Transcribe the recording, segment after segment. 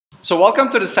So welcome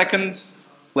to the second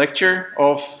lecture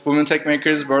of Women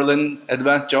TechMakers Berlin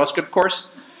Advanced JavaScript course.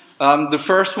 The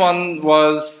first one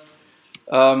was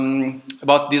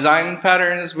about design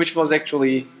patterns, which was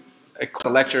actually a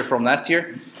lecture from last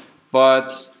year,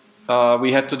 but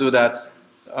we had to do that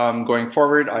going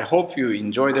forward. I hope you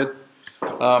enjoyed it.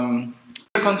 We'll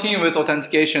continue with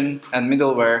authentication and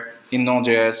middleware in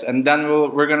Node.js, and then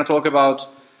we're going to talk about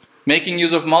making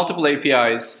use of multiple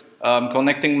APIs,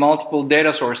 connecting multiple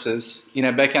data sources in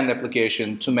a backend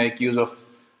application to make use of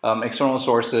external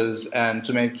sources and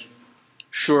to make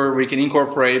sure we can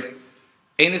incorporate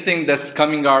anything that's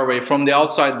coming our way from the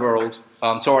outside world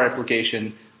to our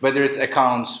application, whether it's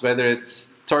accounts, whether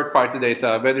it's third-party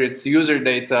data, whether it's user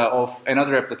data of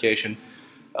another application.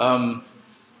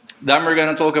 Then we're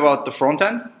going to talk about the front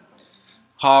end,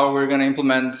 how we're going to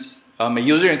implement a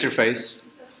user interface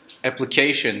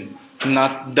application,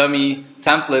 not dummy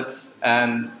templates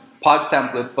and pod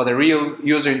templates, but a real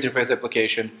user interface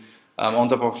application on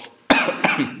top of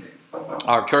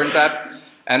our current app.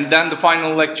 And then the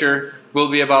final lecture will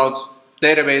be about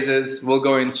databases. We'll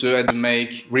go into and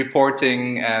make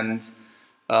reporting and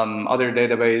other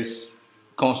database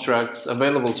constructs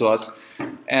available to us.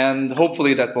 And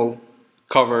hopefully that will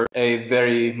cover a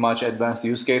very much advanced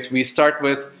use case. We start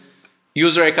with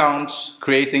user accounts,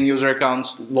 creating user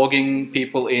accounts, logging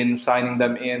people in, signing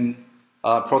them in,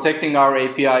 protecting our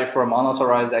API from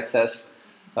unauthorized access,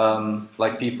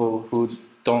 like people who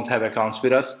don't have accounts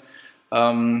with us.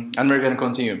 And we're going to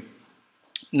continue.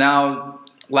 Now,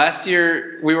 last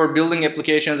year we were building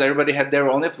applications. Everybody had their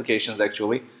own applications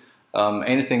actually,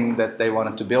 anything that they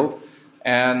wanted to build.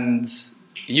 And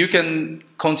you can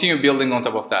continue building on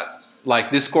top of that.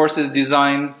 Like this course is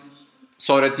designed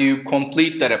so that you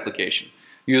complete that application.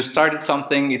 You started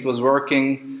something, it was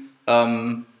working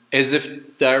as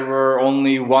if there were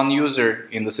only one user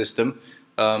in the system,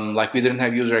 like we didn't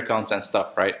have user accounts and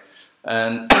stuff, right?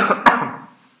 And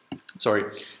sorry.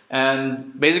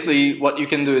 And basically what you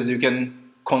can do is you can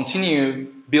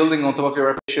continue building on top of your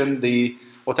application the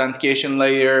authentication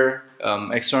layer,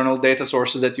 external data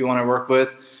sources that you want to work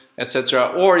with,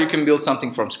 etc. Or you can build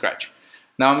something from scratch.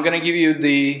 Now I'm going to give you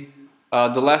the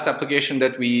last application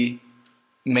that we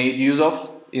made use of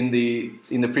in the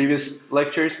previous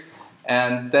lectures,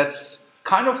 and that's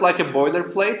kind of like a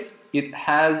boilerplate. It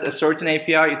has a certain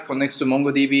API. It connects to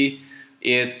MongoDB.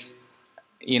 It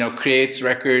creates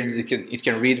records. It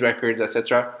can read records,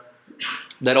 etc.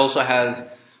 That also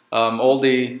has all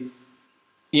the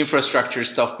infrastructure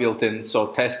stuff built in,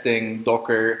 so testing,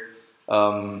 Docker.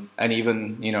 And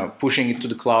even pushing it to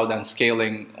the cloud and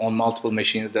scaling on multiple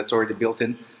machines, that's already built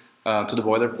in to the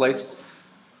boilerplate.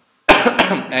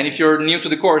 And if you're new to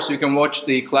the course, you can watch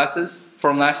the classes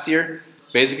from last year.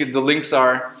 Basically, the links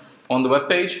are on the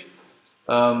webpage.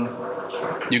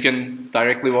 You can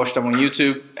directly watch them on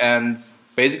YouTube and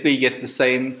basically get to the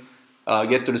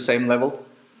same level.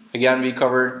 Again, we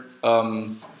cover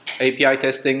API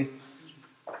testing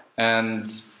and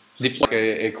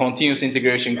deploy a continuous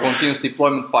integration, continuous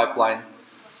deployment pipeline,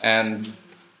 and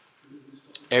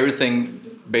everything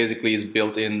basically is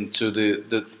built into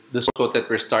the code that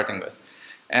we're starting with.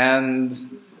 And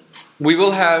we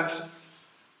will have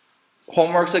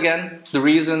homeworks again. The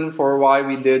reason for why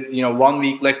we did 1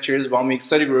 week lectures, 1 week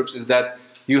study groups is that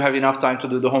you have enough time to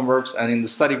do the homeworks, and in the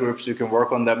study groups you can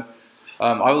work on them.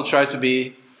 I will try to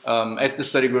be at the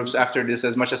study groups after this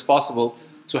as much as possible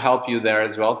to help you there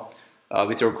as well.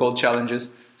 With your code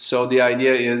challenges. So the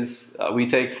idea is we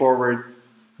take forward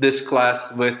this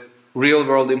class with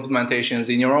real-world implementations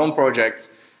in your own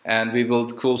projects, and we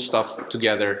build cool stuff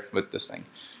together with this thing.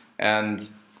 And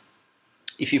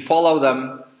if you follow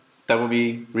them, that would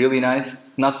be really nice.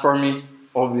 Not for me,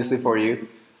 obviously for you.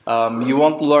 You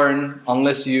won't learn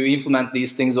unless you implement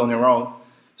these things on your own.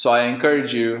 So I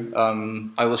encourage you,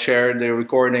 I will share the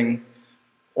recording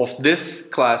of this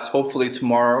class hopefully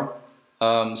tomorrow.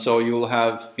 So you will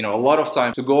have a lot of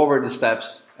time to go over the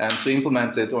steps and to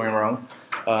implement it on your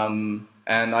own.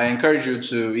 And I encourage you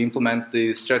to implement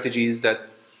the strategies that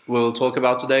we'll talk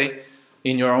about today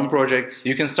in your own projects.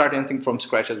 You can start anything from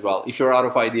scratch as well. If you're out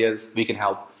of ideas, we can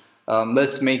help.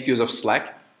 Let's make use of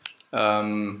Slack.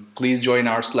 Please join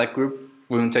our Slack group,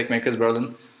 Women TechMakers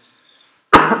Berlin.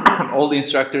 All the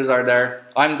instructors are there.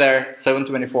 I'm there,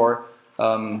 7/24.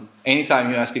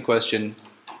 Anytime you ask a question,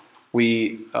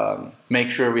 we make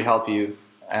sure we help you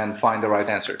and find the right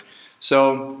answer.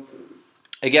 So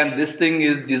again, this thing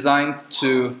is designed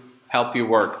to help you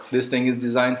work. This thing is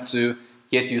designed to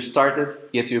get you started,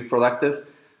 get you productive,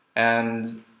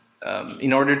 and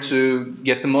in order to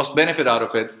get the most benefit out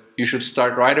of it, you should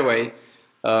start right away.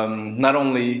 Not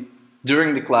only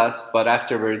during the class, but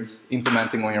afterwards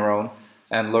implementing on your own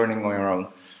and learning on your own.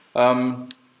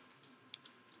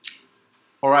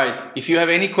 All right, if you have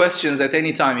any questions at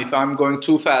any time, if I'm going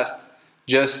too fast,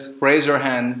 just raise your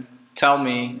hand, tell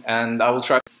me, and I will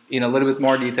try in a little bit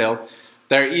more detail.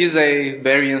 There is a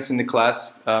variance in the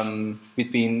class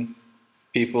between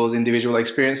people's individual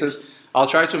experiences. I'll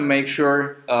try to make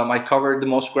sure I cover the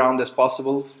most ground as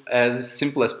possible, as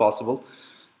simple as possible,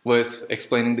 with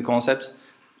explaining the concepts.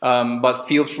 But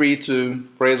feel free to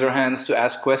raise your hands to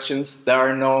ask questions. There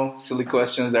are no silly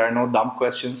questions, there are no dumb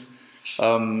questions.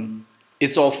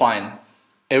 It's all fine.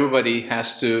 Everybody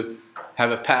has to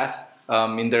have a path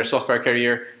in their software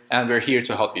career, and we're here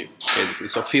to help you, basically.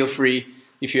 So feel free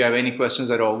if you have any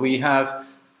questions at all. We have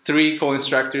 3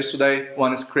 co-instructors today.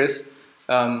 One is Chris,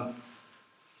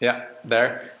 yeah,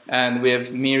 there. And we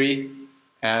have Miri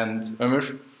and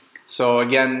Ömür. So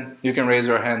again, you can raise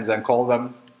your hands and call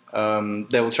them.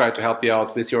 They will try to help you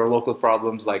out with your local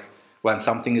problems, like when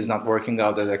something is not working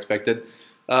out as expected.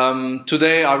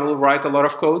 Today I will write a lot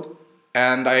of code,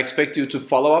 and I expect you to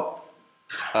follow up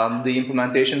the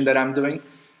implementation that I'm doing.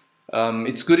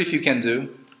 It's good if you can do.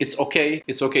 It's okay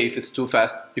if it's too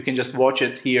fast. You can just watch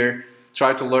it here,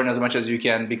 try to learn as much as you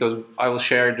can, because I will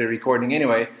share the recording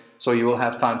anyway, so you will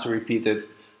have time to repeat it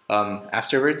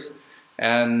afterwards.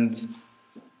 And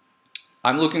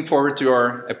I'm looking forward to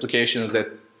your applications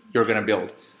that you're going to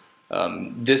build.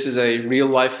 This is a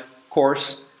real-life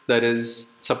course that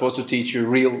is supposed to teach you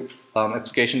real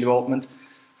application development.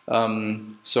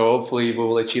 So hopefully we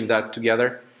will achieve that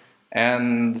together.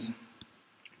 And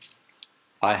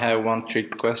I have one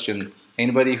trick question.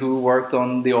 Anybody who worked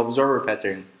on the observer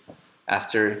pattern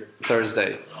after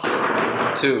Thursday?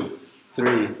 2,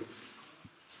 3,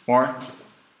 more?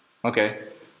 Okay.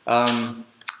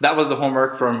 That was the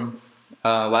homework from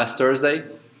last Thursday.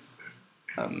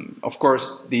 Of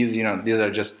course, these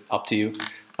are just up to you.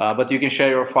 But you can share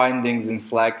your findings in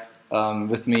Slack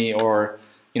with me, or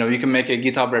you can make a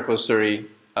GitHub repository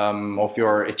of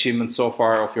your achievements so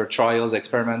far, of your trials,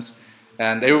 experiments,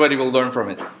 and everybody will learn from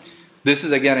it. This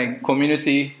is again a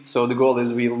community, so the goal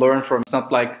is we learn from. It's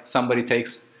not like somebody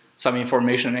takes some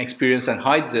information and experience and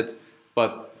hides it,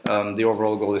 but the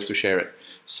overall goal is to share it.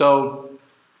 So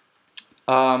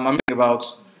I'm thinking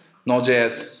about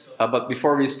Node.js, but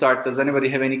before we start, does anybody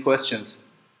have any questions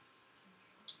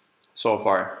so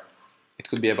far? It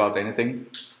could be about anything.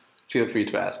 Feel free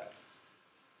to ask.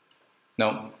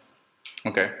 No?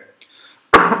 Okay.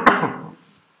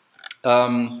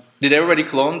 Did everybody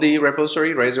clone the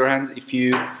repository? Raise your hands if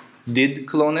you did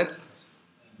clone it.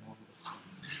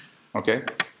 Okay.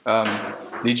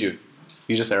 Did you?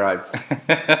 You just arrived.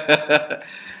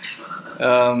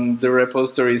 The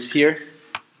repository is here.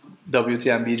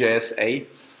 WTMBJSA.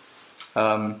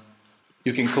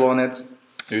 You can clone it.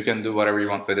 You can do whatever you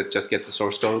want with it. Just get the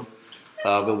source code.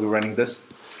 We'll be running this.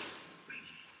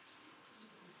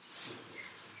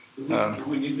 Do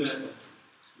we need the...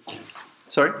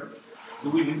 Sorry? Do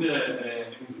we need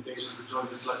an invitation to join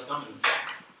the Slack channel?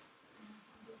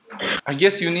 I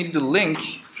guess you need the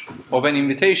link of an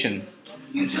invitation.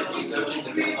 You just need to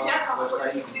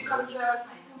website.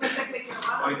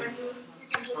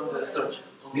 From the search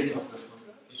on GitHub,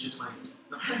 you should find it.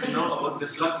 No, about the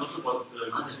Slack, not about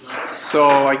the Slack.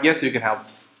 So I guess you can help.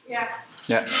 Yeah.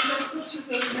 Yeah.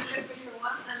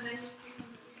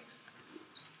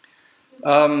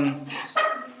 All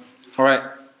right.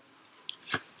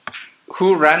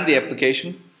 Who ran the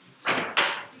application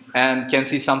and can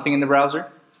see something in the browser?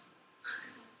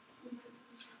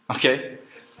 Okay.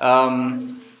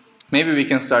 Maybe we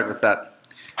can start with that.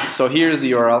 So here's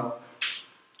the URL.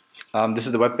 This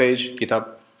is the web page,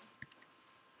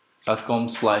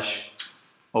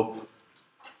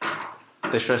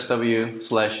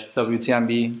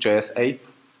 github.com/w/wtmbjsa.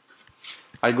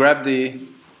 I grabbed the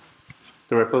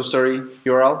repository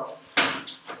URL.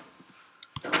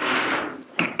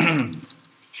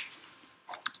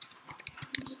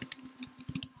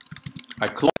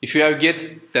 If you have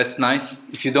Git, that's nice.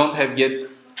 If you don't have Git,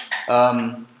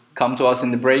 come to us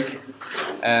in the break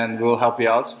and we'll help you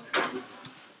out.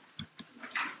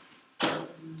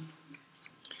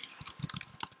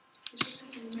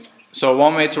 So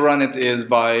one way to run it is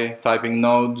by typing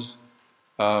node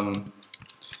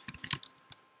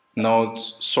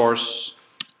source.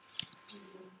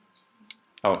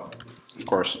 Oh, of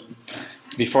course.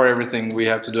 Before everything, we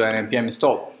have to do an npm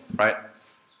install, right?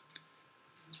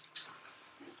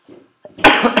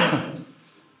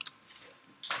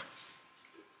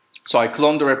 So I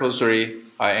cloned the repository,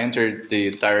 I entered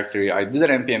the directory, I did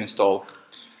an npm install.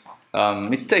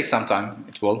 It takes some time,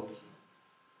 it will.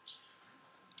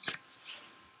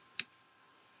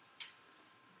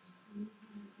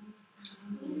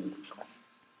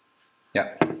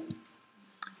 Yeah.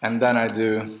 And then I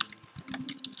do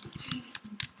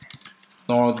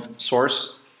node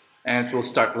source, and it will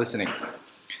start listening.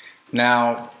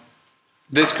 Now,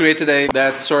 this created a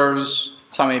that serves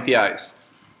some APIs,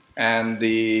 and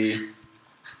the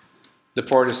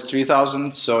port is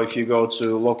 3000. So if you go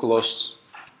to localhost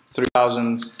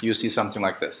 3000, you see something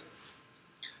like this.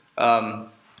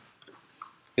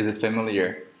 Is it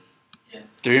familiar? Yes.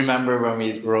 Do you remember when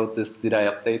we wrote this? Did I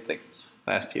update thing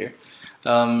last year?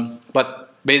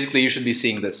 But basically, you should be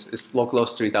seeing this. It's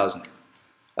localhost 3000.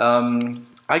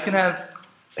 I can have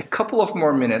a couple of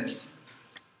more minutes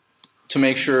to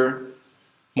make sure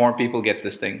more people get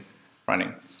this thing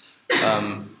running.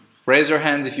 Raise your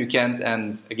hands if you can't.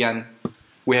 And again,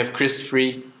 we have Chris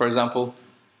free, for example.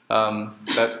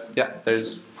 But yeah,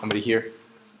 there's somebody here.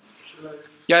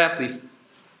 Yeah, please.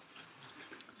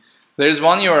 There's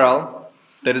one URL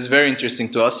that is very interesting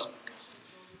to us.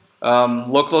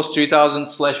 Localhost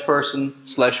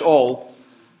 3000/person/all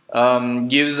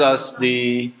gives us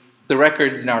the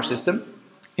records in our system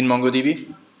in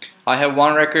MongoDB. I have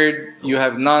one record, you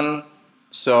have none,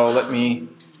 so let me.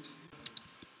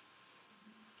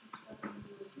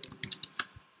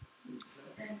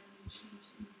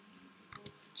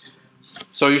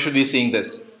 So you should be seeing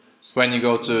this when you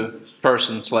go to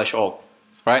person/all,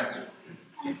 right?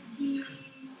 I see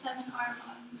 7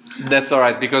 arms. That's all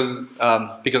right, because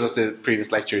of the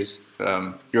previous lectures,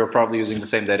 you're probably using the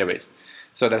same database,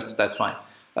 so that's fine.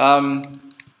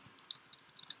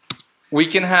 We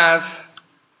can have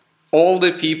all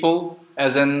the people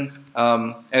as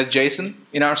JSON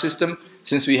in our system.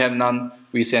 Since we have none,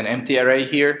 we see an empty array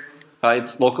here.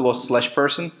 It's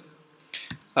localhost/person.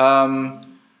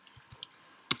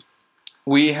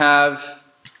 We have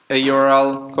a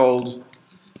URL called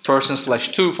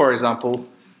person/2, for example,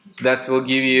 that will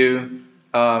give you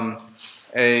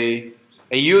a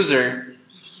user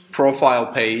profile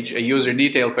page, a user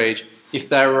detail page, if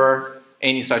there were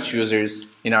any such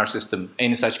users in our system,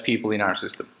 any such people in our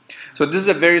system. So this is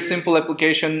a very simple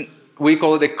application. We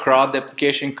call it a CRUD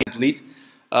application, complete,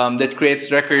 that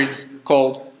creates records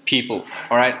called people.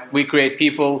 All right, we create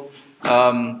people,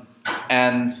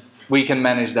 and we can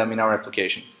manage them in our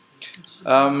application.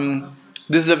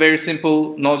 This is a very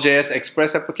simple Node.js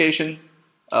Express application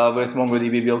with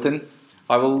MongoDB built in.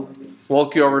 I will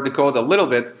walk you over the code a little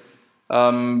bit,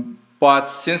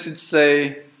 but since it's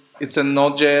a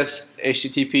Node.js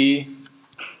HTTP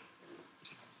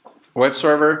web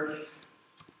server,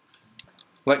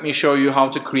 let me show you how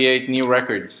to create new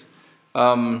records.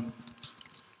 So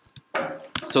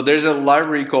there's a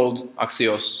library called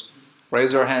Axios.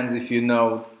 Raise your hands if you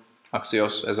know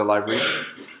Axios as a library.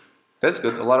 That's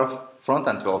good. A lot of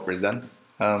front-end developers then.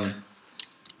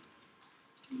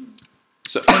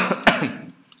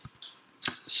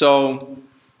 So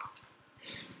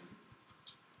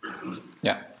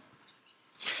yeah.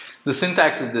 The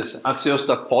syntax is this: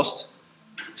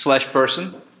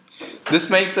 axios.post/person. This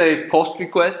makes a post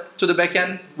request to the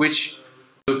backend, which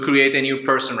will create a new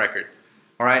person record.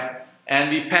 All right, and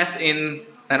we pass in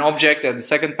an object as the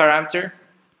second parameter.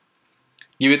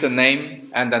 Give it a name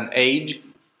and an age.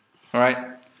 All right,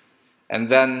 and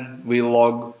then we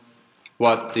log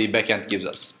what the backend gives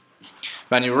us.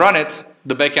 When you run it,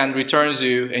 the backend returns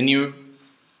you a new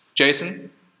JSON.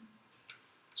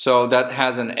 So that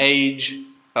has an age,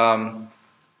 no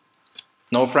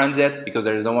friends yet because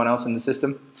there is no one else in the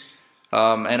system,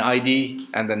 an ID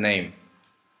and a name.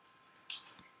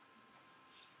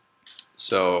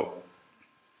 So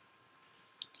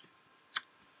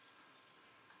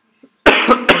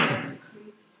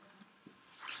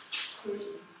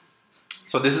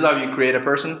so this is how you create a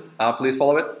person. Please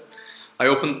follow it. I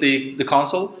opened the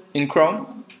console in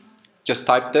Chrome. Just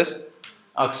type this,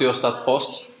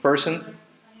 axios.post person.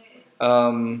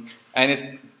 And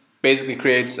it basically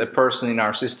creates a person in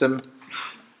our system.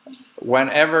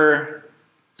 Whenever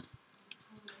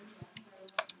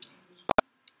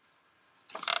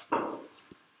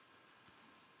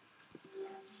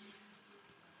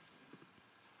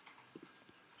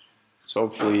so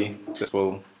hopefully this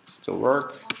will still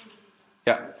work.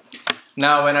 Yeah.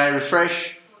 Now when I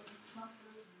refresh,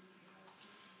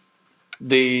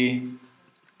 the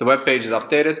web page is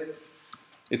updated.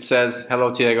 It says,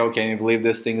 "Hello Diego, can you believe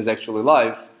this thing is actually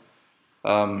live?"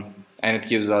 And it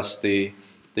gives us the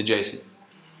JSON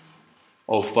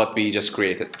of what we just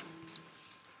created.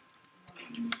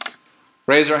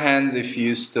 Raise your hands if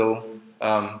you still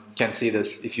can see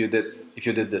this. If you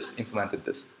did this, implemented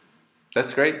this.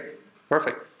 That's great.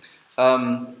 Perfect.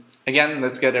 Again,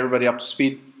 let's get everybody up to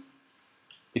speed.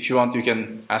 If you want, you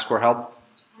can ask for help.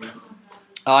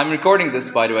 I'm recording this,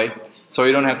 by the way, so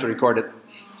you don't have to record it.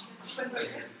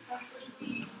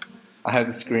 I have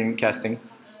the screen casting.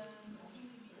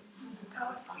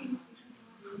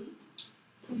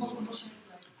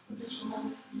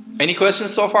 Any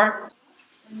questions so far?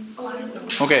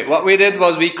 Okay, what we did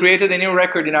was we created a new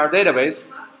record in our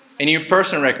database, a new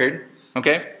person record,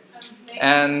 okay?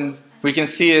 And we can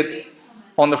see it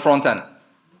on the front end.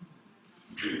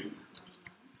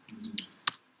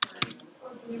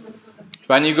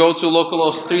 When you go to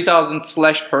localhost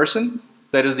 3000/person,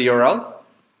 that is the URL,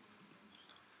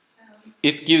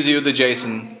 it gives you the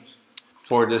JSON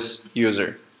for this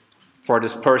user, for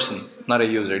this person, not a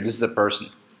user, this is a person.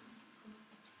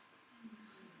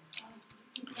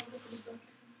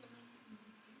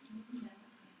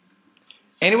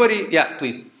 Anybody? Yeah,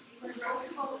 please.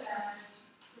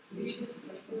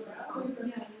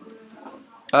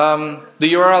 The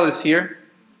URL is here.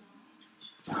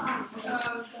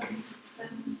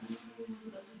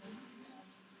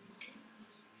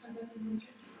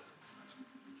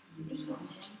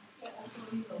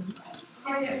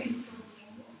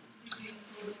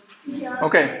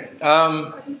 Okay.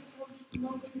 Now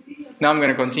I'm going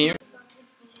to continue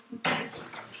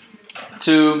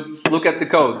to look at the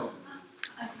code.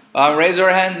 Raise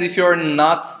your hands if you're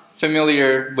not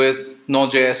familiar with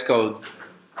Node.js code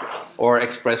or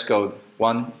Express code.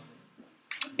 1.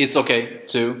 It's okay.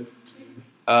 2.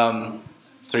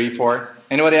 3, 4.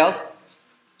 Anybody else?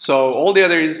 So all the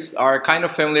others are kind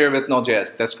of familiar with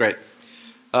Node.js. That's great.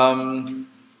 Do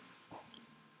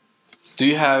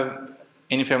you have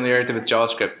any familiarity with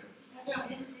JavaScript?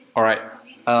 All right.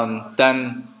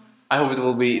 Then I hope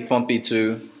it won't be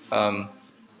too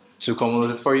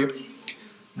convoluted for you.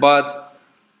 But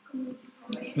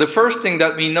the first thing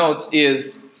that we note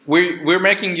is we're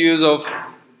making use of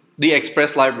the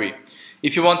Express library.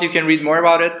 If you want, you can read more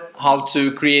about it, how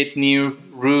to create new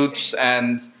routes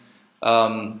and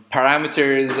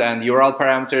parameters and URL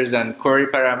parameters and query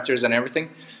parameters and everything.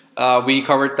 We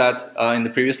covered that in the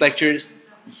previous lectures.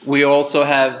 We also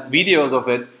have videos of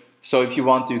it, so if you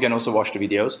want, you can also watch the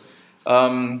videos.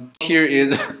 Here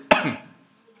is,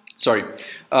 sorry.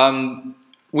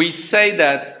 We say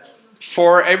that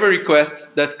for every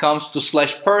request that comes to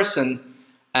 /person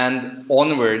and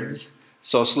onwards,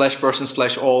 so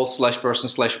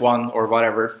 /person/all/person/1 or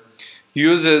whatever,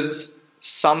 uses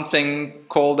something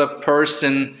called a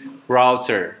person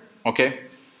router. Okay,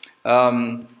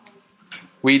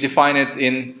 we define it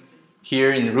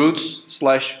here in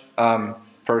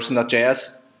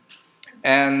routes/person.js,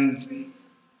 and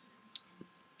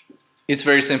it's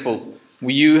very simple.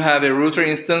 You have a router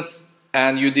instance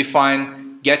and you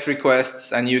define get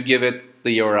requests and you give it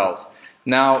the URLs.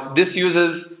 Now this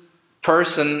uses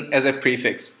person as a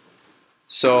prefix.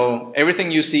 So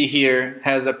everything you see here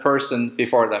has a person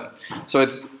before them. So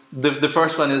it's the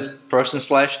first one is person/,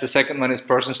 the second one is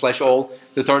person/all,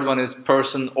 the third one is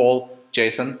person/all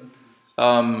JSON.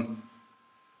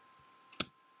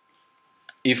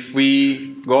 If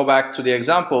we go back to the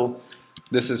example,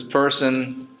 this is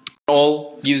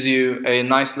person/all gives you a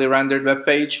nicely rendered web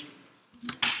page,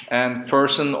 and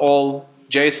person/all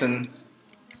JSON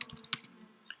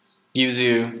gives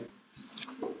you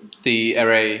the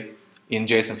array in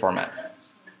JSON format.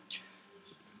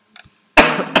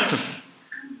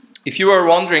 If you are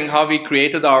wondering how we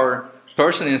created our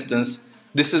person instance,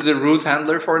 this is the root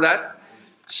handler for that.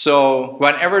 So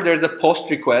whenever there's a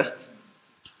post request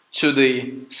to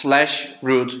the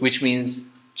 /root, which means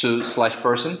to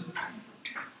 /person,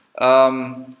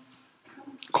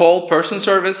 call person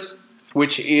service,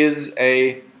 which is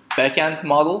a backend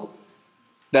model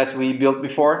that we built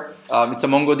before. It's a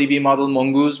MongoDB model,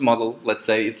 Mongoose model, let's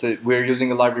say. We're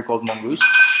using a library called Mongoose.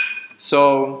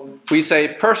 So we say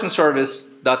person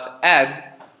service.add,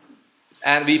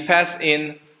 and we pass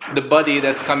in the body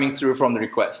that's coming through from the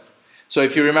request. So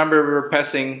if you remember, we were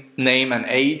passing name and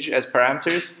age as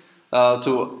parameters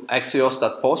to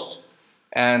axios.post,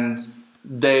 and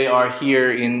they are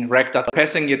here in rec.data,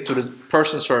 passing it to the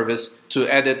person service to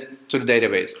add it to the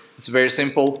database. It's very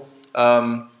simple.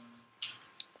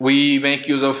 We make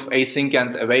use of async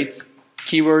and await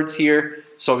keywords here,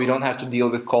 so we don't have to deal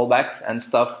with callbacks and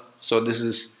stuff. So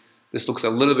this looks a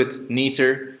little bit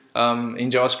neater in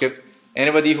JavaScript.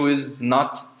 Anybody who is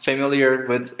not familiar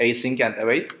with async and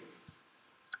await?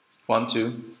 1,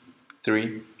 2,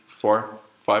 3, 4,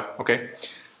 5. Okay.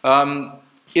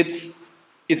 It's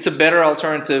a better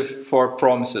alternative for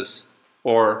promises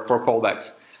or for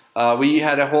callbacks. We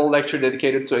had a whole lecture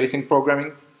dedicated to async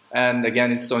programming, and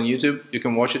again, it's on YouTube. You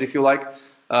can watch it if you like.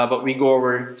 But we go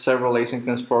over several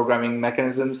asynchronous programming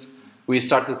mechanisms. We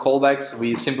start with callbacks,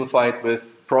 we simplify it with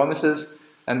promises,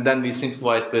 and then we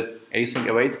simplify it with async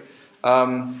await.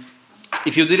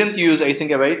 if you didn't use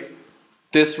async await,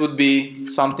 this would be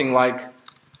something like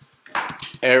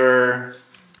error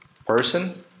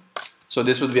person. So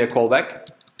this would be a callback.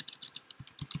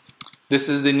 This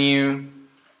is the new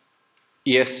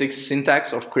ES6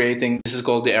 syntax of creating. This is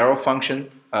called the arrow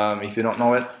function, if you don't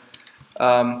know it.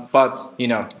 But you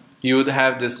know, you would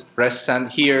have this rest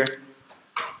send here,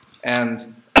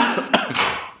 and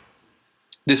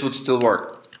this would still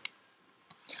work.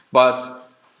 But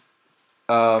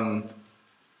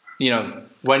you know,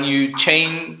 when you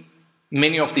chain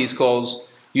many of these calls,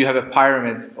 you have a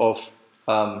pyramid of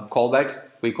callbacks.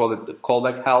 We call it the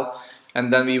callback hell.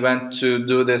 And then we went to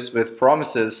do this with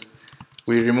promises.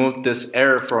 We removed this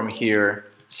error from here,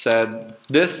 said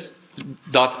this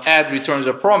dot add returns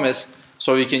a promise,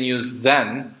 so we can use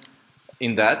then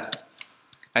in that.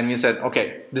 And we said,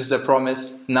 okay, this is a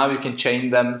promise. Now you can chain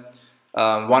them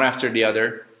one after the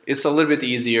other. It's a little bit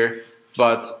easier,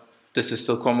 but this is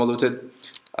still convoluted.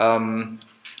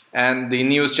 And the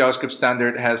newest JavaScript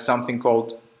standard has something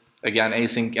called, again,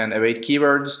 async and await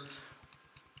keywords.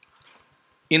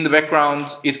 In the background,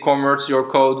 it converts your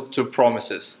code to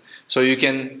promises. So you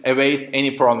can await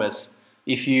any promise.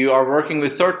 If you are working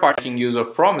with third-party use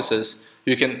of promises,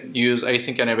 you can use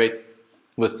async and await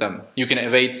with them. You can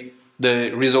await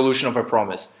the resolution of a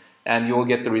promise, and you will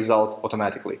get the result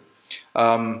automatically.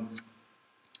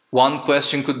 One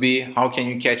question could be, how can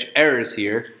you catch errors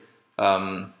here?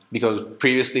 Because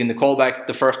previously in the callback,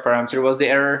 the first parameter was the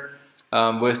error.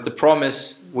 With the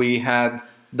promise, we had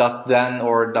 .then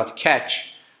or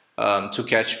 .catch to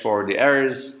catch for the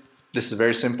errors. This is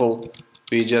very simple.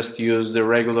 We just use the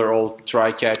regular old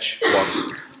try catch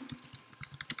box.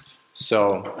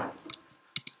 So,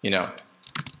 you know,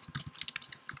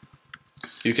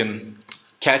 you can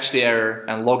catch the error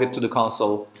and log it to the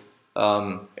console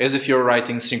as if you're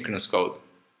writing synchronous code.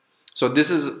 So this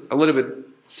is a little bit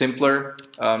simpler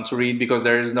to read because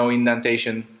there is no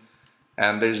indentation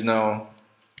and there's no,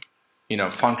 you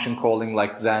know, function calling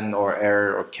like then or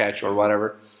error or catch or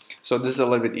whatever. So this is a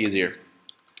little bit easier.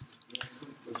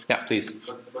 Yeah, please.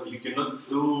 But you cannot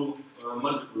do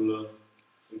multiple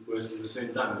requests at the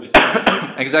same time, is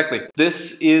Exactly.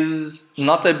 This is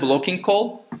not a blocking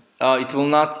call. It will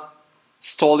not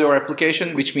stall your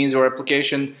application, which means your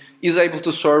application is able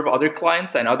to serve other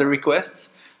clients and other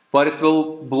requests, but it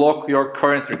will block your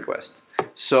current request.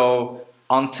 So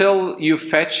until you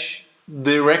fetch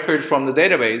the record from the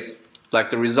database, like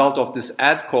the result of this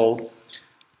add call,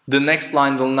 the next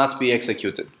line will not be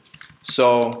executed.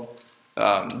 So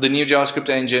the new JavaScript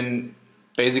engine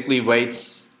basically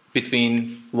waits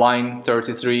between line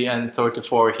 33 and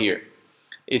 34 here.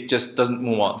 It just doesn't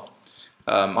move on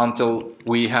until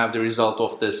we have the result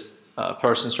of this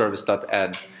person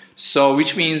service.add. So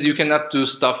which means you cannot do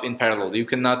stuff in parallel. You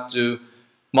cannot do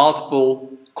multiple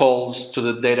calls to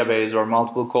the database or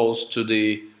multiple calls to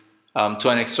the to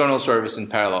an external service in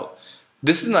parallel.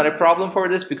 This is not a problem for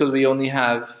this because we only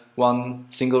have one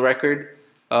single record.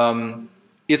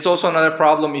 It's also another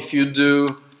problem if you do,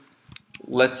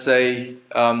 let's say,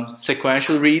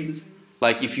 sequential reads.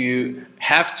 Like if you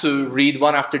have to read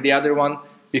one after the other one,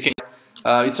 you can.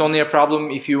 It's only a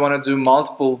problem if you want to do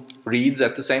multiple reads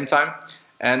at the same time.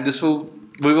 And this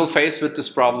we will face with this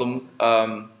problem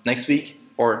next week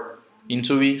or in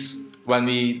 2 weeks when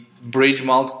we bridge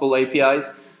multiple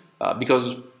APIs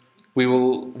because we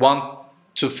will want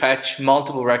to fetch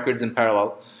multiple records in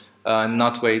parallel and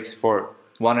not wait for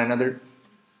one another.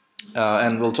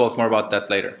 And we'll talk more about that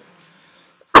later.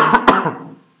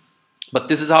 But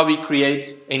this is how we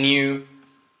create a new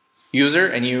user,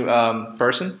 a new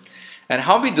person. And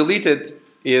how we delete it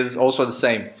is also the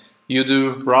same. You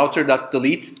do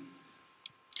router.delete,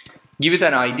 give it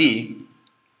an ID.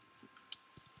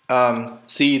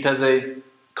 See, it has a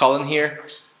colon here,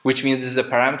 which means this is a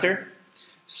parameter.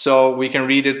 So we can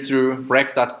read it through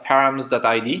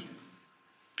rec.params.id.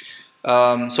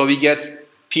 So we get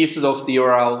pieces of the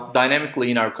URL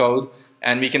dynamically in our code,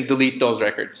 and we can delete those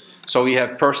records. So we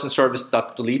have person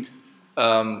service.delete.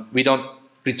 We don't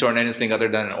return anything other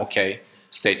than an OK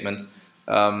statement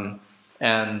and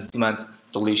implement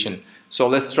deletion. So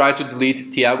let's try to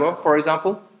delete Tiago, for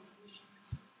example.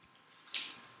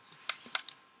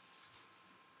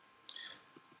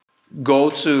 Go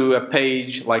to a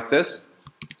page like this,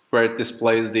 where it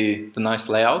displays the nice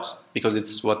layout, because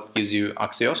it's what gives you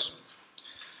Axios.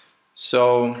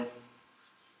 So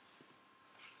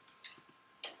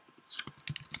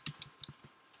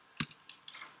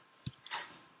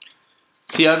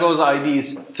Tiago's ID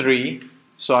is 3,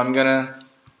 so I'm gonna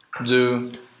do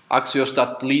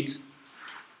axios.delete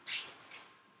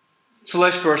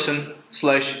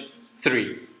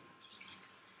 /person/3.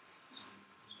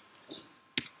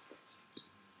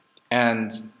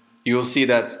 and you'll see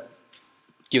that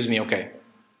gives me OK.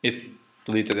 It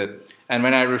deleted it. And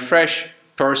when I refresh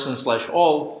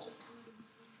person/all,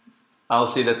 I'll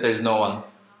see that there's no one.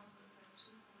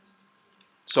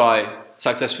 So I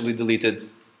successfully deleted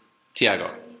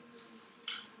Tiago.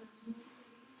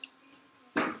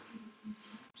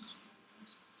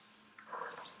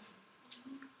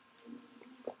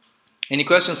 Any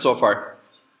questions so far?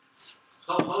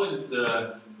 How is it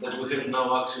that we have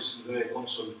now access to the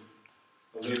console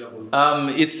available?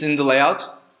 It's in the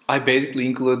layout. I basically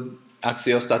include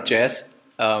Axios.js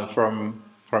from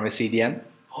a CDN.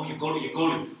 Oh, you call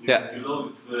it. Yeah. You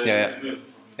load it.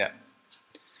 Yeah.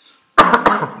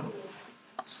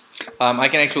 I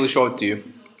can actually show it to you.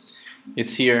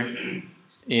 It's here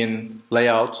in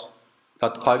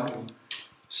layout.pug.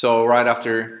 So right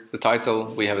after the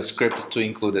title, we have a script to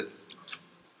include it.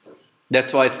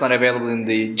 That's why it's not available in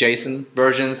the JSON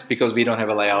versions, because we don't have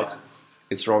a layout.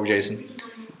 It's raw JSON.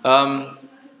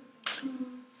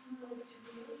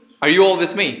 Are you all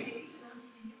with me?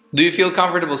 Do you feel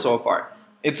comfortable so far?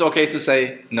 It's okay to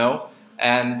say no.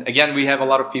 And again, we have a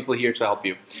lot of people here to help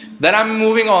you. Then I'm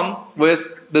moving on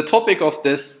with the topic of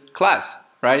this class,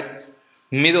 right?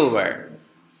 Middleware.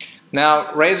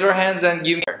 Now, raise your hands and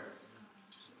give me.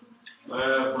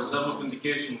 For example,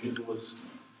 authentication middleware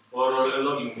or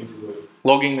logging middleware.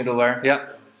 Logging middleware,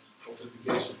 yeah.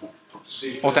 Authentication.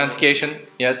 Authentication,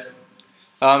 yes.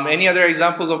 Any other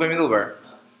examples of a middleware?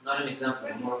 Not an example,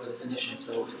 more of a definition.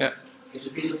 So it's a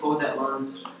piece of code that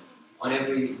runs on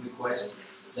every request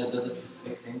that does a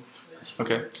specific thing.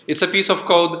 Okay. It's a piece of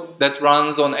code that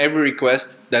runs on every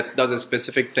request that does a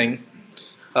specific thing.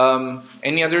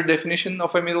 Any other definition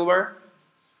of a middleware?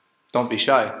 Don't be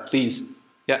shy, please.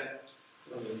 Yeah.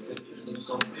 So it's a piece of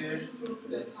software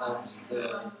that helps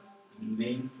the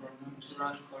main program to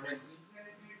run correctly.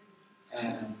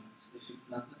 And if it's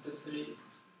not necessary,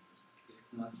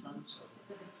 it's not run.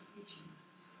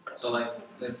 So like,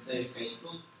 let's say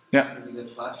Facebook is a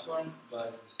platform,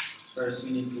 but first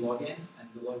we need to log in, and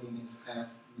the login is kind of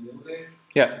middleware.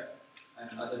 Yeah.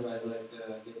 And otherwise, like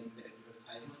getting the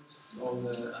advertisements, all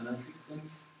the analytics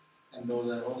things, and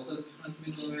those are also different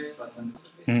middlewares, but on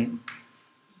Facebook.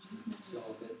 So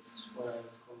that's what I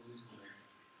would call middleware.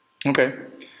 Okay.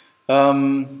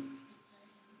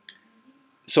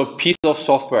 So piece of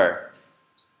software.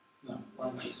 No,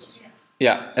 one piece of software.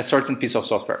 Yeah, a certain piece of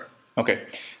software. Okay.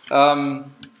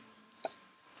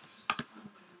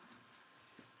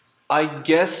 I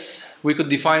guess we could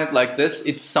define it like this.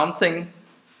 It's something,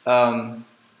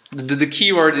 the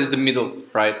keyword is the middle,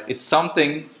 right? It's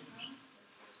something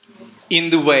in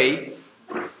the way,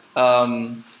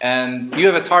 and you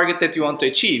have a target that you want to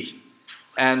achieve,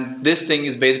 and this thing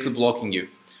is basically blocking you,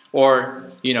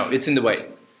 or, you know, it's in the way.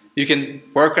 You can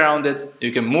work around it,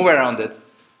 you can move around it,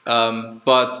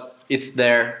 but it's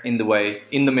there in the way,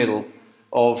 in the middle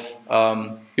of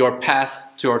your path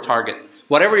to your target.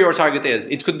 Whatever your target is,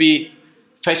 it could be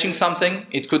fetching something,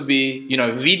 it could be, you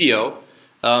know, video.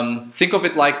 Think of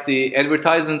it like the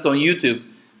advertisements on YouTube.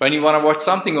 When you want to watch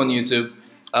something on YouTube,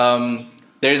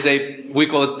 there's a, we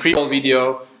call it pre-roll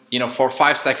video, you know, for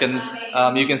 5 seconds.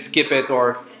 You can skip it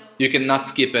or you can not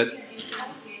skip it.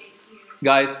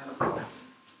 Guys,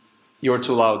 you're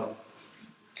too loud.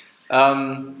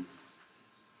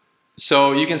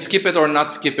 So you can skip it or not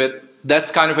skip it.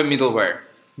 That's kind of a middleware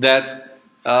that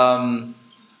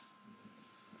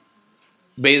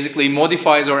basically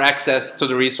modifies your access to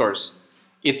the resource.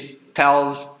 It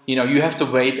tells, you know, you have to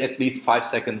wait at least 5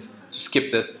 seconds to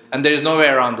skip this, and there is no way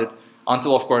around it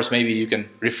until, of course, maybe you can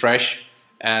refresh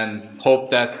and hope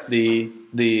that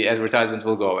the advertisement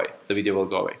will go away, the video will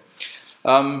go away.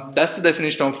 That's the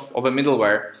definition of a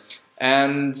middleware.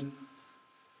 And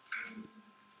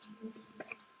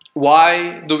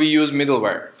why do we use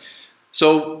middleware?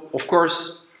 So, of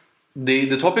course,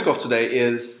 the topic of today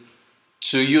is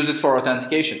to use it for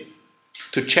authentication,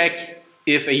 to check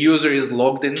if a user is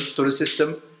logged in to the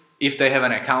system, if they have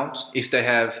an account, if they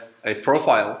have a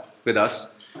profile with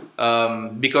us,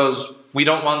 because we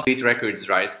don't want to delete records,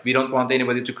 right? We don't want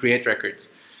anybody to create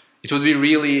records. It would be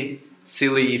really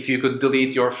silly if you could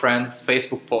delete your friends'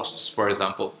 Facebook posts, for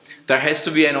example. There has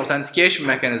to be an authentication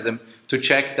mechanism to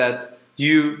check that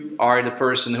you are the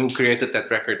person who created that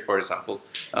record, for example,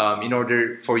 in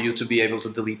order for you to be able to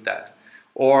delete that.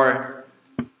 Or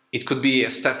it could be a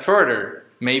step further.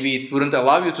 Maybe it wouldn't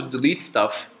allow you to delete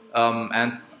stuff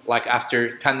and like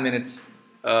after 10 minutes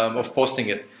of posting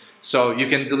it. So you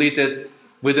can delete it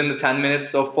within the 10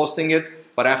 minutes of posting it,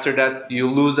 but after that you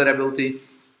lose that ability.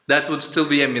 That would still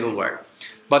be a middleware.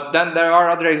 But then there are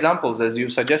other examples, as you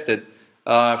suggested.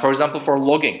 For example, for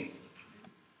logging.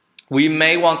 we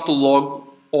may want to log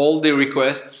all the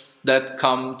requests that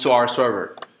come to our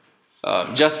server,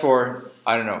 just for,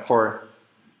 I don't know, for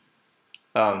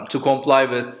to comply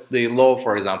with the law,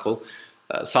 for example.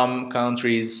 Some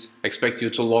countries expect you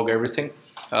to log everything,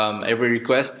 every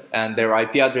request and their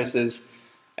IP addresses,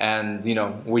 and you know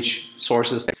which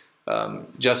sources,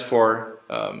 just for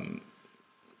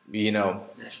you know,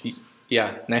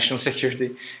 yeah, national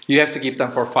security. You have to keep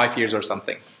them for 5 years or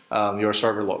something, your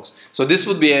server logs. So this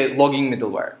would be a logging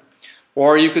middleware.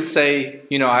 Or you could say,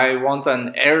 you know, I want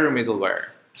an error middleware.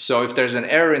 So if there's an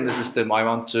error in the system, I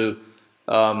want to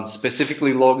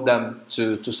specifically log them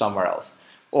to somewhere else.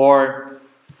 Or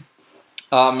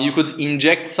you could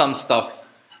inject some stuff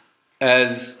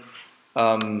as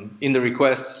in the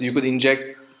requests. You could inject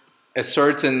a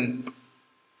certain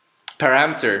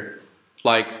parameter,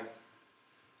 like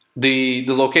the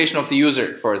location of the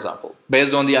user, for example.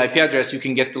 Based on the IP address, you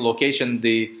can get the location,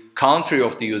 the country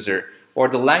of the user, or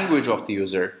the language of the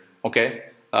user, okay,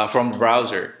 from the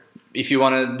browser. If you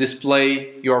want to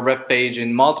display your web page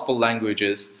in multiple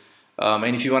languages,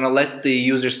 and if you want to let the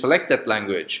user select that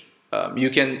language, you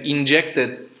can inject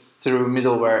it through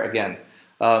middleware again.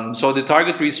 So the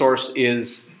target resource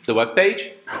is the web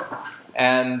page,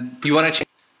 and you want to change.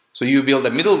 So you build a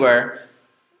middleware,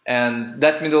 and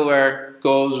that middleware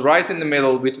goes right in the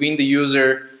middle between the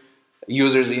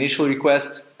user's initial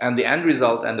request and the end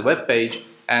result and the web page,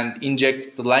 and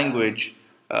injects the language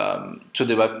to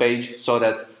the web page so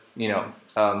that, you know,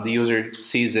 the user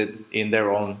sees it in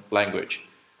their own language.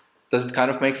 Does it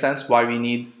kind of make sense why we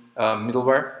need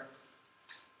middleware?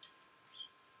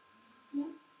 Yeah.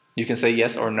 You can say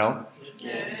yes or no.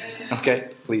 Yes. Okay,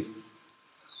 please.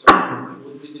 So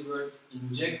would be the word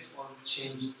inject or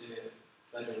change the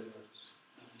better words?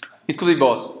 It could be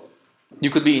both.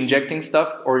 You could be injecting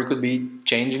stuff, or you could be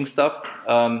changing stuff.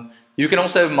 You can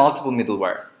also have multiple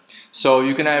middleware. So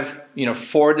you can have, you know,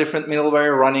 4 different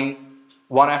middleware running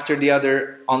one after the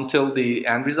other until the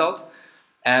end result.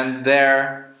 And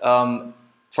there,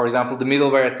 for example, the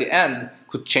middleware at the end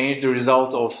could change the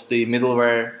result of the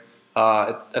middleware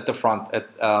at the front,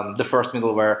 at the first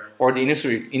middleware, or the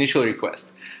initial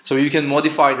request. So you can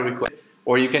modify the request,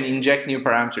 or you can inject new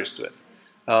parameters to it.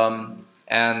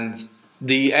 And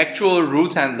the actual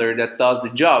root handler that does the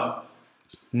job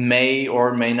may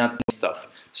or may not know stuff.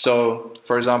 So,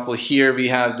 for example, here we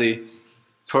have the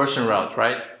person route,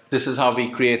 right? This is how we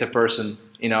create a person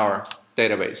in our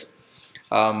database.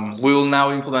 We will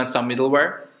now implement some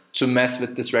middleware to mess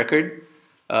with this record,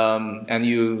 and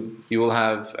you will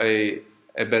have a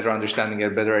better understanding,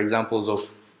 better examples of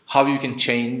how you can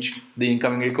change the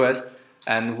incoming request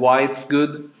and why it's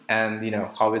good, and you know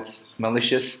how it's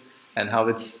malicious and how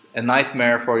it's a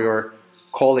nightmare for your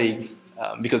colleagues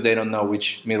because they don't know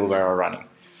which middleware are running.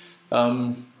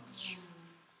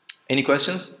 Any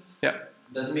questions? Yeah.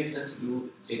 Does it make sense to do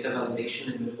data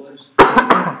validation in middlewares?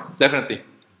 Definitely.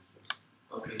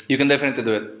 Okay. You can definitely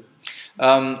do it.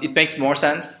 It makes more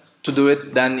sense to do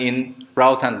it than in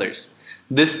route handlers.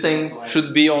 This thing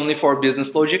should be only for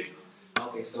business logic.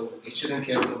 Okay, so it shouldn't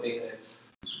care what data it's.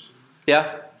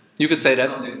 Yeah, you could say that.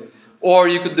 Or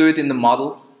you could do it in the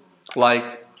model,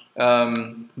 like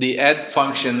the add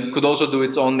function could also do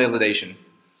its own validation.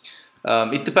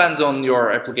 It depends on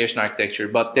your application architecture,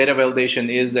 but data validation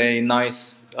is a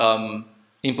nice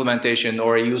implementation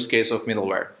or a use case of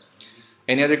middleware.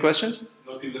 Any other questions?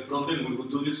 Not in the front end, we would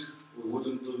do this. We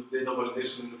wouldn't do the data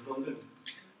validation in the front end.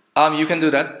 You can do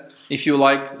that if you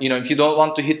like. You know, if you don't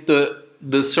want to hit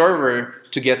the server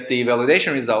to get the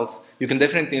validation results, you can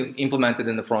definitely implement it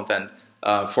in the front end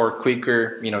for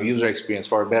quicker, you know, user experience,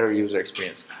 for a better user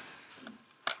experience.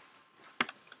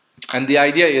 And the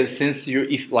idea is, since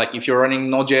if you're running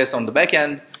Node.js on the back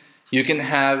end, you can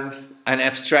have an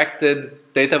abstracted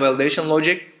data validation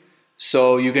logic,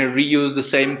 so you can reuse the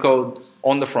same code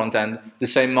on the front end, the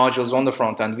same modules on the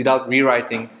front end, without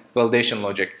rewriting validation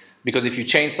logic. Because if you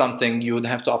change something, you would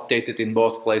have to update it in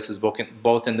both places,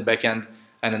 both in the back end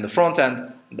and in the front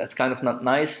end. That's kind of not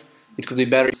nice. It could be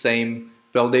better, same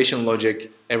validation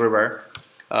logic everywhere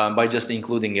by just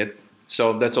including it.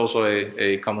 So that's also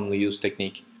a commonly used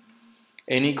technique.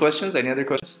 Any questions? Any other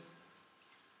questions?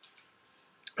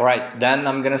 All right, then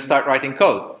I'm going to start writing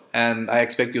code, and I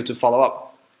expect you to follow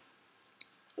up.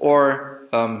 Or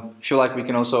if you like, we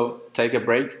can also take a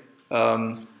break.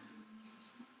 No?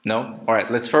 All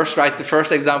right, let's first write the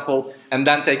first example and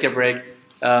then take a break.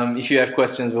 If you have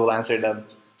questions, we'll answer them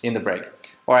in the break.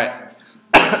 All right.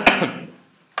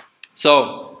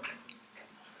 So,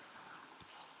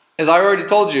 as I already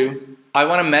told you, I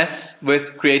want to mess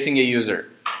with creating a user.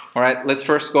 All right, let's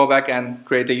first go back and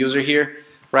create a user here.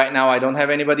 Right now, I don't have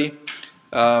anybody.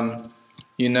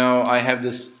 you know, I have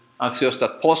this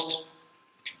axios.post,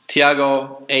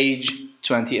 Tiago, age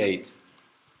 28.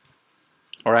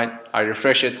 All right, I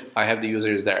refresh it, I have the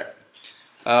users there.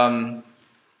 Now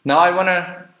I want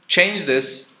to change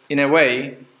this in a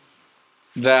way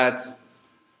that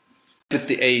with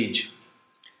the age.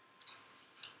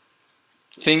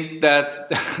 Think that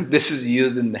this is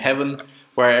used in heaven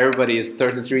where everybody is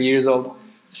 33 years old.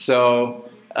 So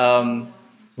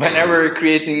whenever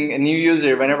creating a new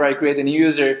user, whenever I create a new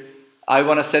user, I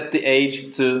want to set the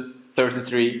age to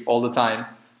 33 all the time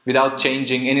without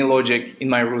changing any logic in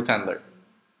my root handler.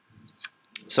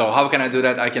 So how can I do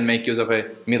that? I can make use of a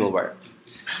middleware.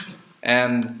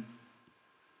 And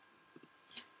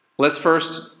let's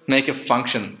first make a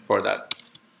function for that.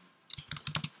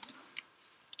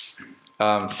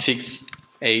 Fix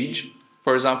age,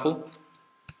 for example.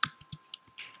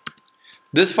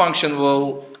 This function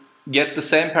will get the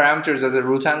same parameters as a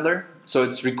root handler. So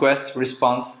it's request,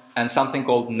 response, and something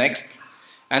called next.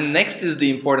 And next is the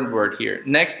important word here.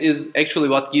 Next is actually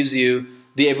what gives you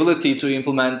the ability to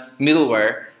implement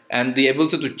middleware and the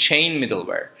ability to chain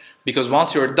middleware. Because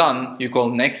once you're done, you call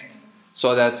next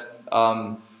so that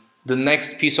the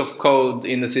next piece of code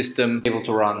in the system is able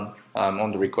to run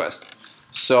on the request.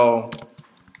 So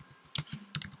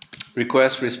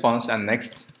request, response, and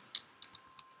next.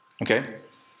 Okay,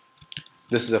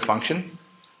 this is a function.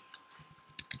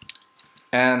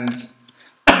 And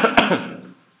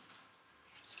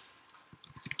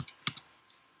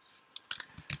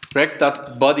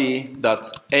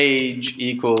rect.body.age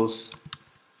equals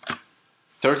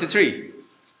 33.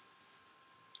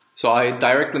 So I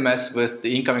directly mess with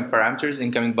the incoming parameters,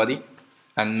 incoming body,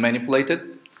 and manipulate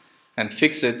it and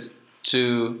fix it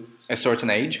to a certain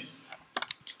age.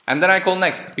 And then I call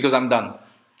next because I'm done.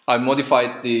 I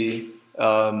modified the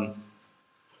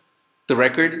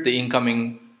record, the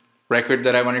incoming record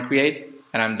that I want to create,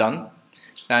 and I'm done.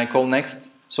 And I call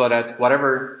next so that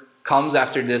whatever comes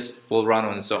after this will run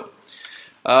on its own.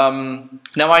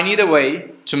 Now I need a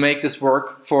way to make this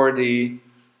work for the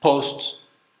post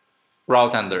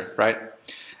route handler, right?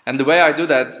 And the way I do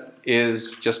that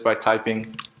is just by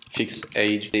typing fix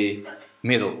age the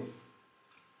middle.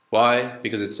 Why?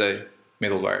 Because it's a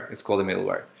middleware. It's called a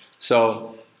middleware.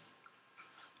 So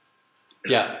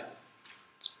yeah,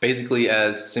 it's basically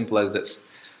as simple as this.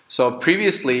 So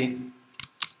previously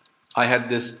I had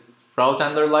this route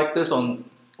handler like this on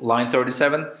line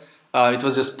 37. It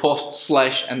was just post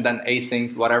slash and then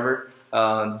async whatever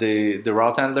the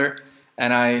route handler,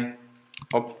 and I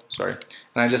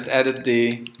just added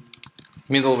the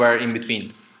middleware in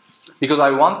between because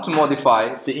I want to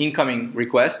modify the incoming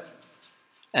request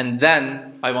and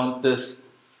then I want this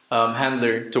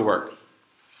handler to work.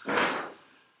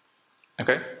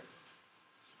 Okay?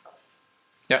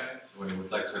 Yeah. So when you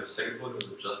would like to have a second one, is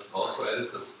it just also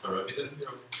edit this parameter here?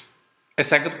 A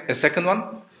second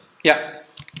one? Yeah.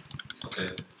 Okay.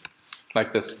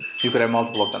 Like this. You could have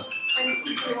multiple of them. And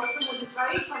we can also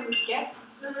modify it when we get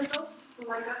the results. So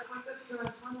like that context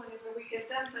one, whenever we get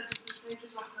them, that just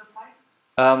changes of the pipe.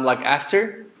 Like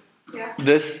after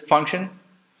this function?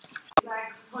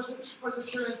 Like for the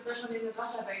current person in the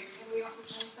database, can we also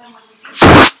change them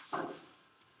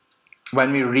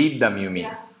when we read them, you mean?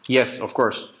 Yeah. Yes, of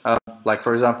course. Like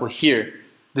for example here,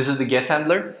 this is the get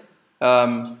handler.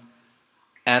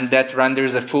 And that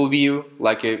renders a full view,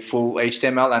 like a full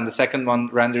HTML, and the second one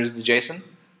renders the JSON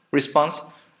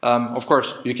response. Of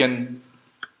course, you can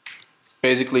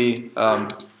basically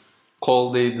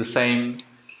call the same,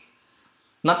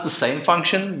 not the same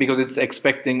function because it's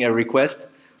expecting a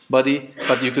request body,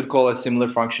 but you could call a similar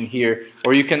function here.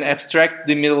 Or you can abstract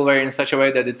the middleware in such a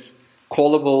way that it's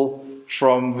callable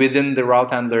from within the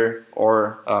route handler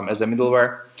or as a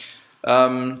middleware.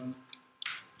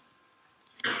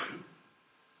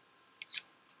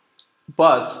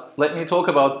 But let me talk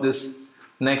about this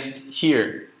next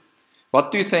here.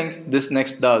 What do you think this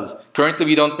next does? Currently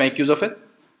we don't make use of it,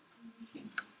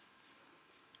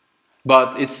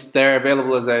 but it's there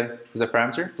available as a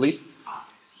parameter, please.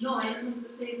 No, I just want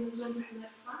to say it moves on to the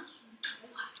next function.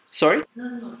 Sorry?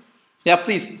 No. Yeah,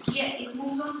 please. Yeah, it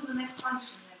moves on to the next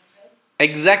function, right?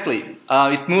 Exactly.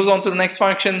 It moves on to the next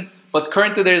function, but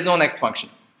currently there is no next function.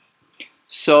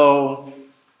 So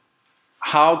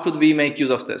how could we make use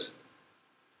of this?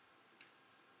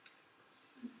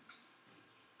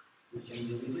 We can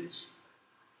delete it.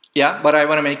 Yeah, but I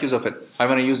want to make use of it. I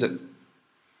want to use it.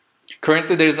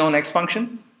 Currently there is no next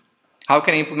function. How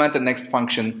can I implement the next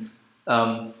function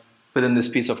within this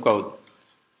piece of code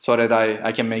so that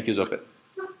I can make use of it?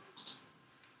 The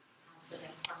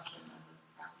next function as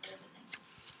a parameter,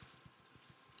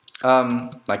 the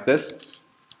next. Like this.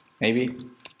 Maybe.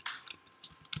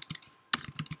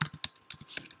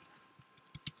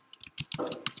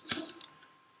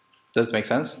 Does it make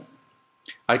sense?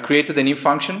 I created a new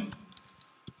function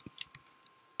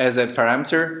as a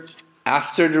parameter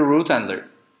after the root handler.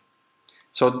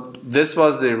 So this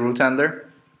was the root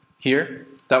handler here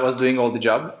that was doing all the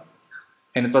job,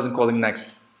 and it wasn't calling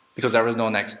next because there was no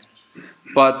next.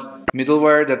 But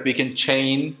middleware that we can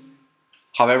chain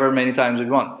however many times we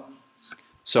want.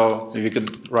 So we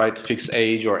could write fix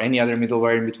age or any other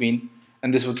middleware in between,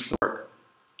 and this would still work.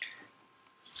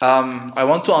 I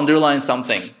want to underline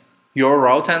something. Your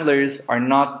route handlers are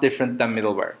not different than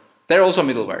middleware. They're also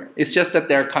middleware. It's just that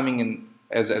they're coming in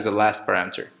as a last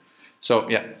parameter. So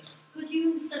yeah. Could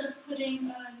you, instead of putting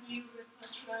a new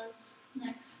request res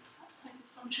next type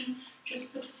of function,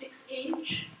 just put fix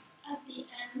age at the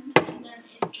end, and then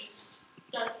it just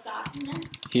does that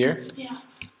next? Here? Yeah.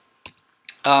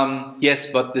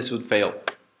 Yes, but this would fail.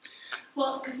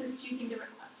 Well, because it's using the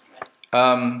request,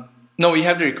 right? No, we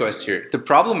have the request here. The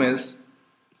problem is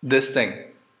this thing.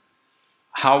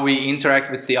 How we interact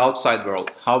with the outside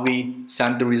world. How we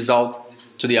send the result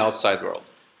to the outside world.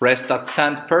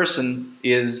 Rest.sendPerson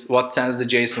is what sends the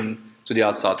JSON to the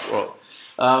outside world.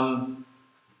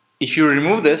 If you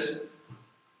remove this,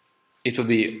 it will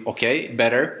be okay,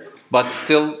 better, but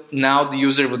still now the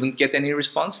user wouldn't get any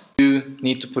response. You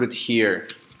need to put it here.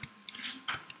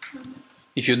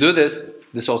 If you do this,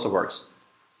 this also works.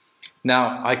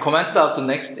 Now, I commented out the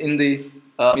next in the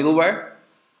middleware,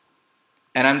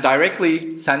 and I'm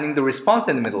directly sending the response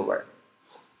in the middleware.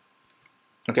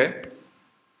 Okay?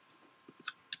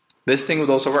 This thing would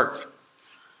also work.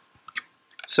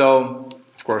 So,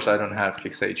 of course, I don't have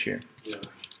fix age here.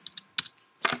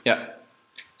 Yeah.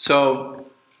 So,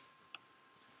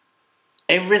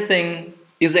 everything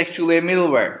is actually a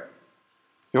middleware.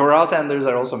 Your route handlers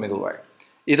are also middleware.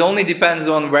 It only depends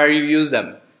on where you use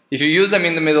them. If you use them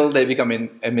in the middle, they become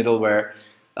a middleware.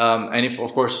 And if,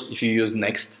 of course, if you use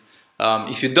next.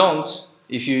 If you don't,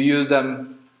 if you use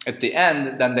them at the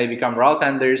end, then they become route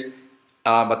handlers.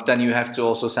 But then you have to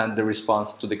also send the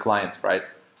response to the client, right?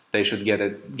 They should get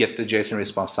the JSON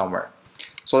response somewhere.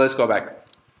 So let's go back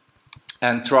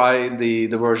and try the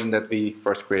version that we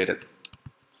first created.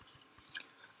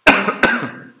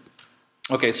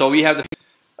 Okay, so we have the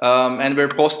and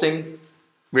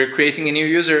we're creating a new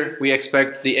user. We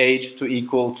expect the age to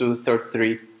equal to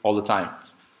 33 all the time.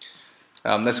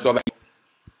 Let's go back.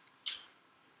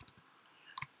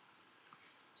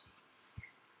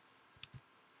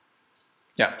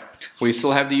 Yeah, we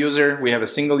still have the user. We have a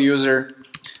single user.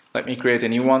 Let me create a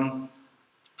new one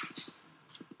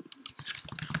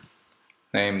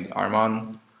named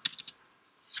Arman.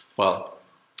 Well,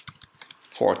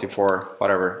 44,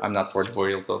 whatever. I'm not 44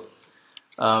 years old.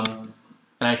 And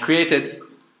I create it,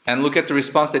 and look at the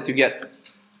response that you get.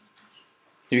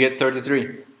 You get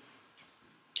 33.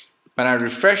 When I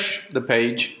refresh the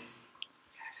page,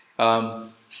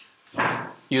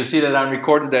 you see that I'm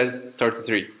recorded as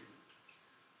 33.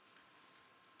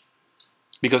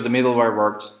 Because the middleware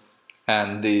worked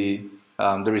and the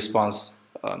response,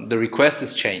 the request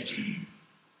is changed.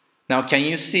 Now, can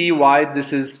you see why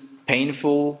this is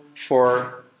painful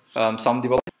for some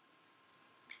developers?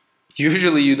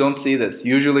 Usually you don't see this.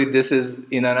 Usually this is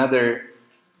in another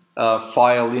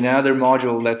file, in another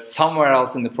module that's somewhere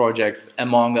else in the project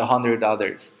among 100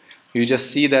 others. You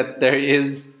just see that there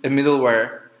is a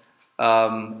middleware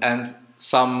and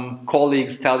some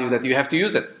colleagues tell you that you have to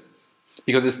use it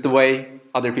because it's the way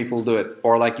other people do it.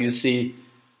 Or like you see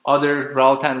other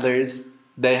route handlers,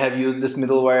 they have used this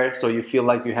middleware, so you feel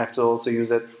like you have to also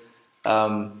use it.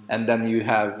 And then you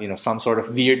have some sort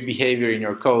of weird behavior in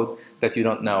your code that you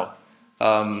don't know.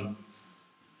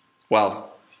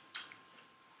 Well,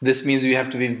 this means you have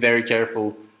to be very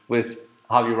careful with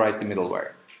how you write the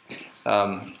middleware.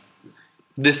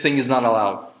 This thing is not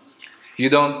allowed. You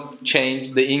don't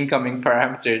change the incoming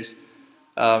parameters.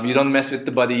 You don't mess with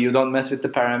the body, you don't mess with the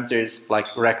parameters like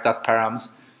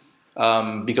rec.params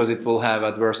because it will have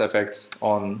adverse effects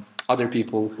on other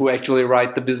people who actually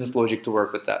write the business logic to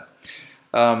work with that.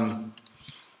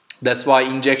 That's why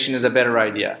injection is a better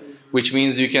idea, which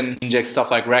means you can inject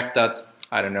stuff like rec.version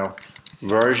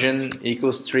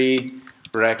equals 3,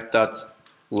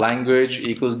 rec.language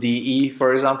equals DE, for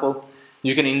example.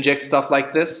 You can inject stuff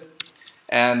like this,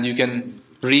 and you can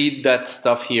read that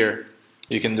stuff here.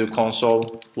 You can do console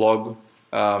log,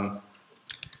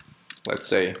 let's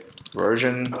say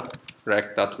version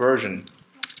rec.version.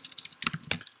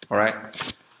 All right.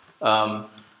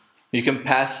 You can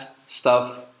pass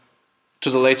stuff to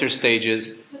the later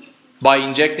stages by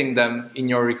injecting them in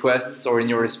your requests or in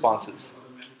your responses.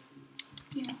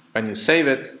 When you save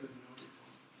it,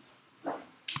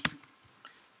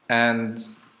 and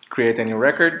create a new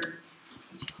record.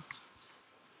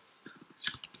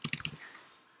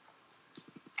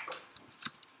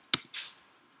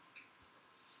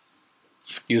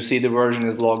 You see the version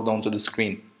is logged onto the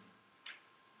screen.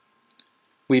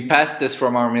 We passed this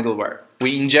from our middleware.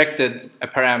 We injected a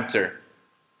parameter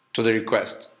to the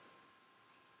request,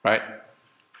 right?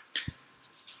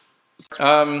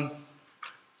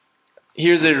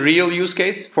 Here's a real use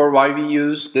case for why we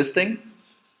use this thing.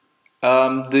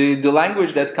 The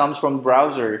language that comes from the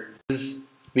browser is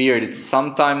weird. It's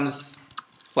sometimes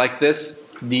like this,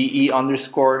 DE_DE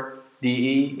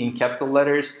in capital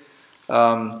letters.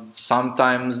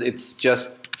 Sometimes it's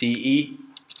just DE,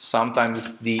 sometimes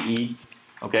it's DE,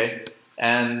 okay?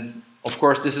 And of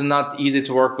course, this is not easy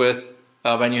to work with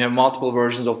when you have multiple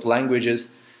versions of the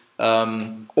languages,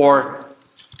 or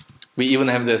we even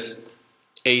have this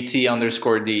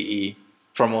AT_DE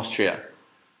from Austria.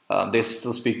 They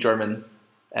still speak German.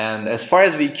 And as far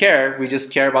as we care, we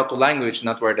just care about the language,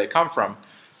 not where they come from.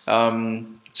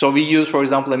 So we use, for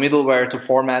example, a middleware to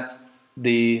format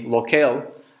the locale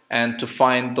and to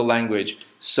find the language.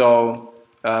 So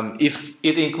if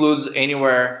it includes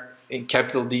anywhere in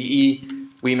capital DE,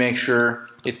 we make sure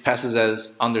it passes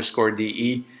as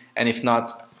 _DE, and if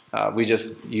not, we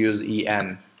just use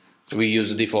EN. We use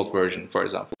the default version, for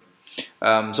example.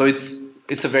 So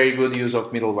it's a very good use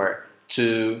of middleware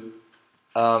to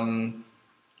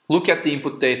look at the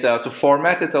input data, to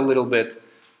format it a little bit,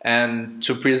 and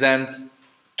to present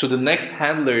to the next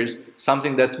handlers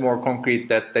something that's more concrete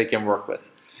that they can work with.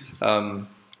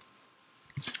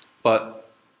 But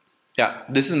yeah,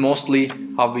 this is mostly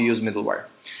how we use middleware.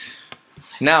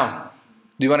 Now,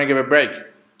 do you want to give a break?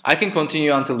 I can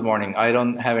continue until the morning. I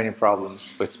don't have any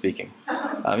problems with speaking.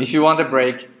 If you want a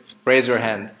break, raise your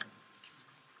hand.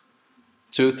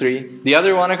 2, 3. The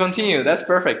other want to continue. That's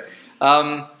perfect.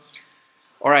 All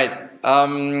right.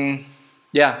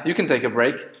 Yeah, you can take a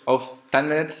break of 10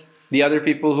 minutes. The other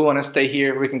people who want to stay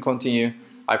here, we can continue.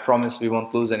 I promise we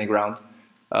won't lose any ground.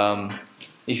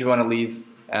 If you want to leave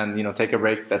and take a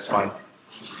break, that's fine.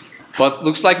 But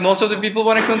looks like most of the people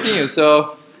want to continue,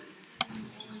 so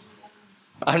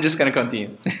I'm just gonna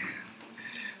continue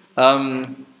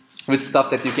with stuff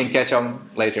that you can catch on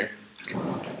later.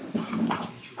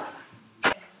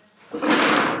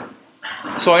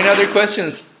 So any other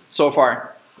questions so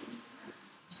far?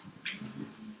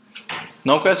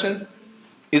 No questions?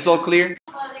 It's all clear?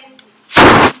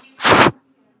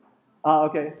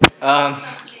 Okay.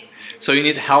 So you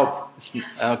need help.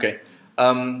 Okay.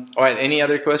 All right. Any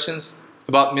other questions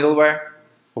about middleware?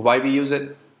 Why we use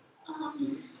it?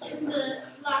 In the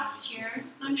last year,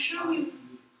 I'm sure we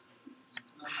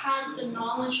had the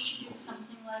knowledge to do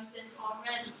something like this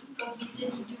already, but we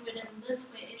didn't do it in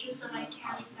this way. It's just that I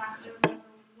can't exactly remember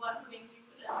what way we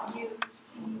would have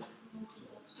used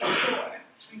before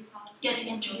getting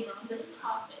introduced to this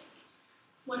topic.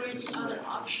 What are the other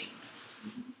options?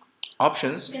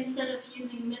 Options? Instead of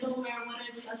using middleware, what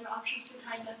are the other options to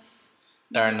kind of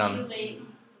There are none. manipulate?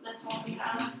 That's all we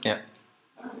have. Yeah.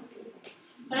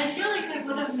 But I feel like I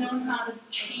would have known how to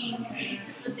change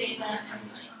the data and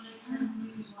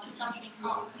to something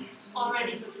else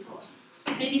already before.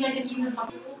 Maybe like a new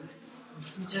function.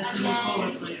 And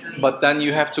then, But then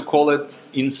you have to call it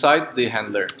inside the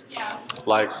handler, yeah.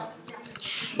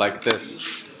 like this,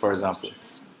 for example.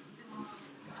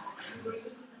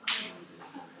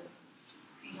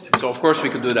 So of course we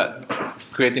could do that,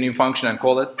 create a new function and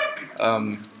call it.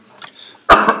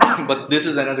 But this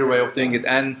is another way of doing it.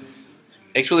 And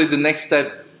actually the next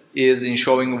step is in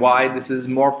showing why this is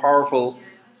more powerful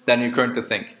than you currently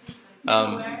think.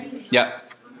 Yeah.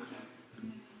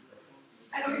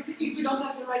 And if we don't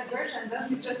have the right version,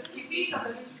 does it just keep it or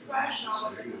does it crash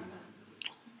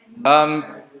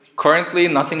now? Currently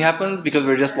nothing happens because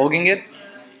we're just logging it,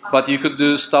 but you could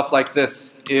do stuff like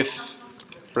this. If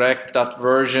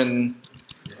rec.version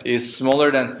is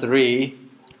smaller than 3,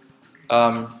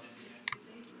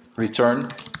 return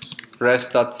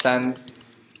rest.send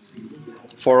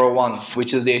 401,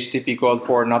 which is the HTTP code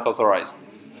for not authorized.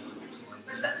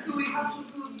 Do we have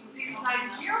to do this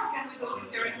like here or can we do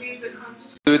it directly in the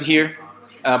console? Do it here,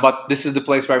 but this is the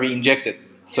place where we inject it,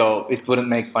 so it wouldn't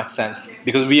make much sense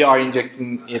because we are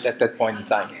injecting it at that point in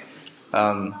time.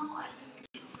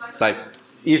 Like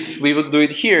if we would do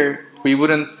it here, we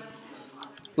wouldn't.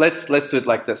 Let's do it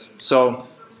like this. So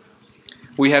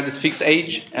we have this fix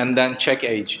age and then check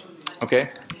age. Okay.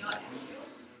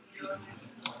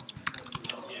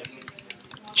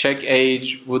 Check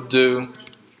age would do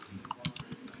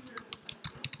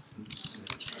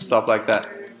stuff like that.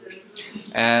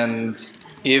 And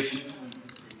if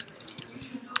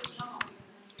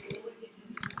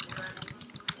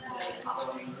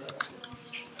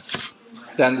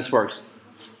then this works.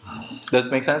 Does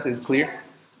it make sense? Is it clear?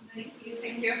 Thank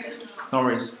you. No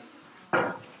worries.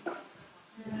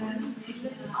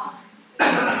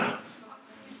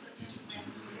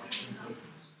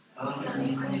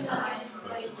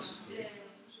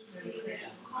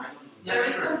 There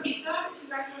is some pizza. You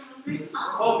guys are hungry?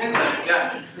 Oh, pizza,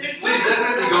 yeah. There's Please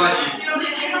definitely go and eat.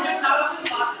 there's not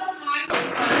much lots this time.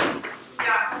 But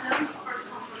yeah, first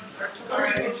come, first served. Sorry,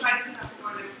 we'll try to have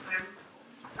more next time.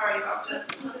 Sorry about this.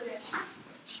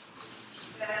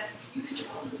 You should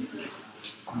also do it.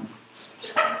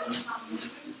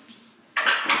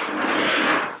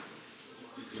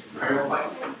 Are you all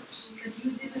fine?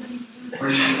 Or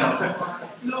do you need help?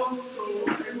 No, so I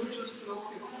was just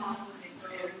floating.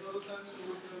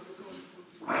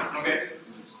 Okay.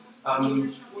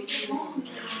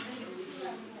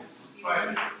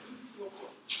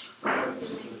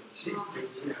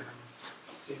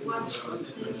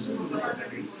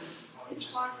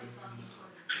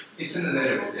 It's in the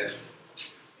database, yes.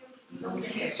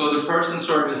 So the person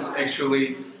service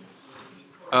actually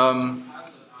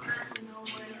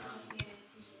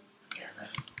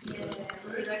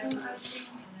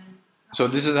so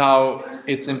this is how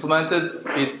it's implemented.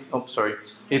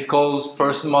 It calls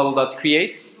person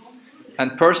model.create,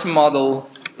 and person model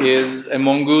is a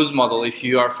mongoose model if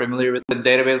you are familiar with the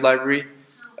database library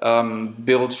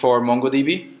built for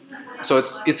MongoDB. So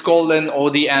it's called an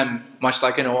ODM, much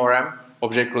like an ORM,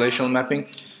 object relational mapping.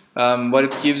 What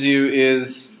it gives you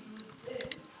is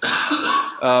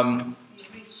a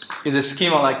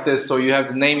schema like this. So you have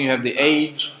the name, you have the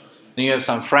age, then you have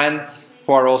some friends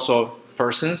who are also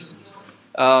persons.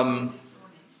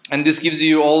 And this gives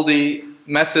you all the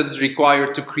methods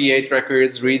required to create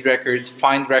records, read records,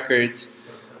 find records,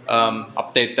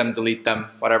 update them, delete them,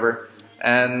 whatever.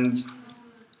 And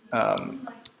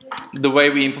the way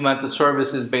we implement the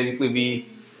service is basically we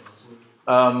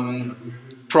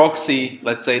proxy,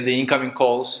 let's say, the incoming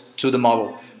calls to the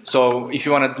model. So if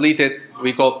you want to delete it,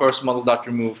 we call person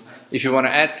model.remove. If you want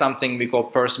to add something, we call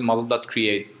person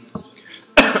model.create.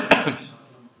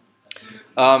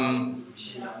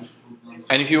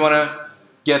 And if you want to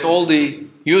get all the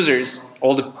users,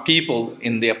 all the people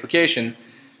in the application,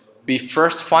 we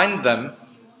first find them,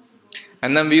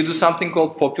 and then we do something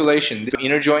called population, this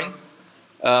inner join.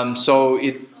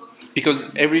 Because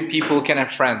every people can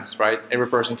have friends, right? Every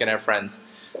person can have friends.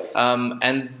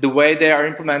 And the way they are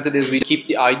implemented is we keep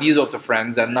the IDs of the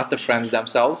friends and not the friends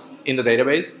themselves in the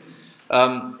database.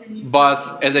 But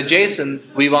as a JSON,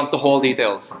 we want the whole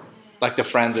details, like the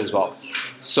friends as well.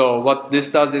 So what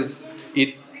this does is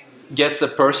it gets a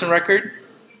person record,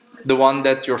 the one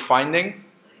that you're finding,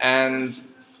 and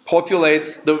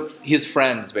populates his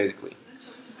friends, basically.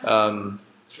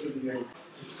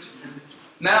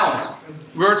 Now,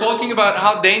 we're talking about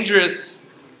how dangerous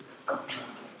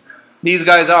these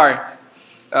guys are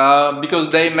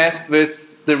because they mess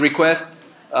with the request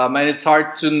and it's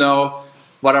hard to know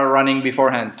what are running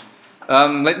beforehand.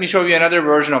 Let me show you another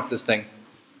version of this thing.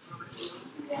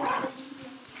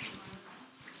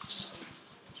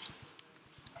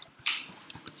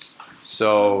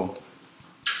 So,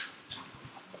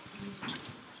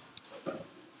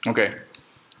 okay.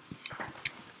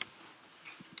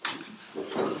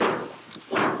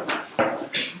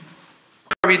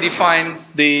 We defined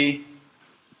the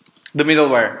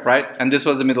middleware, right? And this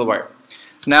was the middleware.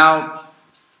 Now,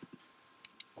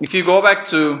 if you go back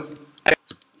to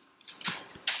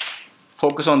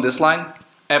focus on this line,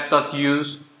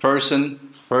 app.use person.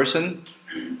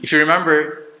 If you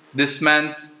remember, this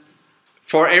meant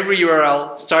for every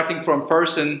URL starting from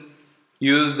person,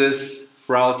 use this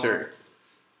router,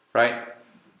 right?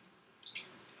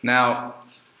 Now,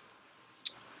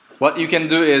 what you can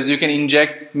do is you can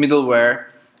inject middleware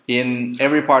in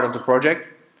every part of the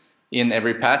project, in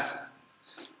every path,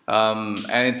 and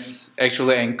it's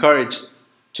actually encouraged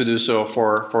to do so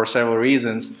for several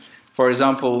reasons. For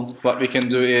example, what we can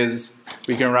do is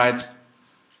we can write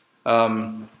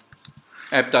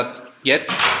app.get,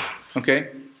 okay,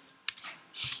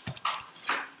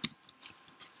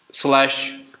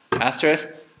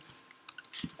 /*,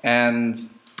 and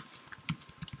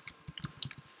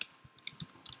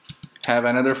have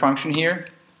another function here.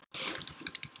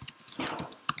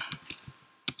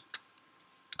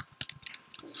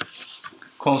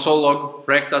 Console log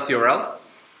rec.url,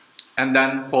 and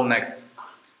then call next.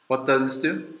 What does this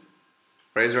do?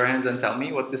 Raise your hands and tell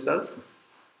me what this does.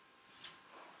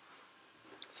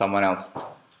 Someone else.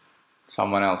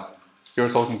 Someone else. You're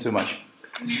talking too much.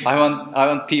 I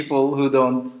want people who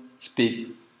don't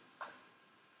speak.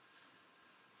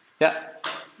 Yeah?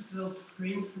 It will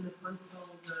print in the console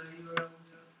the URL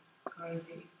you're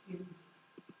currently in.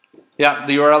 Yeah,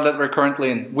 the URL that we're currently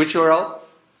in. Which URLs?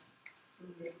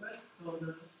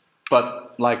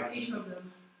 But like Each of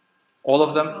them. all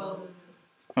of them? All of them.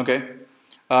 Okay,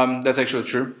 that's actually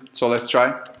true. So let's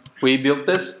try. We built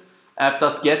this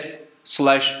app.get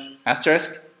 /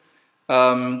 asterisk,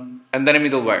 and then a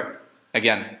middleware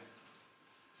again.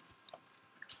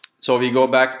 So we go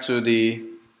back to the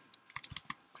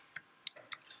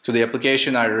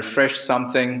application. I refresh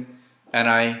something, and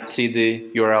I see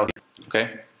the URL here.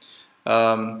 Okay.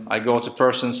 I go to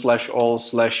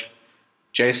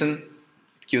person/all/JSON.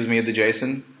 It gives me the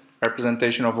JSON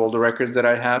representation of all the records that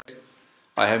I have.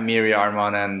 I have Miri,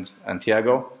 Arman, and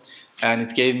Tiago, and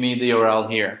it gave me the URL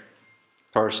here,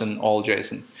 person all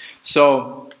JSON.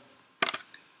 So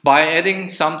by adding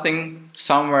something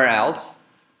somewhere else,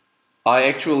 I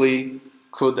actually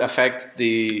could affect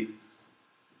the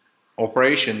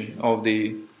operation of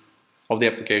the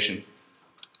application.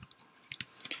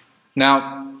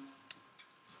 Now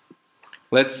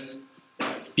let's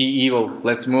be evil.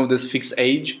 Let's move this fix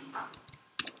age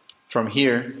from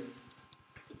here,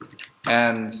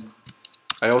 and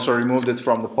I also removed it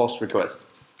from the post request.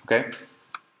 Okay.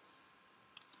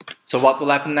 So what will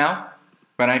happen now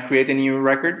when I create a new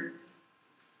record?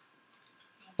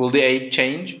 Will the age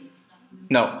change?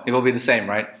 No, it will be the same,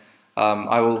 right?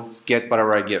 I will get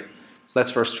whatever I give.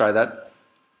 Let's first try that.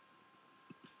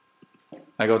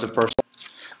 I go to person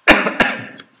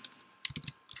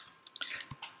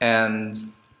and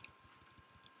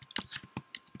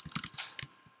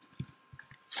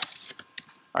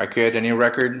I create a new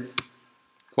record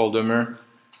called Ömer,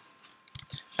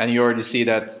 and you already see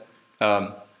that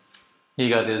he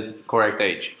got his correct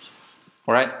age.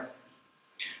 Alright?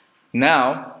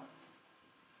 Now,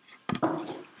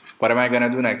 what am I gonna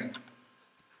do next?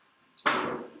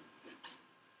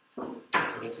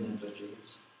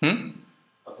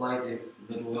 Apply the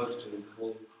middleware to the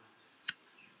whole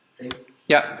thing.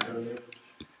 Yeah.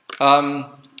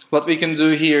 What we can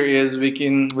do here is we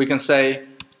can say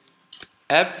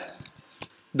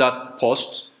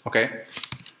app.post, okay,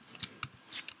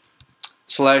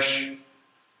 /person.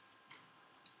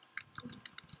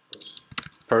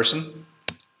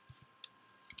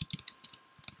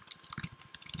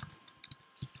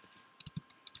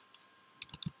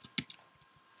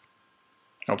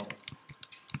 Nope.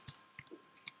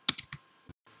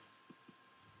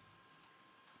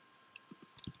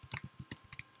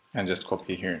 And just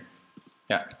copy here.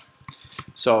 Yeah.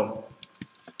 So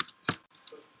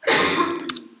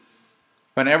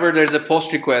whenever there's a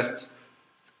post request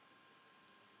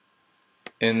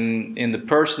in the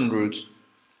person root,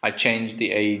 I change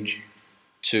the age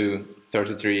to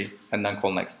 33 and then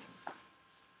call next.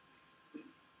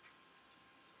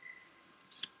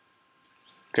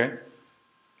 Okay.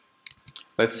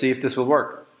 Let's see if this will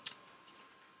work.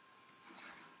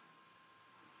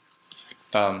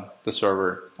 The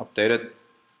server updated.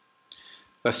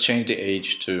 Let's change the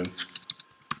age to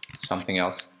something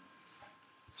else.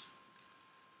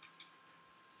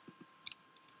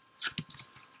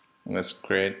 Let's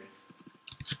create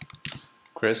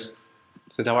Chris.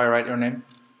 Is that how I write your name?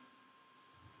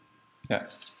 Yeah.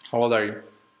 How old are you?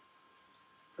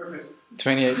 Perfect.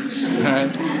 28.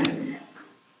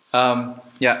 Alright.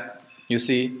 Yeah, you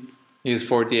see he's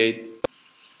 48,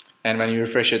 and when you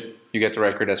refresh it, you get the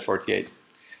record as 48.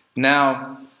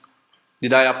 Now,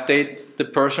 did I update the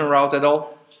person route at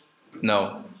all?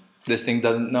 No, this thing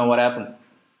doesn't know what happened.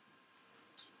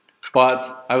 But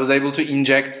I was able to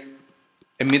inject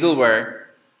a middleware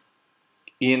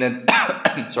in a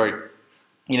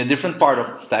in a different part of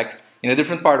the stack, in a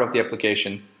different part of the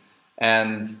application,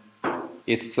 and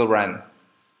it still ran.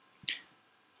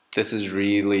 This is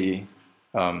really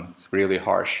really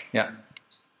harsh. Yeah.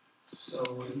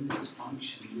 So in this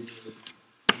function,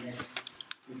 next,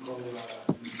 we call in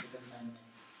the second line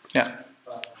next. Yeah.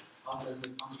 But how does the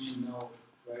function know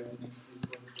where the next is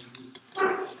going to be?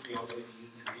 If we already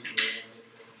use a video,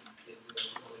 it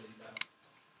already done.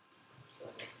 So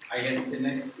I guess the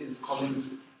next is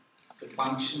calling the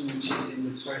function which is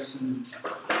in the person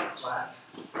class.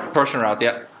 Person route,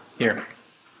 yeah. Here.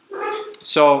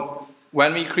 So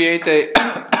when we create a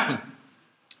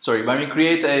when we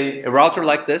create a router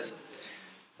like this,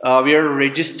 we are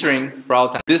registering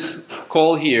route. This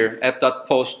call here,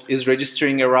 app.post, is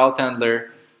registering a route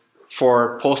handler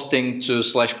for posting to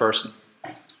 /person.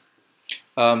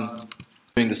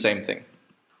 Doing the same thing.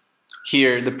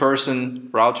 Here, the person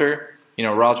router,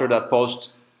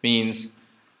 router.post means,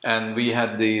 and we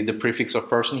had the prefix of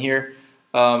person here.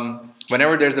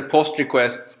 Whenever there's a post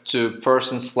request to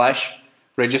person /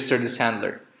 register this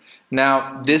handler.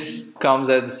 Now, this comes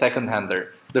as the second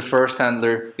handler. The first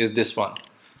handler is this one.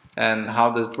 And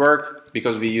how does it work?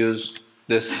 Because we use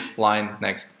this line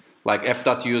next, like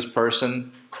f.use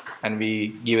person, and we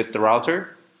give it the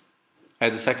router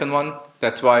as the second one.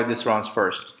 That's why this runs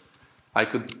first. I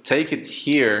could take it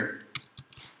here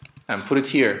and put it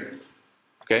here,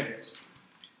 okay?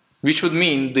 Which would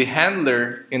mean the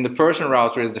handler in the person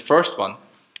router is the first one.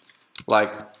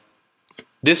 Like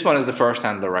this one is the first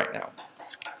handler right now.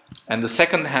 And the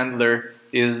second handler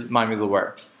is my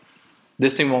middleware.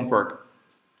 This thing won't work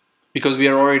because we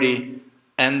are already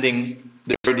ending,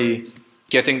 already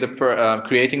getting the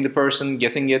creating the person,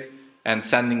 getting it, and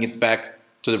sending it back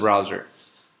to the browser.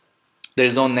 There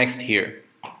is no next here.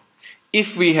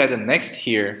 If we had a next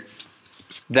here,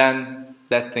 then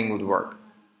that thing would work.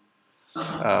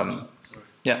 Sorry.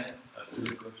 Yeah.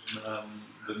 Silly question.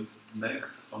 The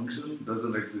next function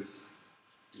doesn't exist.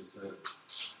 You said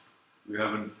we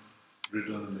haven't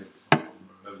written a next function,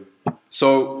 or have we?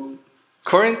 So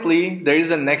currently there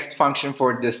is a next function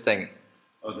for this thing.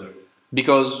 Other.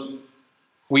 Because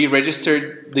we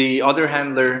registered the other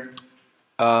handler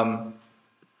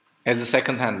as the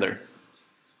second handler.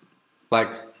 Like,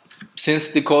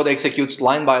 since the code executes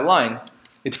line by line,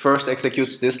 it first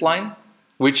executes this line,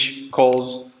 which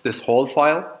calls this whole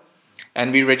file,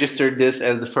 and we registered this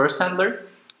as the first handler,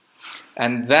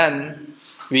 and then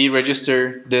we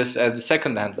register this as the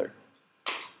second handler,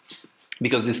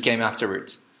 because this came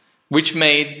afterwards, which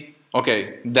made,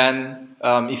 okay, then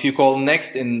if you call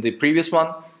next in the previous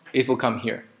one, it will come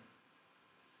here.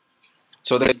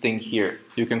 So there's this thing here,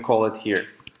 you can call it here.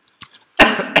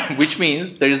 Which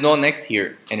means there is no next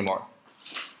here anymore.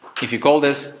 If you call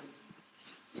this,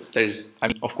 there's, I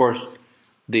mean, of course,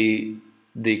 the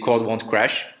code won't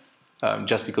crash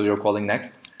just because you're calling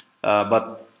next,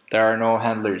 but there are no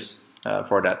handlers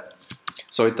for that.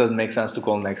 So it doesn't make sense to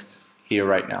call next here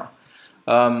right now.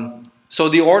 So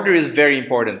the order is very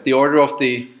important. The order of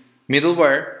the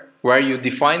middleware, where you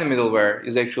define the middleware,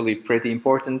 is actually pretty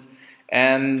important,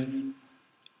 and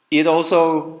it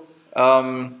also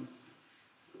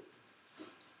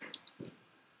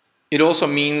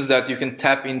means that you can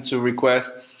tap into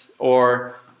requests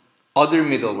or other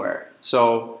middleware.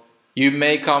 So you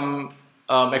may come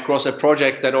across a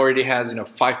project that already has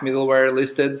 5 middleware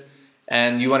listed,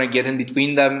 and you want to get in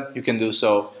between them. You can do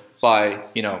so by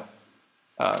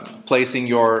placing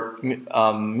your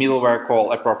middleware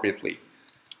call appropriately.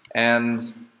 And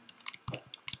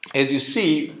as you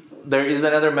see, there is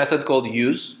another method called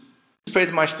use. It's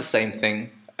pretty much the same thing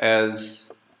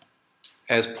as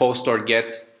post or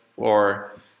get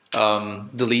or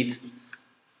delete.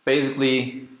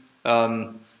 Basically,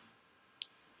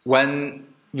 when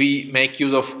we make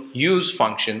use of use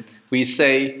function, we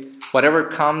say whatever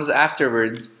comes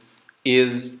afterwards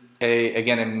is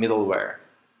again a middleware.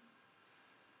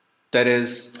 That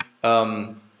is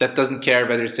that doesn't care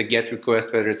whether it's a get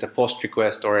request, whether it's a post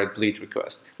request or a delete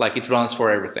request. Like, it runs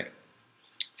for everything.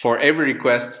 For every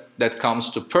request that comes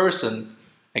to person,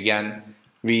 again,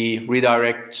 we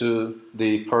redirect to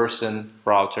the person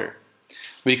router.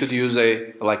 We could use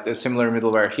a similar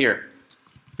middleware here.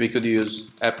 We could use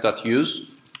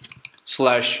app.use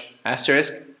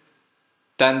 /*.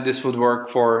 Then this would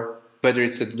work for whether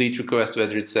it's a delete request,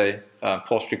 whether it's a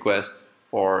post request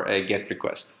or a get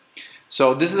request.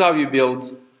 So this is how you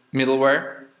build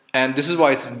middleware, and this is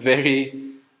why it's very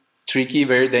tricky,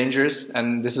 very dangerous,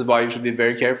 and this is why you should be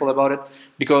very careful about it,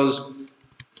 because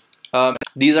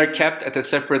these are kept at a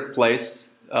separate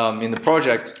place in the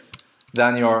project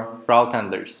than your route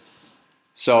handlers.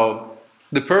 So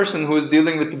the person who is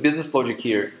dealing with the business logic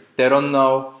here,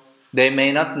 they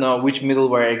may not know which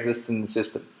middleware exists in the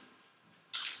system.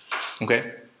 Okay?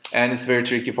 And it's very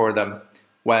tricky for them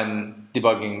when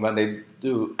debugging, when they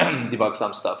do debug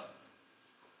some stuff.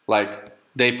 Like,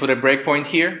 they put a breakpoint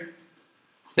here,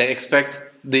 they expect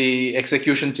the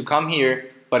execution to come here,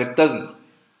 but it doesn't.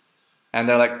 And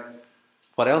they're like,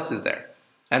 what else is there?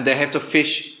 And they have to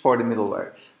fish for the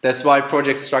middleware. That's why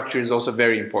project structure is also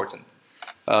very important.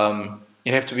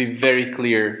 You have to be very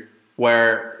clear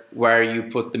where you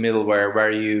put the middleware,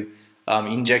 where you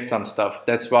inject some stuff.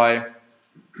 That's why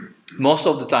most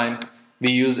of the time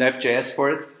we use app.js for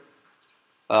it,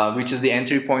 which is the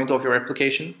entry point of your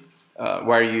application,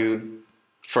 where you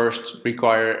first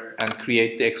require and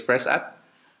create the Express app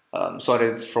so that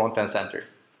it's front and center.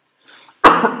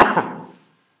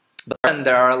 But then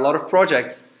there are a lot of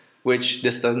projects which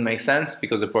this doesn't make sense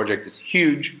because the project is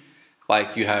huge.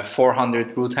 Like, you have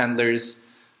 400 root handlers,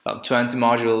 20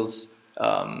 modules,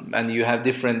 and you have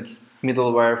different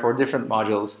middleware for different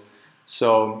modules.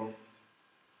 So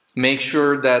make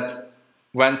sure that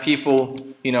when people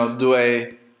do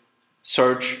a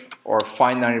search or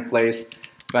find and replace,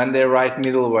 when they write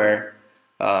middleware,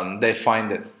 they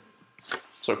find it.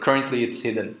 So currently it's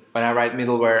hidden. When I write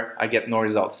middleware, I get no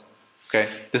results. Okay,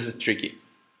 this is tricky.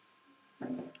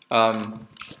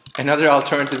 Another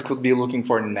alternative could be looking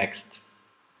for next,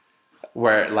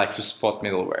 where like to spot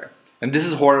middleware. And this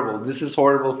is horrible. This is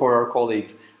horrible for our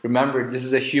colleagues. Remember, this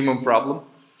is a human problem.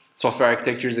 Software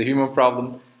architecture is a human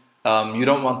problem. You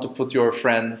don't want to put your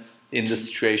friends in the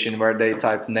situation where they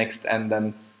type next and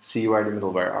then see where the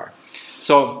middleware are.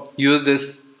 So use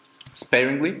this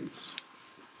sparingly.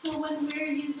 So when we're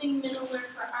using middleware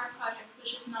for our project,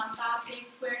 which is not that big,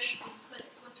 where should we put it?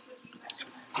 What would you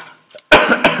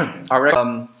recommend? I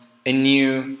recommend a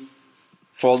new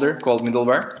folder called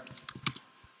middleware.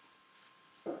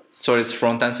 So it's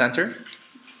front-end center.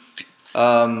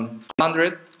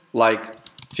 100 like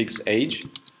fixed age.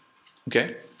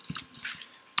 Okay.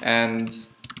 And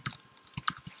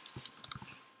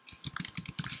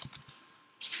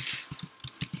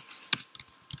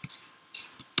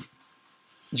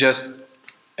just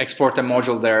export a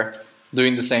module there,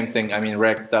 doing the same thing. I mean,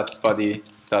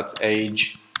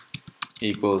 rec.body.age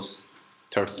equals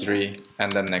 33,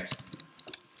 and then next.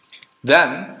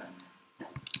 Then,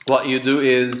 what you do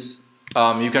is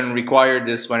you can require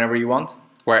this whenever you want,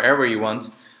 wherever you want.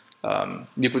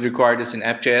 You could require this in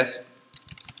app.js.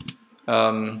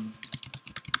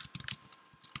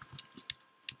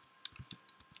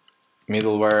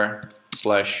 Middleware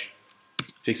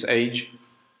 / fix age,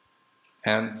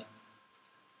 and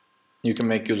you can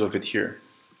make use of it here.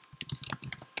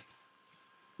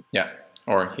 Yeah,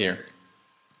 or here.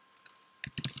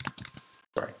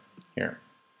 Sorry, here.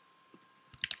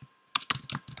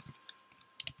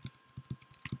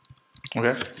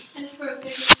 Okay. And for a bigger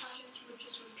project, you would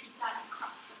just repeat that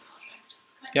across the project.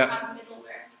 Kind of have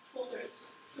middleware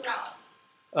folders throughout.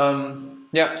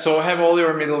 Yeah, so have all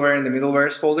your middleware in the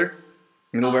middlewares folder,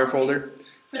 folder,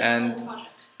 For the and whole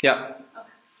project. yeah.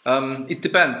 Okay. It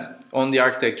depends on the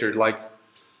architecture. Like,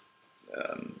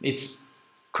 it's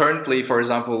currently, for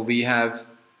example, we have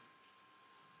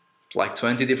like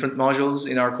 20 different modules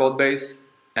in our code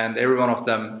base, and every one of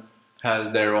them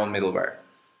has their own middleware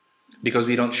because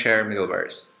we don't share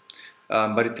middlewares.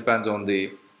 But it depends on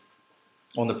the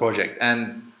project.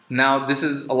 And now this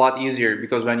is a lot easier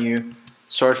because when you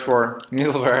search for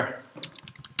middleware,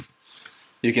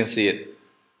 you can see it,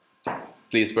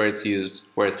 at least where it's used,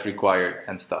 where it's required,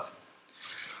 and stuff.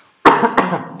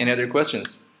 Any other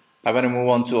questions? I want to move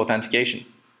on to authentication.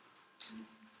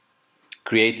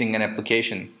 Creating an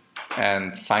application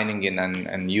and signing in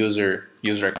and user.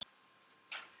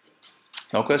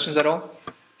 No questions at all?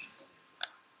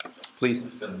 Please.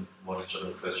 Then one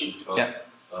general question first.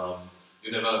 Yeah.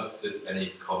 You never did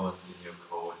any comments in your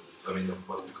code. So, I mean, of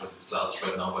course, because it's class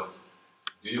right now, but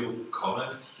do you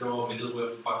comment your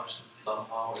middleware functions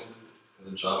somehow? Because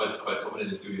in Java it's quite common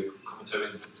to do your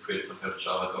commentaries and create some kind of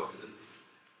Java doc.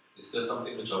 Is there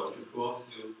something in JavaScript code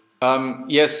you?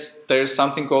 Yes, there's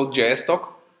something called JS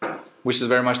doc, which is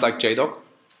very much like JDoc.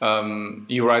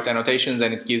 You write annotations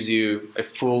and it gives you a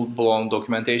full-blown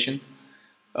documentation.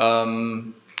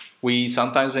 We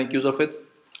sometimes make use of it.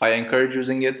 I encourage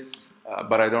using it,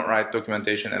 but I don't write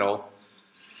documentation at all.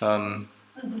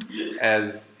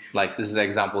 As like this is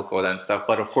example code and stuff.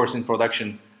 But of course, in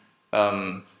production,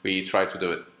 we try to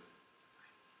do it.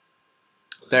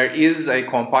 There is a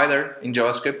compiler in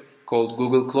JavaScript called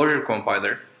Google Closure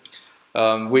Compiler,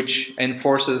 which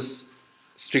enforces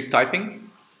strict typing,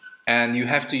 and you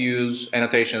have to use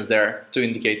annotations there to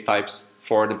indicate types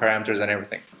for the parameters and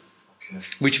everything. Okay.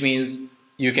 Which means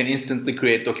you can instantly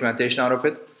create documentation out of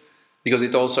it, because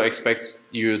it also expects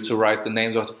you to write the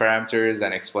names of the parameters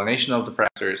and explanation of the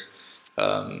parameters,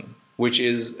 which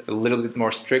is a little bit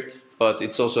more strict, but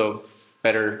it's also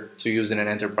better to use in an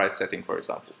enterprise setting, for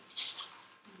example.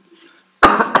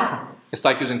 It's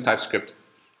like using TypeScript,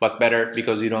 but better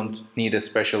because you don't need a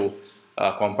special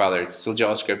compiler. It's still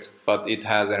JavaScript, but it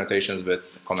has annotations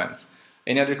with comments.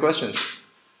 Any other questions?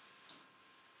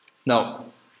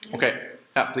 No? Okay.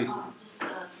 Yeah, please. Just to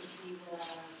see the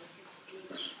fixed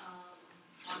age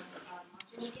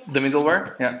module again. The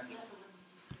middleware? Yeah. Yeah, the one you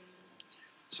just created.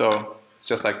 So it's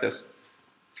just like this.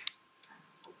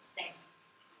 Thanks.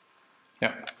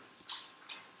 Yeah.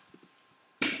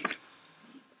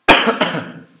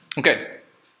 Okay.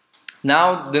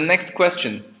 Now the next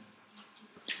question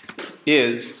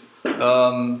is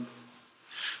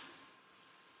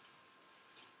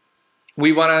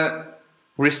we want to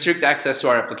restrict access to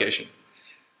our application.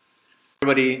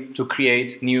 Everybody to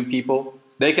create new people.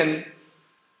 They can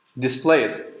display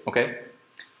it, okay?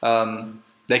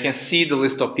 They can see the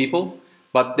list of people,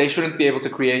 but they shouldn't be able to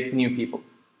create new people.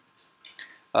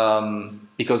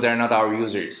 because they're not our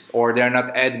users, or they're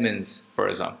not admins, for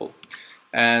example.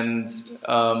 And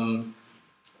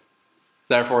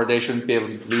therefore, they shouldn't be able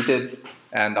to delete it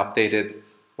and update it,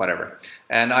 whatever.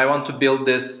 And I want to build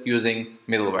this using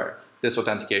middleware, this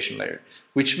authentication layer,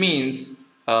 which means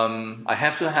I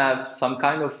have to have some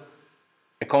kind of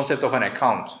a concept of an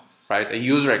account, right? A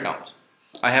user account.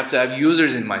 I have to have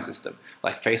users in my system.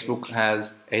 Like Facebook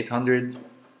has 800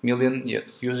 million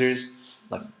users,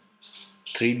 like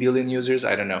 3 billion users,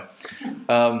 I don't know,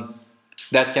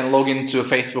 that can log into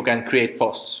Facebook and create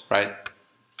posts, right?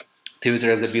 Twitter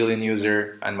has a billion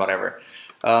user and whatever.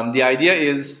 The idea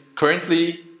is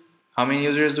currently, how many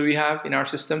users do we have in our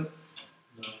system?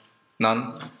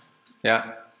 None.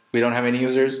 Yeah, we don't have any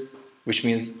users, which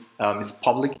means it's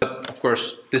public. But of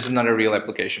course, this is not a real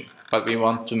application, but we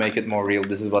want to make it more real.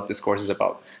 This is what this course is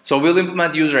about. So we'll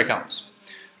implement user accounts.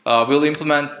 We'll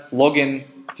implement login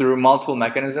through multiple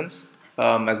mechanisms,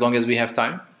 as long as we have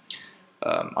time.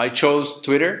 I chose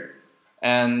Twitter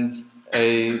and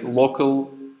a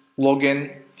local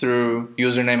login through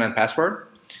username and password.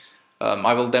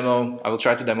 I will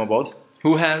try to demo both.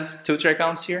 Who has Twitter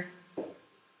accounts here?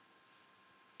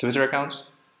 Twitter accounts?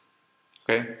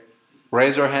 Okay.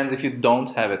 Raise your hands if you don't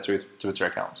have a Twitter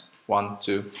account. 1,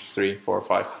 2, 3, 4,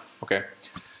 5. Okay.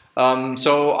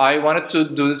 So I wanted to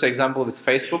do this example with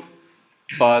Facebook,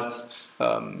 but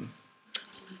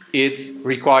it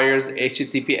requires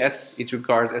HTTPS, it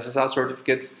requires SSL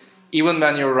certificates. Even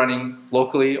when you're running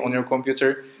locally on your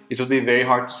computer, it will be very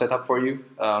hard to set up for you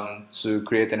to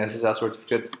create an SSL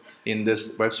certificate in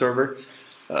this web server.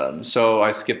 So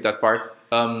I skipped that part.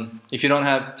 If you don't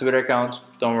have Twitter account,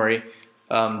 don't worry.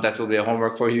 That will be a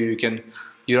homework for you.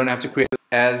 You don't have to create,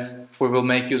 as we will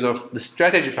make use of the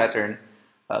strategy pattern,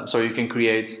 so you can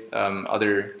create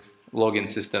other login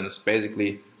systems.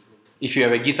 Basically, if you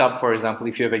have a GitHub, for example,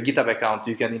 if you have a GitHub account,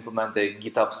 you can implement a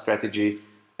GitHub strategy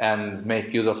and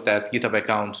make use of that GitHub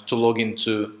account to log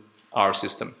into our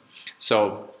system.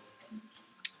 So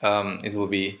it will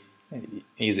be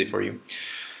easy for you.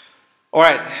 All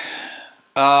right,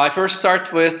 I first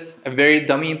start with a very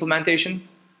dummy implementation.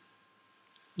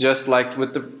 Just like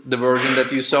with the version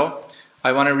that you saw,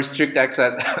 I want to restrict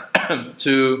access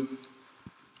to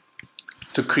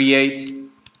create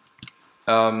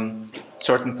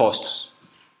certain posts,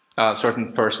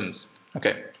 certain persons.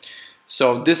 Okay,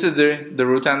 so this is the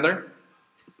root handler.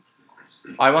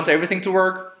 I want everything to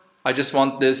work. I just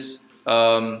want this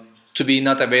to be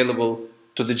not available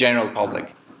to the general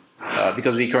public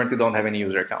because we currently don't have any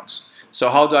user accounts. So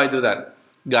how do I do that?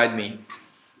 Guide me.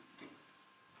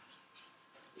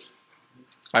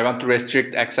 I want to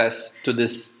restrict access to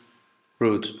this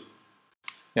root.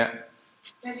 Yeah.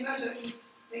 Can you add an if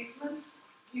statement?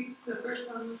 If the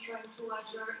person trying to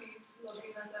ledger is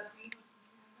logging as admin?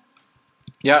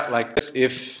 Yeah, like this.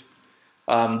 If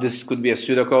this could be a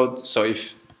pseudocode, so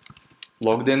if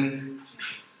logged in,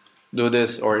 do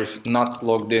this, or if not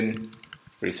logged in,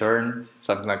 return,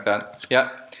 something like that. Yeah.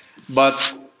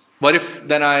 But what if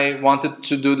then I wanted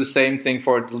to do the same thing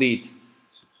for delete?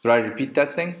 Do I repeat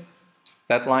that thing?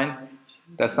 That line?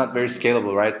 That's not very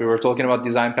scalable, right? We were talking about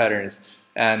design patterns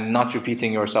and not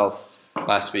repeating yourself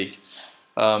last week.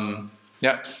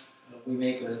 Yeah. We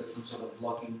make some sort of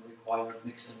blocking required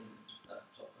mixing.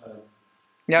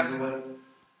 Yeah.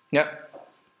 Yeah.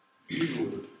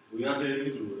 We are the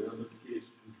middleware, authentication.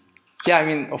 Yeah, I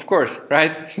mean, of course,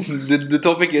 right? the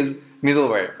topic is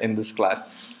middleware in this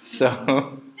class.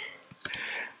 So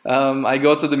I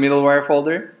go to the middleware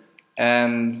folder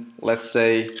and let's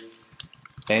say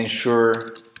ensure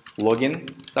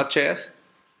login.js.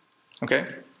 Okay.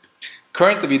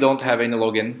 Currently we don't have any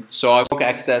login, so I block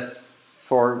access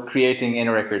for creating any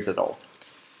records at all.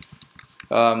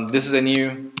 This is a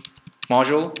new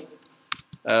module,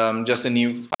 just a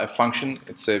new function.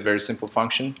 It's a very simple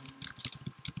function.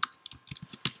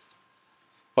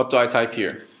 What do I type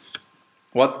here?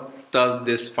 What does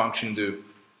this function do?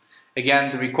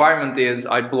 Again, the requirement is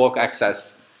I block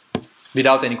access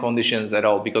without any conditions at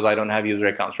all because I don't have user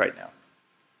accounts right now.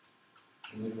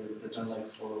 Can we return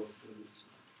like 403?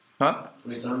 Huh?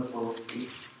 Return 403.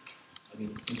 I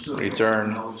mean,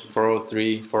 return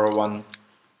 403, 401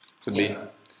 could be.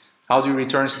 How do you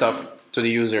return stuff to the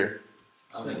user?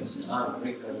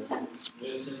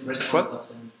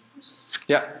 What?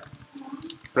 Yeah.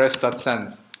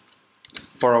 Rest.send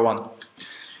 401.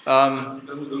 Are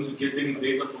we going to get any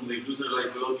data from the user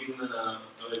like login?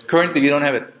 Currently, we don't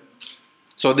have it.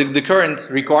 So the current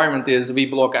requirement is we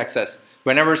block access.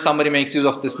 Whenever somebody makes use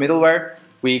of this middleware,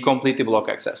 we completely block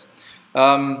access.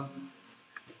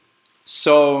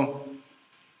 So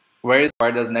where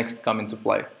does next come into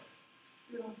play?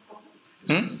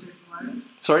 Hmm?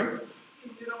 Sorry?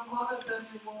 If you don't call it, then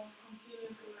it won't continue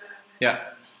to the Yeah. next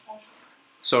function.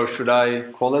 So should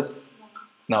I call it?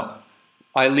 No.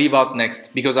 I leave out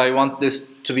next because I want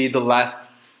this to be the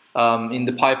last in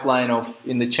the pipeline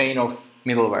in the chain of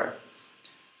middleware.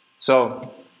 So,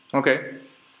 okay,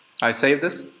 I save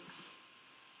this.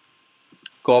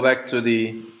 Go back to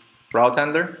the route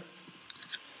handler.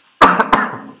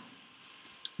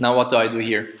 Now what do I do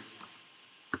here?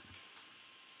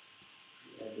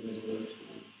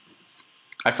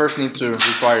 I first need to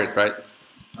require it, right?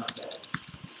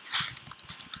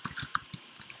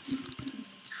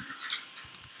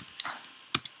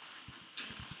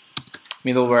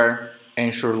 Middleware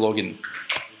ensure login,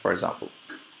 for example.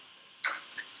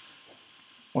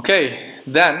 Okay,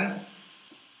 then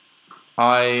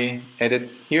I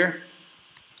edit here,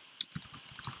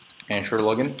 ensure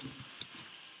login.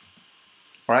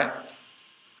 All right.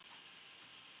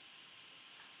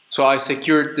 So I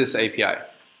secured this API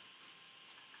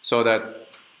so that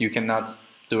you cannot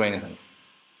do anything.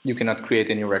 You cannot create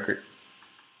a new record.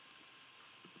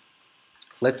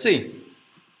 Let's see.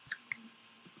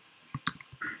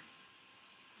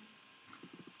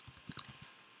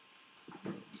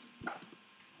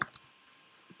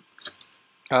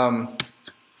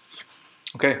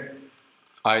 Okay,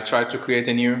 I tried to create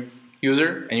a new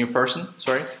user, a new person,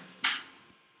 sorry,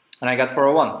 and I got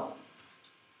 401.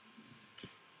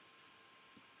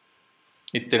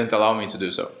 It didn't allow me to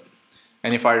do so.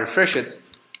 And if I refresh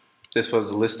it, this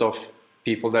was the list of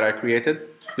people that I created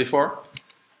before.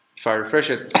 If I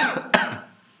refresh it,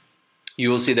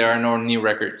 you will see there are no new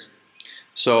records.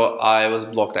 So I was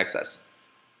blocked access.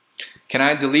 Can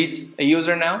I delete a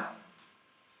user now?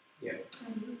 Yeah.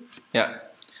 Yeah.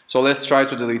 So let's try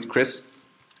to delete Chris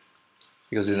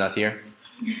because he's not here.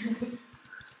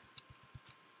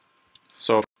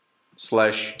 So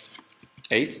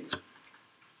 /8.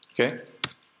 Okay.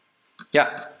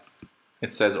 Yeah.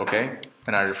 It says okay,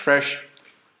 and I refresh.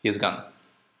 He's gone.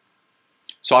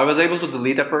 So I was able to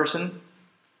delete a person,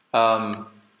 but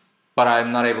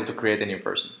I'm not able to create a new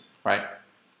person, right?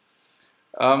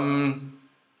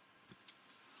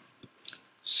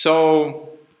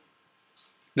 So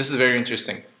this is very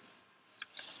interesting.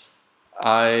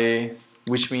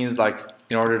 Which means like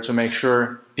in order to make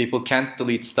sure people can't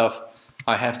delete stuff,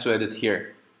 I have to edit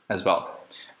here as well.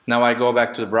 Now I go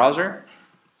back to the browser.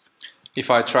 If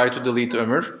I try to delete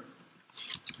Ömür,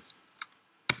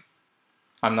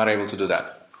 I'm not able to do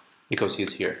that because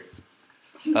he's here.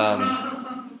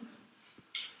 And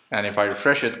if I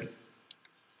refresh it,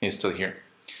 he's still here.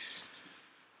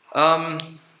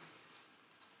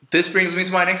 This brings me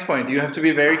to my next point. You have to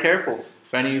be very careful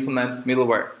when you implement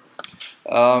middleware.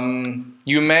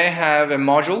 You may have a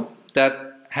module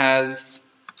that has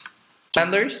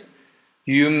handlers.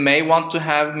 You may want to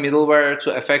have middleware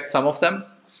to affect some of them,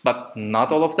 but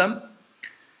not all of them.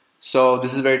 So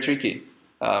this is very tricky.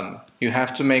 You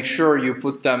have to make sure you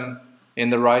put them in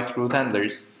the right root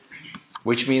handlers,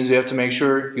 which means you have to make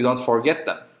sure you don't forget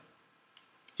them.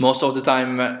 Most of the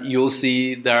time you'll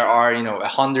see there are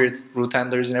 100 root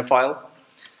handlers in a file.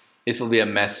 It will be a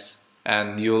mess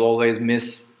and you'll always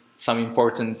miss some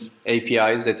important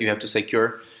APIs that you have to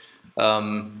secure,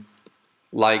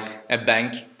 like a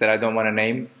bank that I don't want to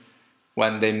name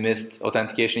when they missed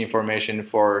authentication information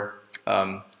for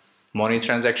money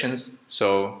transactions.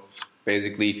 So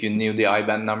basically if you knew the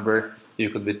IBAN number, you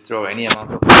could withdraw any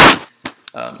amount of money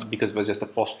because it was just a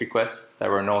post request. There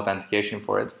were no authentication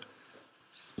for it.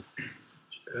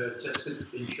 Just to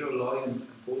ensure login,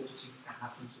 both things can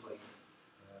happen to like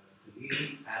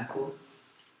deleting and code.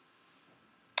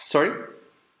 Sorry,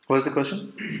 what was the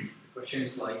question? The question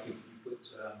is like you put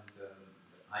the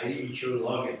ID ensure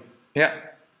login. Yeah.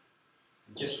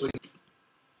 Just with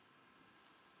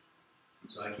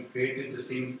so I created the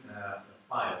same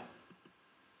file,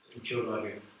 so ensure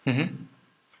login. Mm-hmm.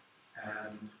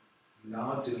 And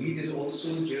now delete is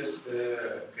also just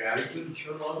gravity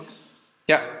ensure login.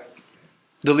 Yeah.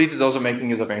 Delete is also making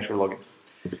use of ensure login.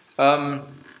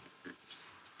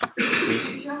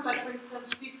 If you have, like, for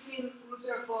instance, 15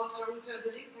 router post or router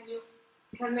delete,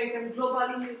 can make them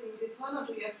globally using this one, or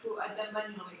do you have to add them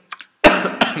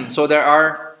manually? So there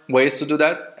are ways to do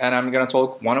that, and I'm gonna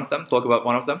talk about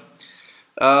one of them.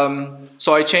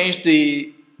 So I changed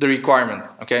the requirement.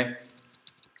 Okay,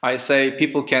 I say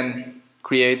people can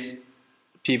create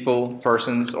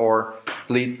persons, or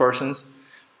delete persons,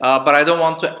 but I don't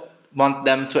want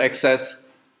them to access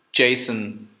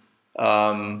JSON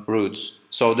roots.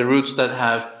 So the roots that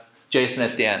have JSON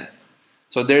at the end.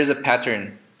 So there is a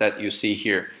pattern that you see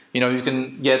here. You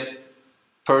can get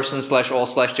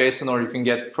person/all/JSON, or you can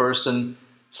get person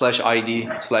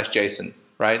 /id/JSON,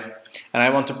 right? And I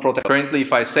want to protect. Currently,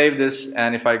 if I save this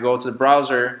and if I go to the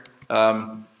browser,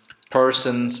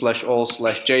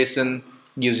 person/all/JSON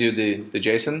gives you the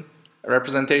JSON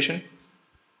representation.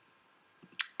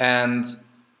 And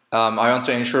I want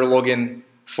to ensure login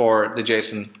for the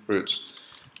JSON routes.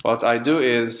 What I do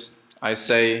is I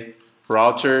say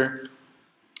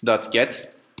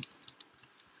router.get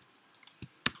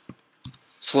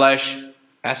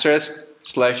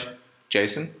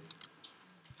 /*/JSON,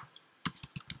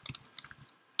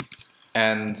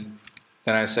 and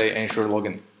then I say ensure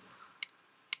login.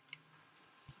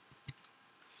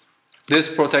 This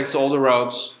protects all the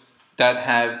routes that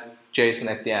have JSON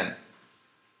at the end.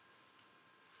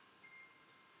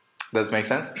 Does it make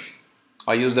sense?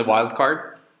 I use the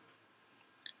wildcard.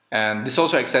 And this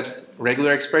also accepts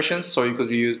regular expressions, so you could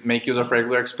make use of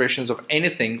regular expressions of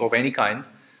anything, of any kind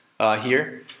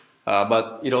here.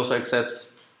 But it also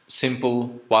accepts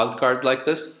simple wildcards like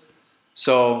this.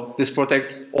 So this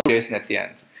protects all JSON at the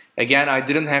end. Again, I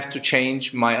didn't have to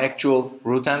change my actual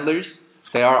root handlers.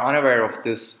 They are unaware of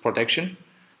this protection.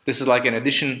 This is like an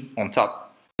addition on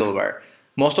top of middleware.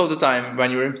 Most of the time,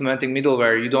 when you're implementing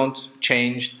middleware, you don't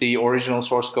change the original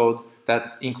source code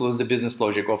that includes the business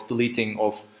logic of deleting,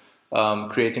 of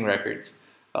creating records.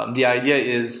 The idea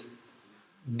is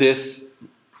this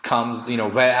comes,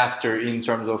 way after in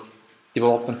terms of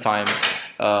development time.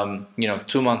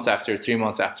 2 months after, 3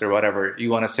 months after, whatever. You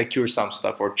want to secure some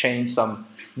stuff or change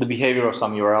the behavior of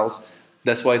some URLs.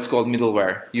 That's why it's called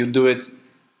middleware. You do it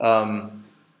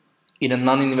in a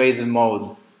non-invasive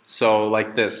mode. So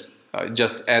like this,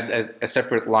 just add a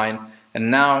separate line.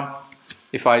 And now,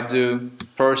 if I do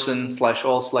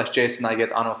person/all/JSON, I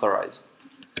get unauthorized.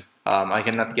 I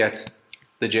cannot get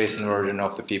the JSON version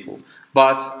of the people,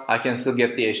 but I can still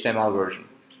get the HTML version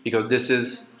because this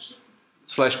is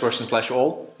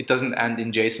 /person/all. It doesn't end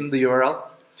in JSON, the URL.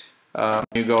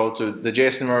 You go to the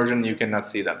JSON version, you cannot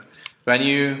see them. When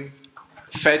you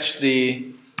fetch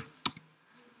the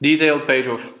detailed page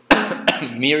of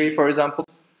Miri, for example,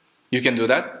 you can do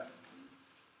that.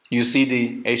 You see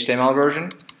the HTML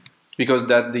version because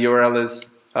the URL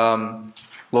is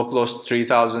localhost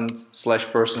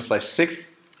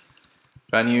 3000/person/6.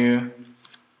 When you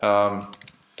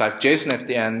type JSON at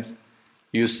the end,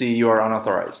 you see you are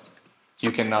unauthorized.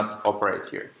 You cannot operate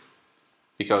here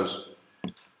because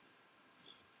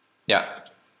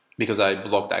I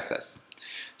blocked access.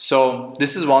 So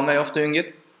this is one way of doing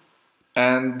it,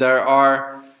 and there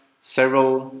are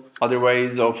several other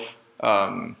ways of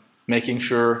making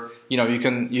sure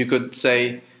you could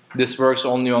say this works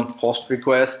only on post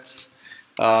requests.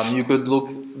 You could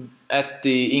look at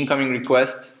the incoming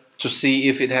request to see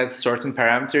if it has certain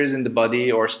parameters in the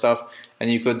body or stuff,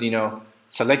 and you could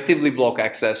selectively block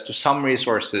access to some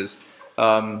resources.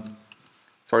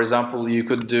 For example, you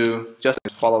could do, just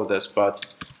follow this, but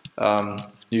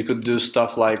you could do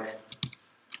stuff like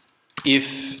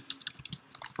if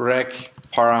rec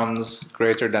params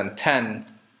greater than 10,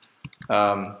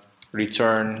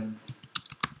 return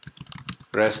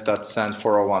rest.send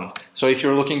 401. So if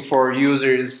you're looking for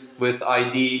users with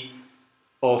ID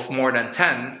of more than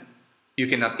 10, you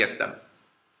cannot get them.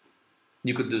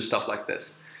 You could do stuff like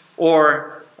this.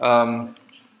 Or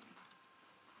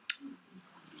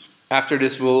after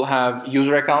this, we'll have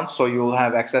user accounts, so you'll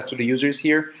have access to the users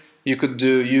here. You could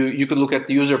look at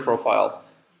the user profile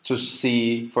to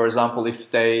see, for example, if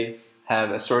they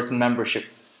have a certain membership,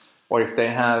 or if they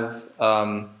have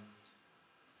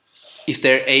if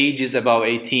their age is above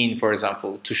 18, for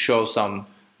example, to show some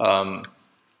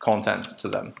content to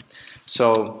them.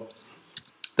 So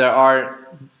there are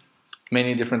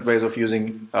many different ways of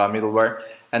using middleware.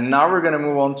 And now we're going to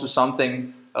move on to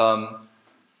something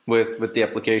with the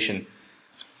application.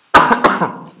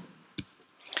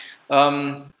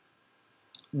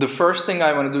 The first thing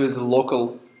I want to do is a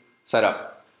local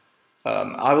setup.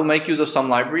 I will make use of some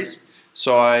libraries.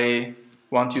 So I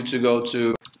want you to go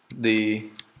to the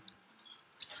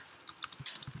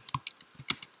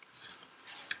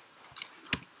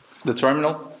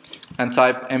terminal and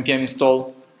type npm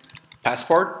install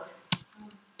passport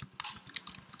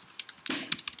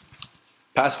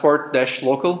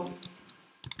 -local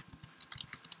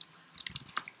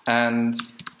and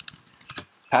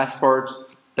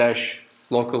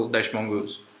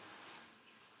passport-local-mongoose.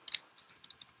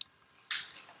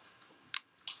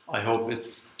 I hope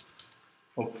it's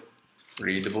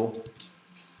readable.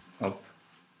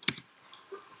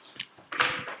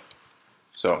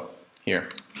 So here.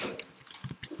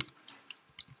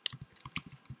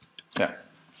 Yeah.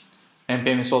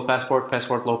 npm install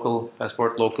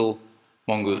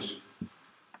passport-local-mongoose.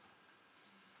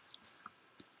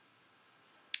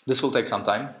 This will take some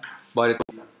time, but it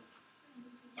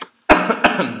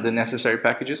the necessary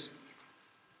packages.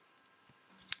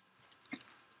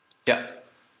 Yeah.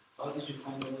 How did you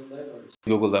find those libraries?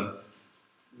 Google them.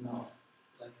 No,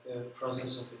 like the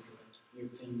process of implement. You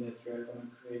think that you are going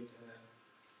to create an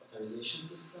authorization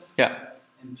system? Yeah.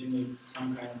 And you need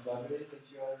some kind of library that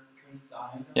you are currently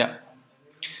eyeing on? Yeah.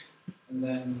 And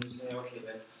then you say, okay,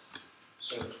 let's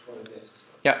search for this.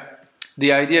 Yeah.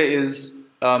 The idea is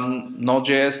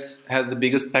Node.js has the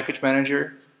biggest package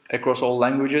manager across all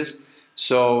languages.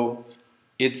 So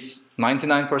it's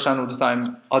 99% of the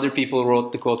time other people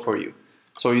wrote the code for you.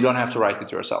 So you don't have to write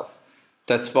it yourself.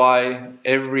 That's why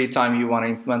every time you want to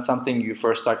implement something, you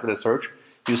first start with a search.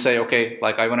 You say, okay,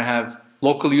 like I want to have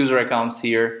local user accounts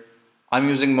here. I'm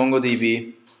using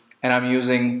MongoDB and I'm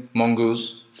using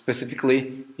Mongoose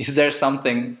specifically. Is there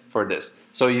something for this?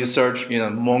 So you search,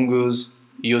 Mongoose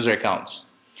user accounts,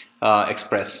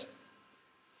 Express,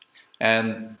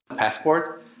 and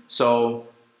Passport. So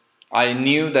I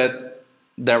knew that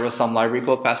there was some library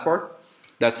called Passport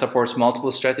that supports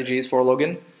multiple strategies for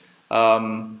login,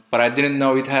 but I didn't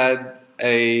know it had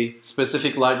a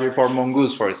specific library for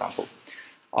Mongoose, for example.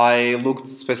 I looked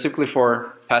specifically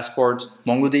for Passport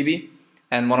MongoDB,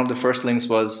 and one of the first links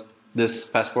was this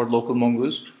Passport local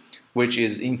Mongoose, which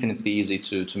is infinitely easy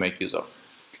to make use of.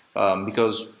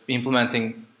 Because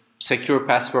implementing secure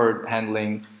password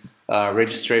handling,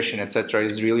 registration, etc.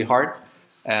 is really hard,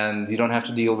 and you don't have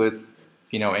to deal with,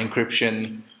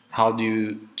 encryption. How do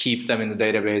you keep them in the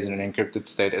database in an encrypted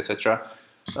state, etc.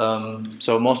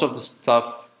 So most of the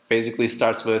stuff basically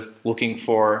starts with looking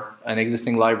for an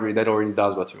existing library that already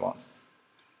does what you want.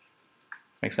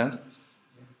 Make sense?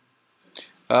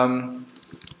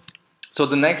 So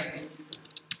the next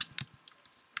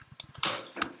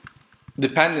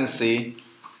dependency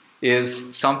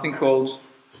is something called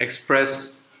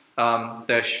express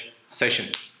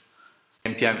session.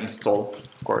 npm install,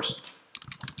 of course.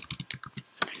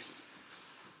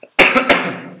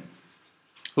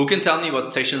 Who can tell me what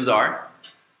sessions are?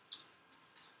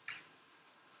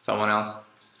 Someone else?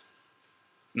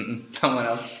 Someone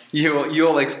else? You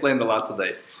all explained a lot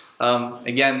today.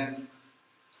 Again,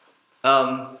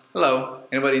 hello,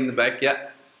 anybody in the back? Yeah?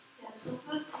 Yeah, so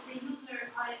first as a user,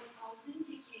 I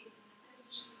authenticate and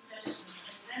establish the session,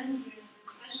 and then during the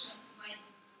session, my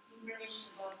information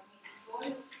about me is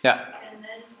stored. Yeah. And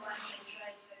then once I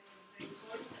try to access the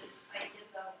resources, I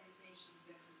get the authorization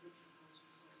to access each of those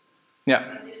resources. Yeah.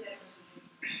 And this happens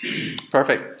with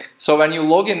Perfect. So when you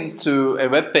log into a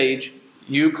web page,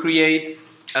 you create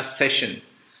a session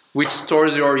which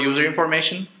stores your user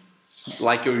information,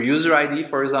 like your user ID,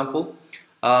 for example,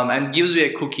 and gives you a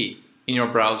cookie in your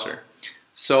browser.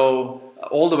 So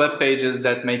all the web pages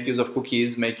that make use of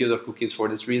cookies for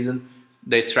this reason.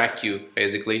 They track you,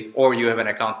 basically, or you have an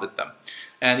account with them.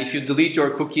 And if you delete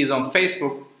your cookies on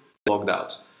Facebook, you're logged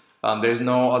out. There's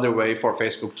no other way for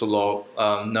Facebook to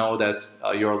know that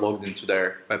you're logged into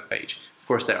their web page. Of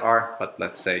course there are, but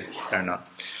let's say they're not.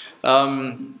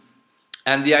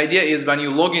 And the idea is when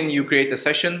you log in, you create a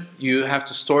session, you have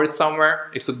to store it somewhere.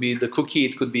 It could be the cookie,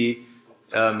 it could be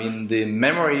in the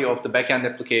memory of the backend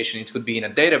application, it could be in a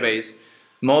database.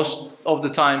 Most of the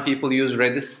time people use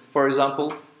Redis, for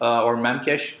example, or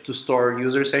Memcache to store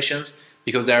user sessions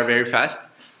because they are very fast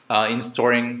in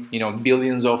storing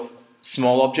billions of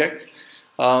small objects.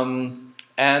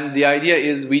 And the idea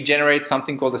is we generate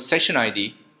something called a session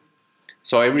ID.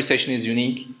 So every session is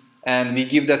unique, and we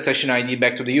give that session ID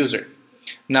back to the user.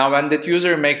 Now when that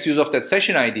user makes use of that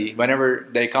session ID, whenever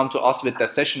they come to us with that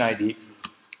session ID,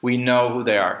 we know who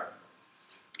they are.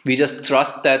 We just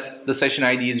trust that the session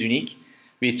ID is unique.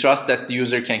 We trust that the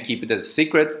user can keep it as a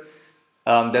secret.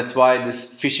 That's why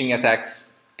these phishing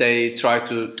attacks, they try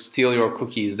to steal your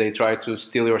cookies, they try to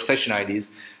steal your session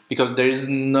IDs, because there is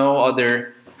no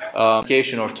other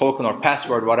application or token or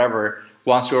password, whatever,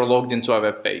 once you're logged into a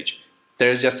web page.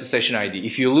 There's just a session ID.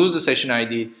 If you lose the session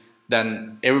ID,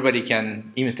 then everybody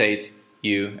can imitate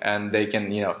you, and they can,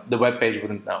 the web page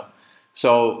wouldn't know.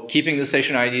 So keeping the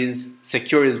session IDs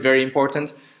secure is very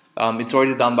important. It's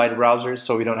already done by the browsers,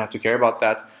 so we don't have to care about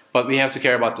that. But we have to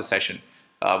care about the session.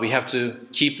 We have to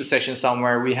keep the session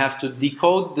somewhere. We have to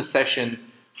decode the session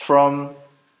from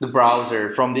the browser,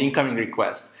 from the incoming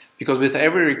request. Because with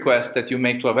every request that you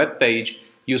make to a web page,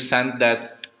 you send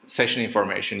that session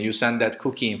information, you send that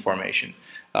cookie information.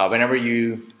 Whenever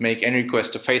you make any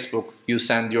request to Facebook, you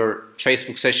send your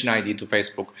Facebook session ID to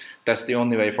Facebook. That's the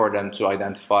only way for them to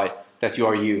identify that you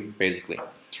are you, basically.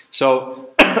 So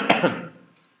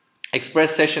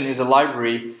Express Session is a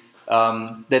library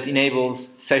that enables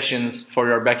sessions for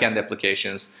your backend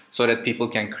applications so that people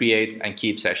can create and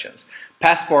keep sessions.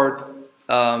 Passport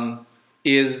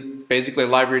is basically a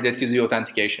library that gives you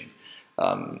authentication.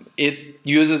 It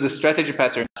uses the strategy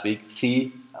pattern.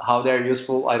 See how they're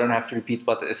useful. I don't have to repeat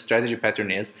what a strategy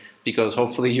pattern is because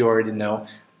hopefully you already know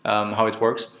how it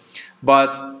works.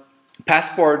 But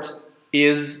Passport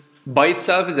is by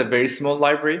itself is a very small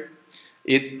library.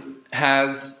 It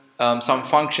has some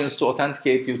functions to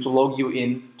authenticate you, to log you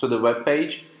in to the web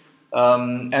page,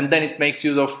 and then it makes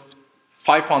use of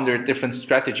 500 different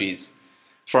strategies,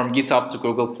 from GitHub to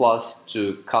Google+,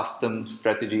 to custom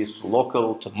strategies, to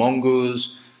local, to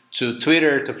Mongoose, to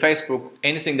Twitter, to Facebook,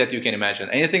 anything that you can imagine.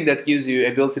 Anything that gives you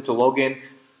ability to log in,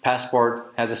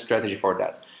 Passport has a strategy for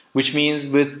that. Which means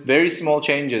with very small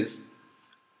changes,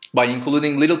 by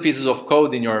including little pieces of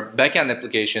code in your backend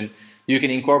application, you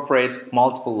can incorporate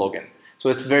multiple login. So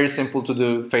it's very simple to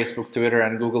do Facebook, Twitter,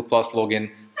 and Google+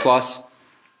 login, plus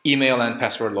email and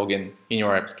password login in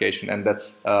your application. And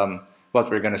that's what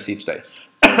we're going to see today.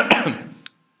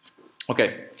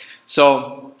 Okay,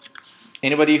 so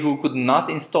anybody who could not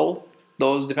install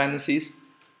those dependencies?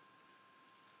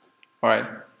 All right.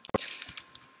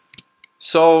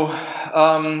 So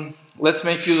let's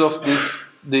make use of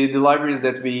the libraries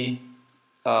that we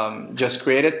just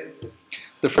created.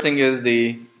 The first thing is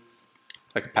the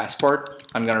Passport.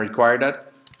 I'm going to require that.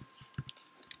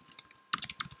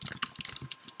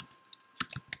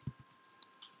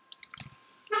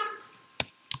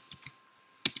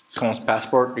 Const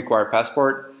passport, require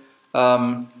passport.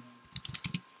 I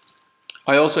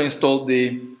also installed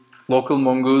the local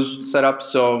Mongoose setup,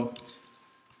 so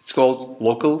it's called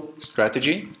local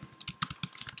strategy.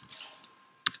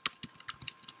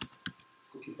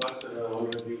 Cookie parser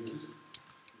already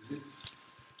exists.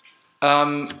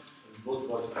 Both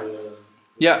parts are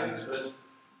Yeah, Express.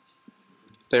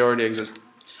 they already exist.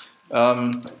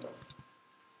 What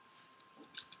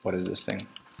is this thing?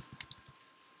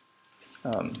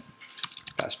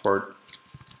 Passport.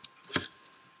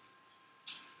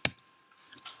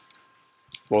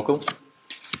 Local.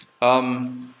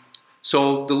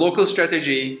 So the local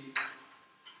strategy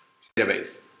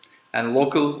database and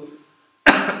local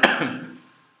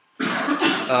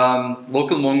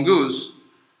local Mongoose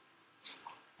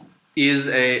is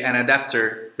an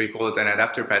adapter. We call it an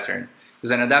adapter pattern.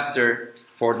 It's an adapter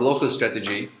for the local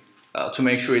strategy to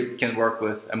make sure it can work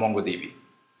with a MongoDB.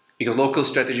 Because local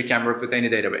strategy can work with any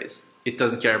database. It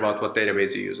doesn't care about what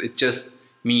database you use. It just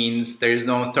means there is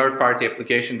no third-party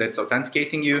application that's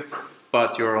authenticating you,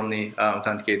 but you're only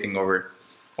authenticating over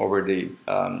the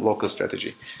local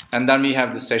strategy. And then we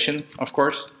have the session, of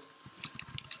course.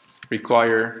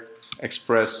 Require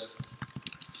express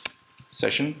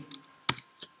session.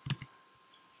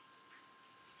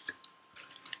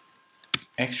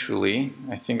 Actually,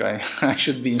 I think I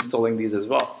should be installing these as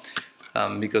well.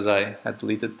 Because I had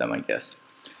deleted them, I guess.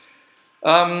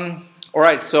 All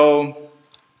right, so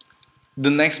the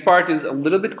next part is a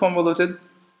little bit convoluted.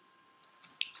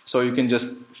 So you can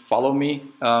just follow me,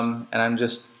 and I'm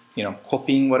just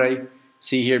copying what I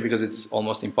see here because it's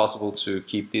almost impossible to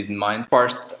keep these in mind.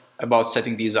 Part about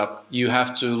setting these up, you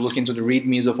have to look into the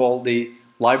readmes of all the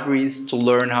libraries to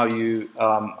learn how you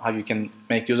can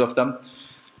make use of them.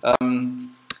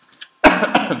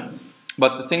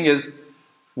 But the thing is,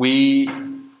 we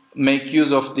make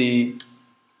use of the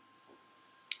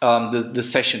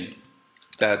session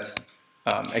that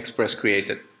Express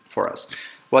created for us.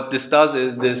 What this does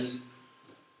is this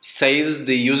saves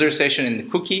the user session in the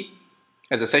cookie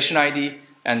as a session ID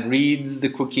and reads the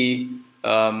cookie,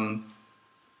 the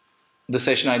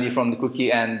session ID from the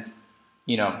cookie, and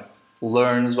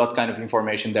learns what kind of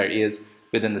information there is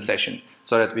within the session,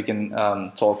 so that we can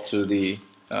talk to the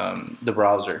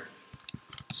browser.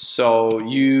 So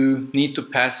you need to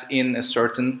pass in a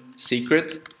certain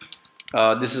secret.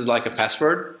 This is like a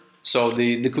password. So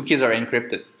the cookies are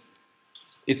encrypted.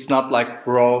 It's not like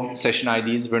raw session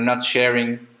IDs. We're not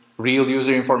sharing real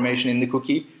user information in the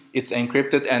cookie. It's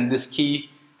encrypted, and this key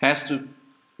has to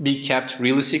be kept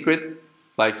really secret.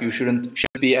 Like you should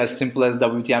be as simple as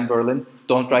WTM Berlin.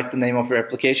 Don't write the name of your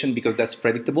application because that's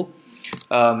predictable.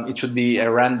 It should be a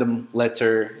random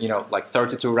letter, like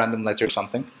 32 random letter or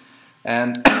something.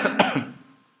 And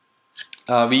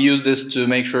we use this to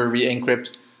make sure we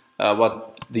encrypt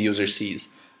what the user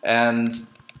sees. And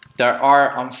there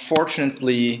are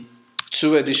unfortunately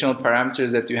 2 additional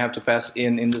parameters that you have to pass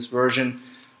in this version,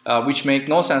 which make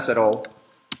no sense at all.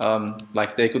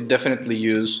 Like they could definitely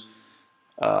use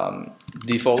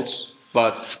defaults,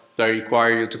 but they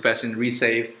require you to pass in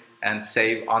resave and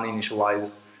save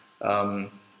uninitialized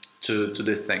to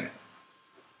this thing.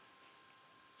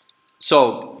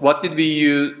 So what did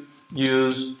we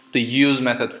use the use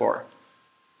method for?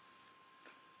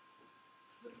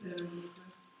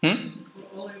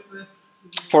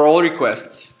 For all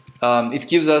requests, it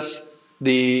gives us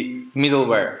the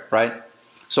middleware, right?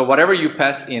 So whatever you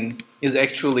pass in is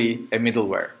actually a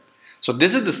middleware. So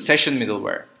this is the session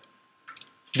middleware.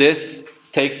 This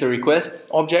takes the request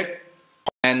object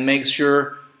and makes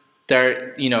sure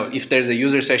there, if there's a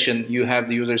user session, you have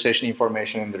the user session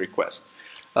information in the request.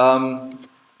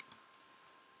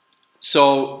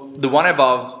 So the one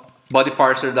above, body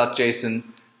parser.json,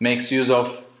 makes use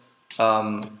of,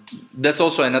 that's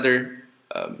also another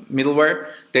middleware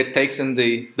that takes in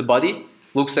the body,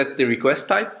 looks at the request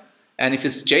type, and if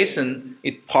it's JSON,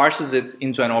 it parses it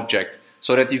into an object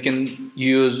so that you can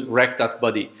use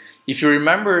rec.body. If you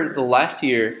remember the last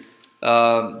year,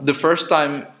 the first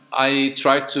time I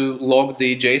tried to log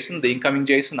the JSON, the incoming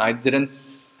JSON, I didn't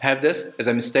have this as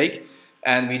a mistake,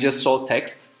 and we just saw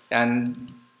text.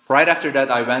 And right after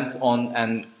that, I went on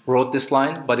and wrote this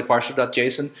line, body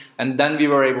parser.json, and then we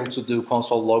were able to do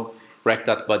console log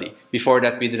rec.body. Before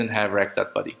that, we didn't have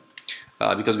rec.body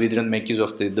because we didn't make use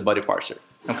of the body parser.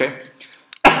 Okay.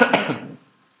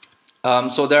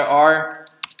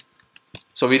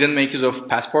 So we didn't make use of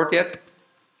Passport yet.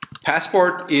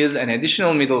 Passport is an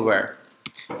additional middleware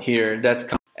here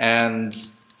that, and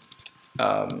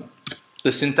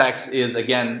the syntax is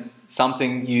again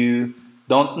something you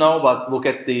don't know, but look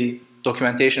at the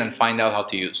documentation and find out how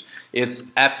to use.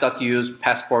 It's app.use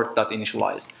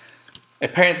passport.initialize.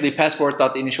 Apparently,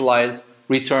 passport.initialize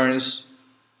returns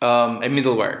a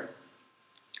middleware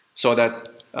so that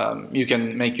you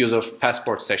can make use of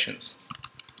passport sessions.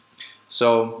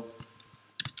 So,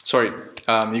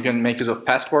 you can make use of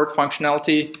passport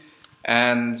functionality,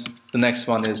 and the next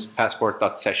one is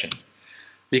passport.session.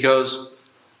 Because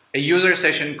a user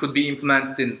session could be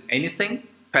implemented in anything.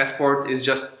 Passport is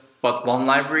just but one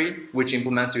library which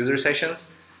implements user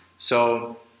sessions.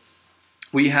 So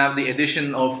we have the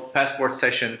addition of passport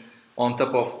session on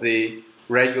top of the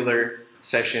regular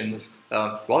sessions.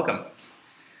 Welcome.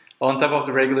 On top of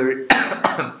the regular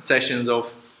sessions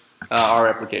of our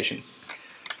application.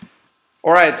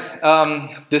 All right,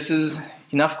 this is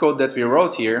enough code that we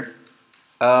wrote here.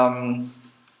 Now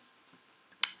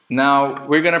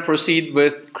we're going to proceed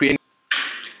with creating.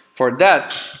 For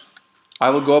that, I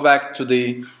will go back to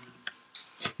the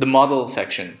model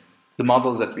section, the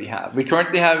models that we have. We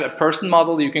currently have a person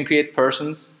model. You can create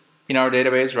persons in our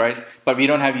database, right? But we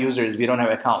don't have users, we don't have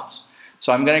accounts.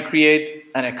 So I'm going to create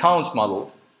an account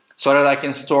model so that I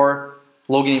can store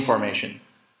login information.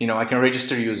 I can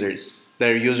register users,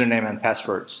 their username and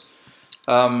passwords.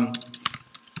 I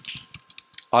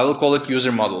will call it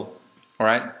user model, all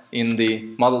right? In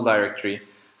the model directory,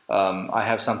 I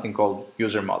have something called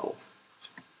user model.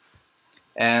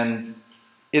 And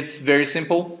it's very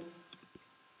simple.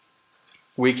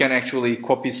 We can actually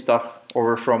copy stuff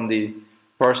over from the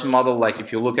person model, like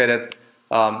if you look at it.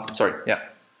 Sorry, yeah.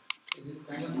 Is it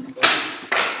kind of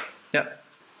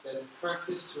best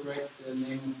practice to write the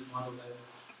name of the model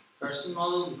as person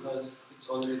model because it's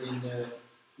already in the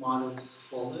models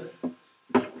folder?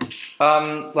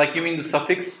 Like you mean the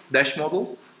suffix dash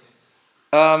model?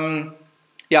 Yes.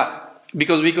 Yeah,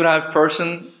 because we could have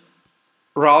person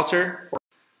router,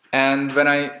 and when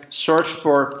I search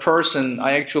for person,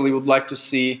 I actually would like to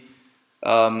see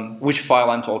which file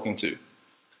I'm talking to.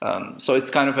 So it's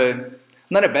kind of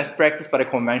not a best practice, but a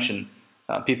convention.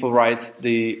 People write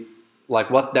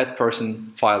what that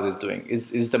person file is doing.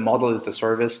 Is the model, is the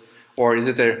service, or is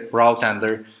it a route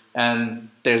handler? And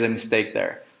there's a mistake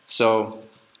there. So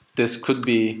this could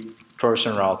be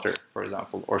person router, for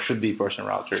example, or should be person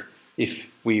router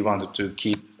if we wanted to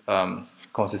keep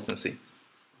consistency.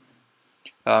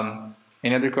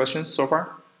 Any other questions so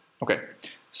far? Okay,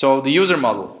 so the user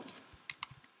model.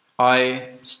 I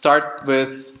start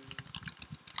with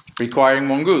requiring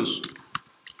Mongoose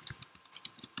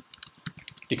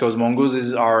because Mongoose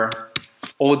is our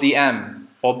ODM,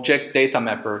 object data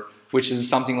mapper, which is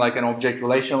something like an object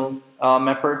relational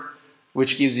mapper,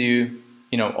 which gives you,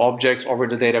 objects over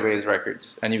the database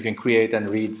records, and you can create and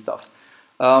read stuff.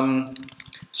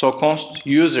 So const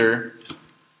user,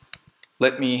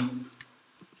 we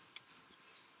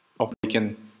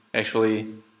can actually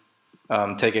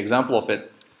take example of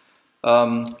it.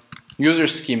 User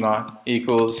schema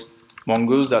equals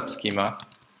mongoose.schema.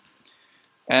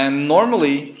 And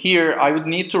normally here I would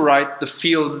need to write the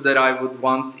fields that I would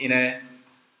want in a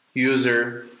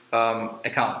user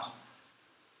account,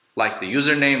 like the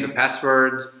username, the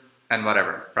password, and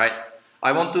whatever, right?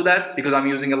 I won't do that because I'm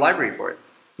using a library for it.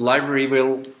 The library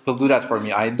will do that for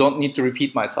me. I don't need to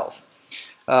repeat myself.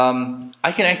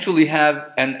 I can actually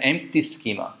have an empty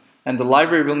schema, and the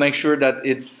library will make sure that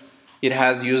it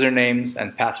has usernames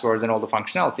and passwords and all the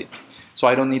functionality. So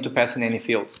I don't need to pass in any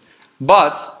fields.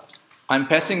 But I'm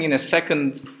passing in a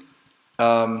second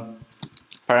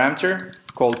parameter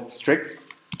called strict,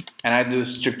 and I do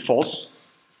strict false,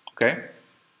 okay?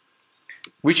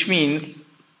 Which means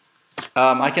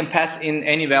I can pass in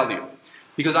any value,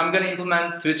 because I'm going to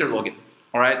implement Twitter login.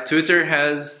 All right, Twitter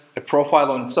has a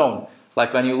profile on its own.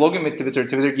 Like when you log in with Twitter,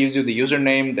 Twitter gives you the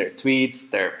username, their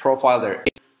tweets, their profile, their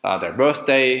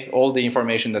birthday, all the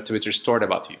information that Twitter stored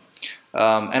about you.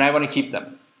 And I want to keep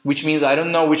them, which means I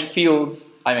don't know which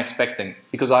fields I'm expecting,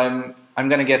 because I'm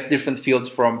going to get different fields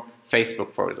from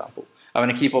Facebook, for example. I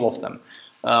want to keep all of them.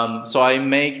 So I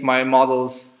make my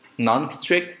models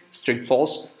non-strict, strict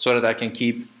false, so that I can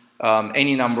keep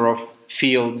any number of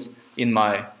fields in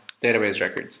my database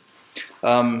records.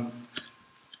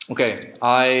 Okay,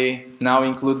 I now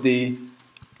include the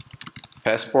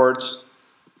passport.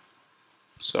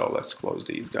 So let's close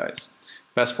these guys.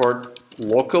 Passport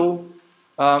local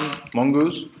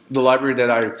mongoose, the library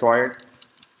that I required.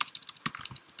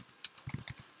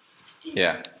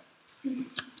 Yeah.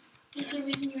 Is the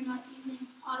reason you're not using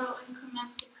auto increment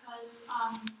because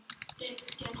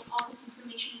it's getting all this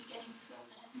information is getting filled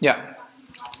in? Yeah.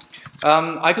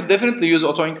 I could definitely use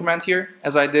auto increment here,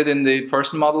 as I did in the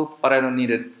person model, but I don't need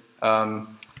it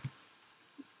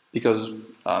because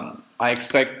I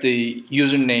expect the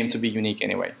username to be unique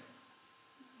anyway.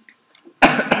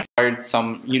 I required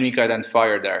some unique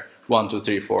identifier there, 1, 2,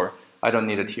 3, 4. I don't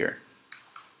need it here.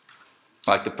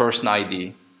 Like the person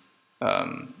ID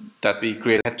that we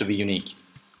created had to be unique.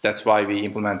 That's why we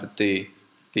implemented the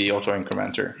auto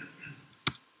incrementer.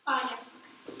 Yes.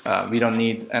 We don't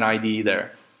need an ID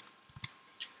there.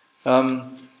 All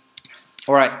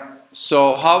right,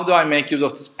 so how do I make use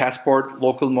of this passport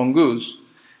local mongoose?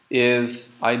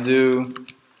 Is I do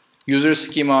user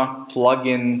schema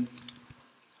plugin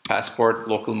passport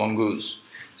local mongoose.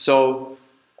 So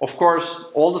of course,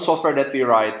 all the software that we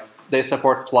write, they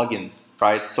support plugins,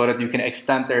 right? So that you can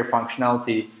extend their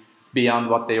functionality beyond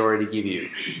what they already give you.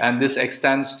 And this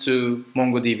extends to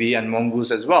MongoDB and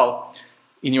Mongoose as well.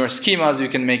 In your schemas, you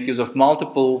can make use of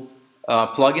multiple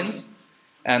plugins,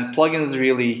 and plugins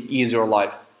really ease your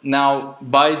life. Now,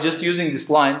 by just using this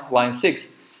line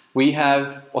 6, we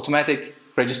have automatic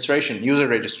registration, user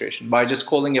registration. By just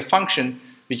calling a function,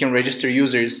 we can register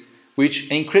users, which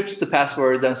encrypts the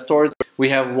passwords and stores. We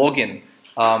have login,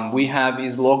 we have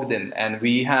is logged in, and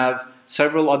we have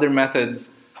several other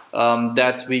methods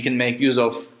that we can make use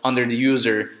of under the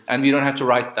user, and we don't have to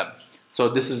write them. So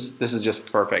this is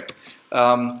just perfect.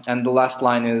 And the last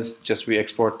line is just we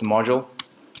export the module.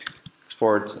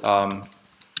 Export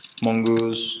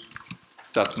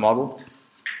mongoose.model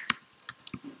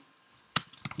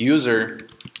user,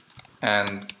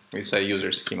 and we say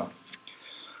user schema.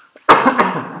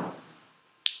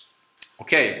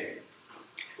 Okay.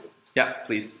 Yeah,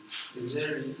 please. Is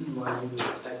there a reason why you would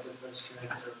type the first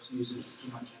character of user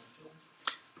schema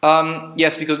capital?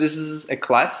 Yes, because this is a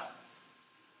class.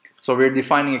 So we're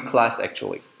defining a class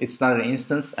actually. It's not an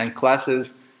instance, and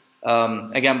classes,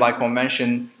 again by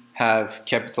convention, have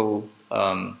capital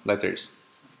letters.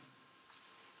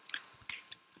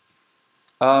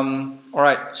 All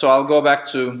right, so I'll go back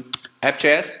to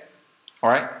app.js. All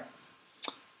right.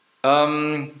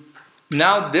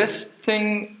 Now this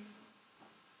thing,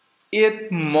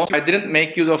 I didn't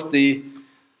make use of the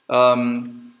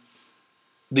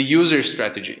user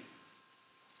strategy,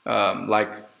 like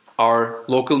our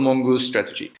local mongoose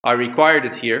strategy. I required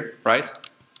it here, right?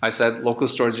 I said local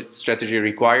storage strategy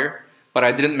require, but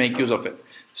I didn't make use of it.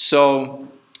 So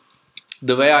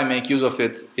the way I make use of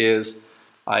it is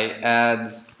I add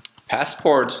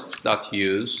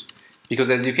passport.use,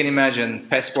 because as you can imagine,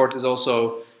 passport is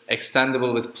also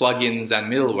extendable with plugins and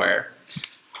middleware.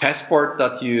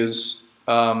 Passport.use,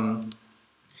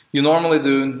 you normally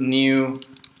do new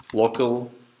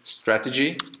local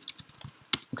strategy,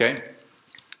 okay?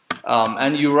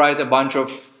 And you write a bunch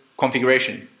of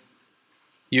configuration.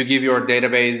 You give your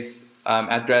database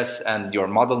address and your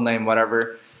model name,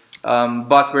 whatever.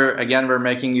 But we're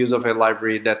making use of a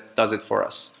library that does it for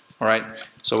us. All right.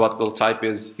 So what we'll type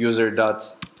is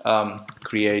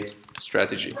user.create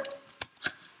strategy.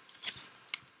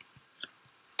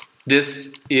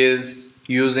 This is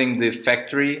using the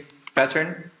factory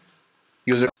pattern.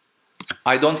 User.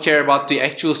 I don't care about the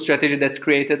actual strategy that's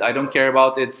created. I don't care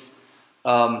about its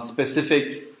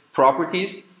specific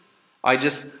properties. I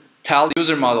just tell the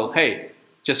user model, hey,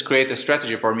 just create a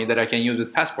strategy for me that I can use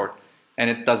with Passport, and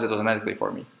it does it automatically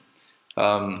for me.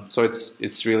 So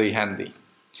it's really handy.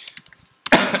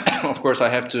 of course, I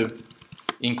have to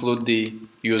include the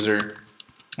user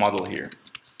model here.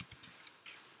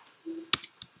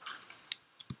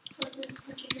 So this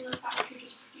particular factory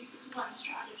just produces one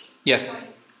strategy. Yes.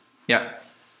 Right? Yeah.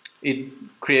 It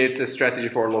creates a strategy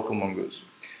for local mongoose.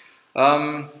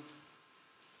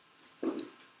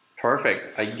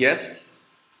 Perfect. I guess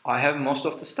I have most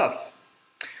of the stuff.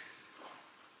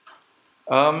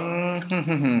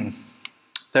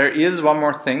 There is one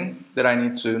more thing that I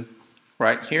need to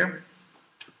write here.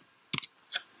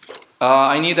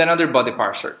 I need another body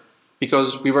parser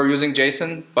because we were using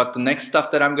JSON, but the next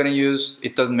stuff that I'm going to use,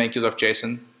 it doesn't make use of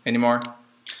JSON anymore.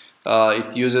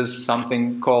 It uses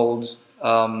something called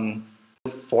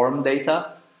form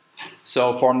data.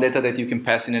 So form data that you can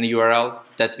pass in an URL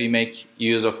that we make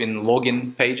use of in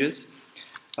login pages.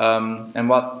 And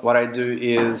what I do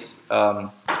is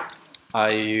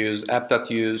I use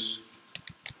app.use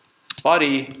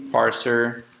body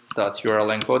parser.url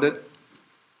encoded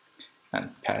and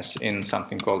pass in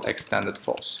something called extended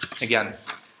false. Again,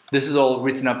 this is all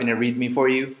written up in a README for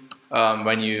you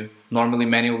when you normally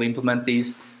manually implement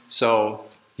these, so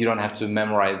you don't have to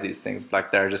memorize these things.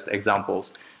 Like, they're just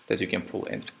examples that you can pull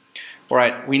in. All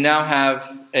right, we now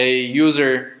have a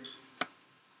user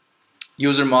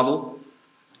model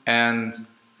and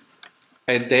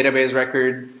a database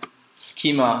record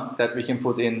schema that we can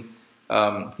put in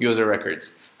user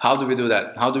records. How do we do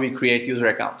that? How do we create user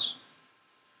accounts?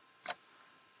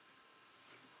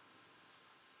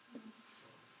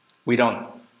 We don't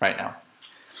right now.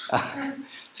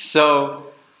 So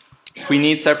we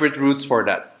need separate routes for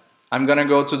that. I'm gonna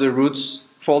go to the routes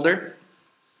folder,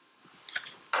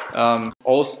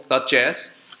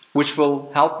 auth.js, which will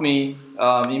help me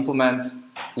implement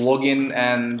login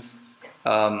and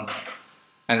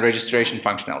registration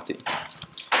functionality.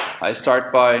 I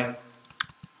start by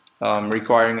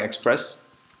requiring express.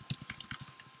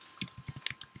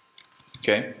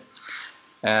 Okay,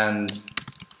 and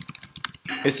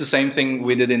it's the same thing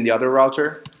we did in the other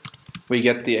router. We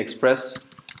get the express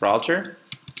router.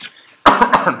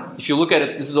 If you look at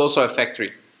it, this is also a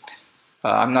factory.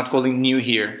 I'm not calling new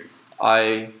here.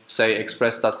 I say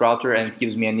express.router and it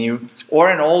gives me a new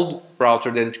or an old router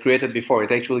that it created before.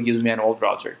 It actually gives me an old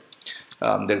router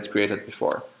that it's created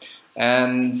before.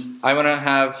 And I want to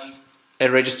have a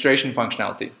registration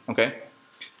functionality. Okay.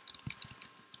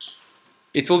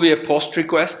 It will be a post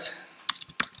request.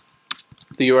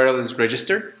 The URL is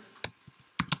register,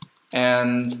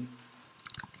 and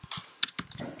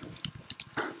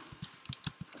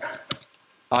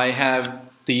I have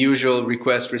the usual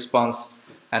request, response,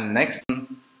 and next.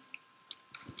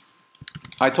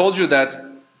 I told you that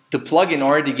the plugin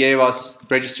already gave us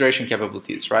registration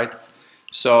capabilities, right?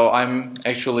 So I'm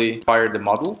actually fired the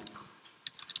model,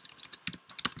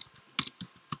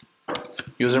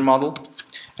 user model,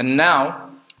 and now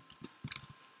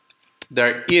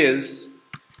there is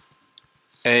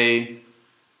a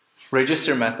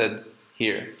register method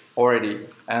here already,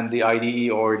 and the IDE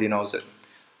already knows it.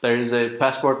 There is a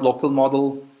passport local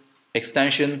model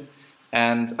extension,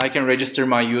 and I can register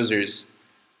my users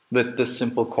with this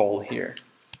simple call here.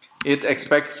 It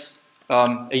expects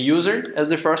a user as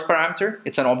the first parameter,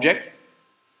 it's an object,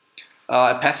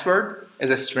 a password as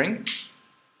a string,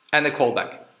 and a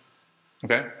callback.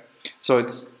 Okay, so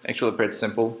it's actually pretty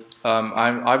simple.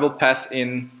 I will pass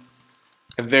in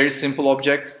a very simple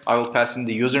object. I will pass in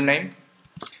the username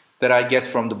that I get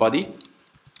from the body,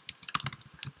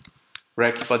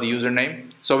 rec body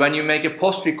username. So when you make a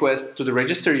post request to the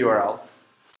register URL,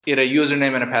 it a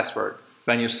username and a password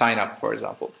when you sign up, for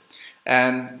example.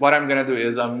 And what I'm gonna do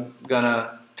is I'm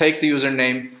gonna take the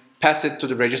username, pass it to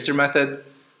the register method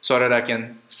so that I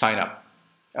can sign up,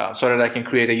 so that I can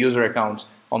create a user account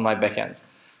on my backend.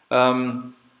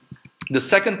 The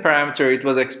second parameter it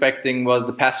was expecting was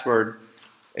the password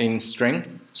in string,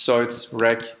 so it's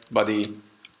rec body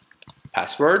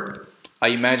password. I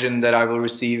imagine that I will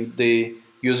receive the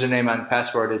username and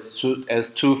password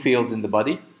as two fields in the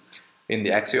body, in the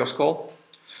Axios call.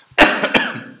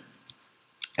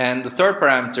 And the third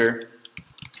parameter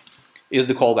is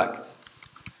the callback.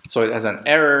 So it has an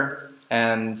error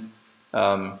and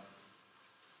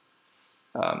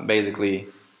basically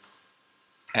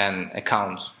an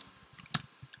account.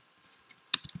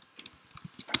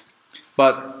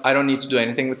 But I don't need to do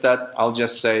anything with that. I'll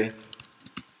just say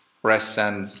res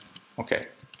send, okay.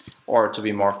 Or to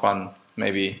be more fun,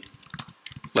 maybe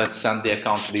let's send the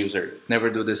account to the user. Never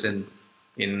do this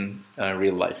in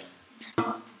real life.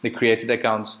 The created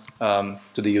account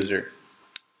to the user,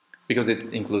 because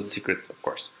it includes secrets, of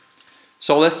course.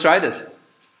 So let's try this.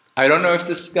 I don't know if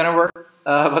this is gonna work,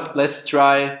 but let's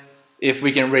try if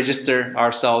we can register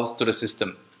ourselves to the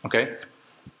system. Okay.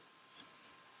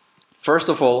 First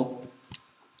of all,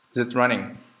 is it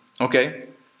running? Okay,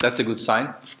 that's a good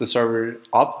sign. The server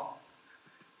up.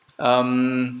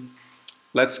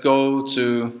 Let's go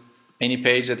to any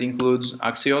page that includes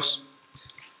Axios.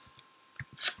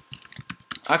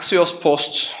 Axios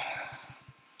post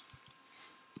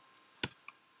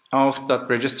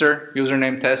auth.register,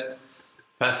 username test,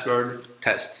 password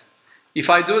test. If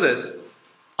I do this,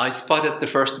 I spotted the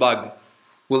first bug.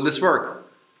 Will this work?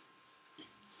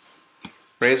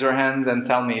 Raise your hands and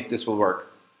tell me if this will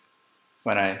work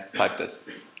when I type this.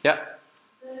 Yeah?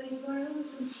 The URL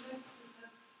is incorrect. We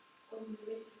have only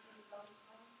registered without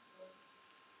password.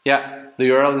 Yeah, the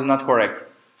URL is not correct.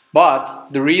 But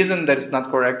the reason that it's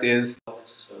not correct is...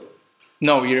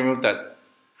 No, we removed that.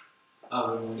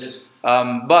 Oh, we removed it?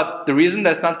 But the reason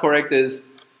that's not correct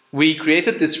is we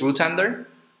created this root handler,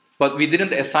 but we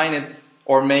didn't assign it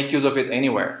or make use of it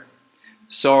anywhere.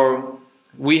 So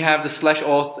we have the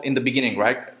 /auth in the beginning,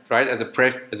 right? As a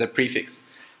prefix.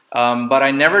 But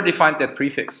I never defined that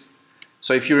prefix.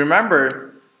 So if you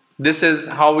remember, this is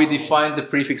how we define the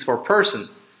prefix for person.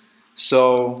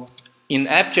 So in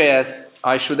app.js,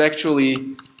 I should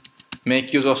actually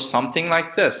make use of something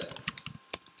like this.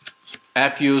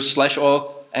 App use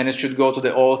 /auth, and it should go to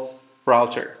the auth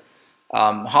router.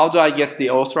 How do I get the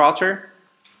auth router?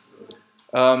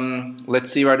 Let's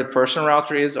see where the person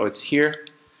router is. Oh, it's here.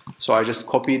 So I just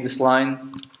copy this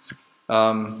line.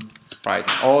 Right,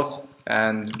 auth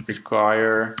and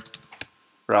require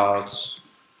routes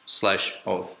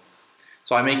 /auth.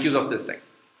 So I make use of this thing.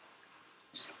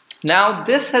 Now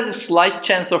this has a slight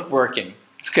chance of working.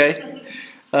 Okay.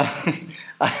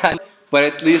 But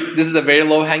at least this is a very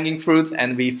low-hanging fruit,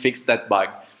 and we fixed that bug.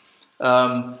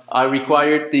 I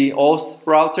required the auth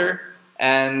router,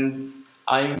 and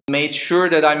I made sure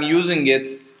that I'm using it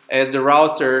as a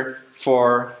router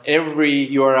for every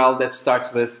URL that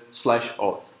starts with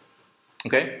 /auth.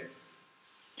 Okay?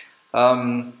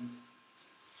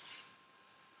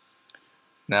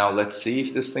 Now let's see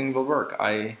if this thing will work.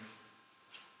 I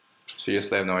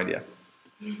seriously have no idea.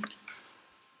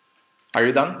 Are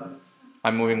you done?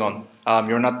 I'm moving on.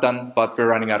 You're not done, but we're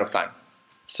running out of time.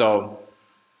 So,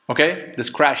 okay, this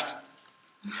crashed.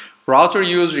 Router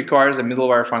use requires a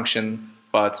middleware function,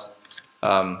 but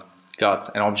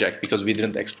got an object because we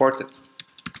didn't export it.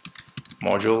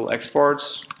 Module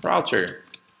exports router.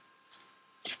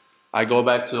 I go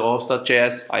back to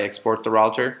auth.js, I export the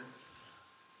router,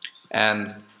 and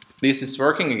at least it's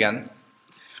working again.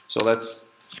 So let's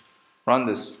run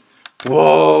this.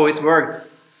 Whoa, it worked.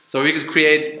 So we could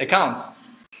create accounts.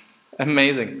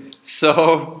 Amazing.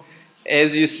 So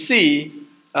as you see,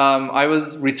 I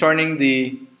was returning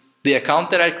the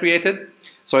account that I created.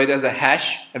 So it has a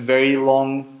hash, a very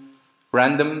long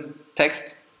random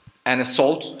text, and a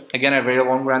salt, again a very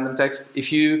long random text.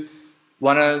 If you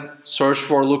want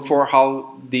to look for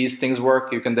how these things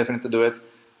work, you can definitely do it.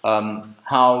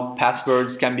 How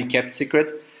passwords can be kept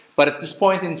secret. But at this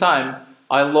point in time,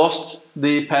 I lost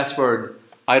the password.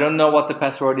 I don't know what the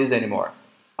password is anymore.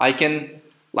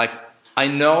 I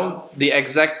know the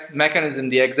exact mechanism,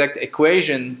 the exact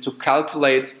equation to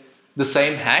calculate the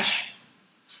same hash.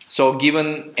 So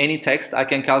given any text, I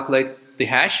can calculate the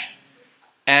hash.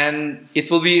 And it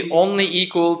will be only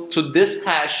equal to this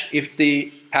hash if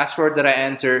the password that I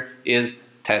enter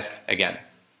is test again.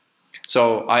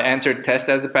 So I entered test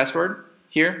as the password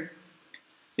here.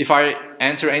 If I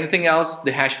enter anything else,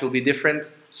 the hash will be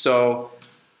different. So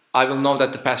I will know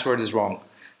that the password is wrong.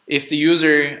 If the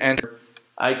user enters,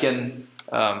 I can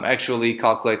actually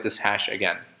calculate this hash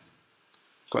again.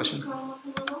 Question? Scroll up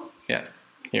a little. Yeah,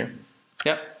 here.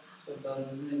 Yeah. So does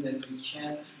this mean that we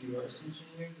can't reverse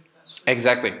engineer the password?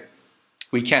 Exactly.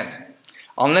 We can't.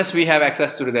 Unless we have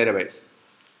access to the database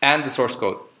and the source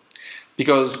code.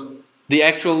 Because the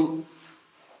actual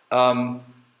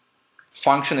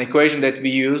function equation that we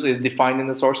use is defined in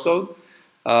the source code.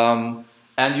 And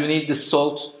you need the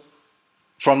salt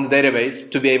from the database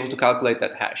to be able to calculate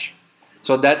that hash.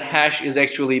 So that hash is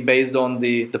actually based on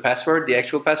the password, the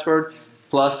actual password,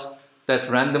 plus that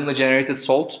randomly generated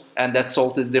salt, and that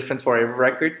salt is different for every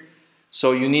record.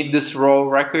 So you need this raw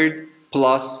record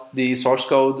plus the source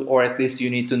code, or at least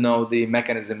you need to know the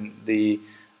mechanism, the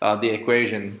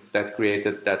equation that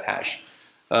created that hash.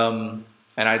 And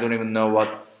I don't even know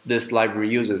what this library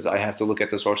uses. I have to look at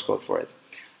the source code for it.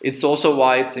 It's also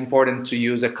why it's important to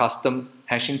use a custom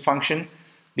hashing function,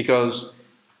 because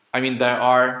I mean there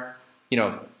are, you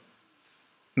know,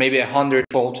 maybe 100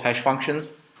 default hash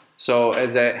functions. So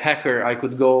as a hacker, I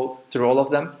could go through all of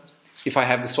them. If I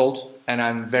have the salt and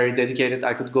I'm very dedicated,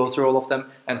 I could go through all of them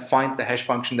and find the hash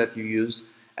function that you used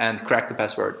and crack the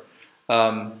password.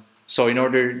 So in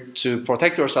order to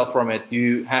protect yourself from it,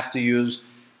 you have to use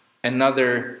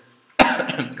another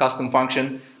custom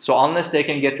function. So unless they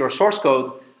can get your source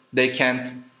code, they can't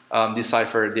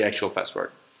decipher the actual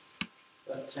password.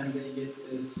 But can they get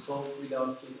the salt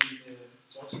without getting the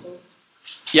source code?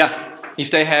 Yeah, if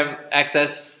they have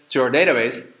access to your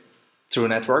database through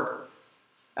network,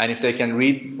 and if they can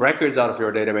read records out of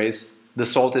your database, the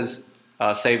salt is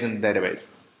saved in the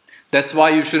database. That's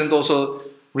why you shouldn't also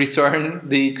return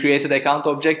the created account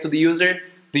object to the user.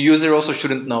 The user also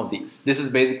shouldn't know these. This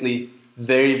is basically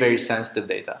very, very sensitive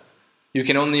data. You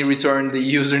can only return the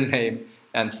username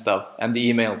and stuff and the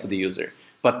email to the user,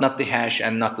 but not the hash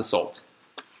and not the salt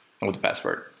or the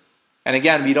password. And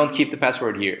again, we don't keep the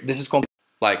password here. This is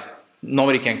like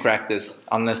nobody can crack this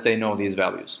unless they know these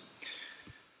values.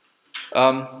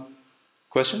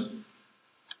 Question?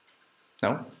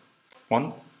 No?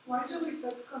 One? Why do we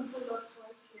put console log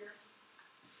twice here?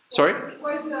 Sorry?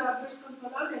 Why is the first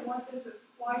console log and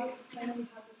why finally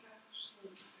has a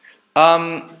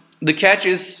catch? The catch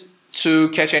is to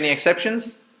catch any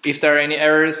exceptions, if there are any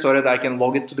errors, so that I can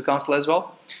log it to the console as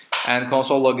well. And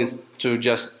console log is to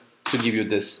just to give you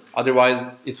this.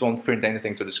 Otherwise, it won't print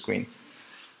anything to the screen.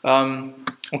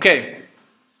 Okay,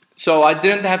 so I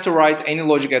didn't have to write any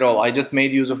logic at all. I just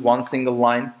made use of one single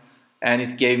line, and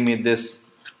it gave me this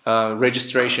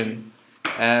registration,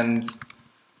 and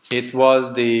it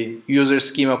was the user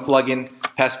schema plugin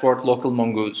passport local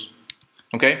mongoose.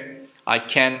 Okay, I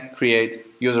can create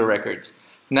user records.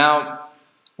 Now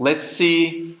let's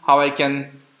see how I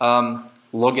can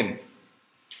log in.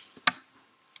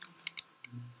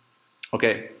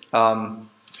 Okay,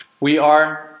 we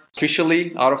are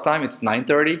officially out of time. It's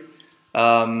 9:30,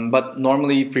 but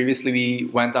normally previously we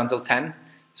went until 10.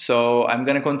 So I'm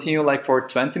gonna continue like for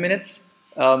 20 minutes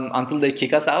until they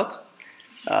kick us out.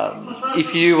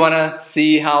 If you wanna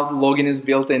see how the login is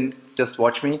built in, just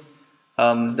watch me.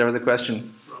 There was a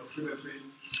question. So should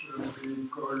we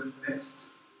call next?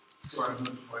 So I'm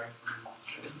not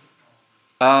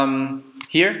trying to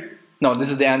Here? No, this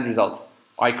is the end result.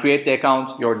 I create the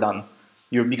account, you're done.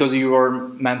 Because you were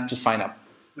meant to sign up.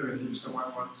 if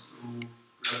someone wants to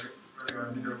plug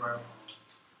a middleware.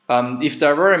 If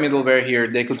there were a middleware here,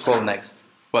 they could call next.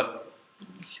 What?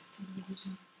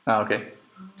 Okay.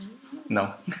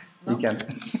 No, you can't.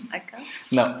 I can't?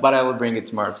 No, but I will bring it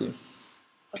tomorrow to you.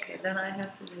 Okay, then I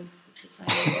have to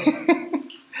decide.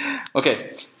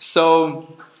 Okay,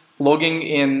 so logging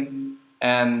in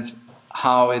and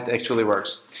how it actually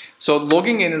works. So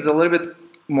logging in is a little bit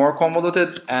more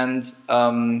convoluted, and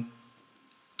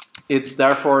it's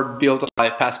therefore built by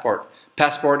Passport.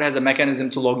 Passport has a mechanism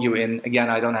to log you in. Again,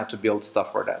 I don't have to build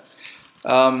stuff for that.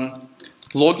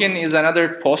 Login is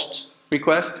another post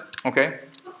request, okay,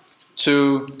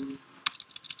 to,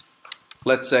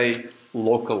 let's say,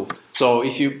 local. So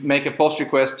if you make a post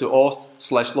request to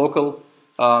auth/local,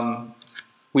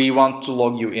 we want to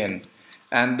log you in.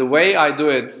 And the way I do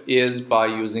it is by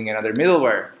using another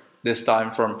middleware, this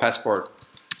time from Passport.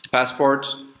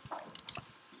 Passport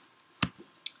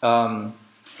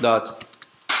dot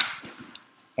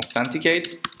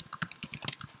authenticate.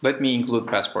 Let me include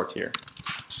Passport here.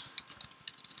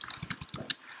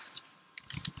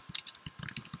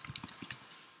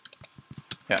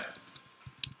 Yeah.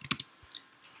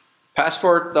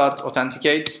 Passport dot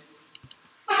authenticate,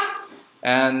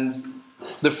 and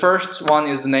the first one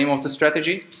is the name of the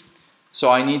strategy.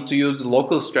 So I need to use the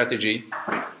local strategy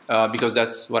because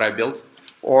that's what I built.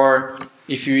 Or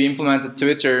if you implemented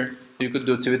Twitter, you could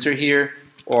do Twitter here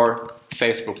or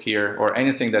Facebook here or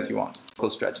anything that you want. Local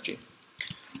strategy.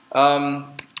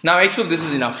 Now actually this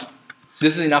is enough.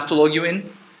 This is enough to log you in,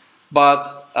 but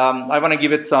I want to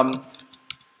give it some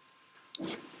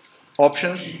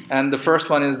options, and the first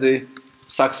one is the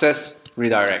success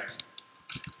redirect.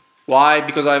 Why?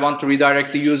 Because I want to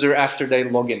redirect the user after they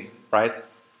log in, right?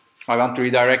 I want to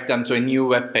redirect them to a new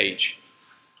web page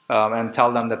and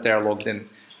tell them that they are logged in.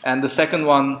 And the second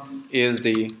one is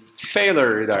the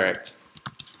failure redirect.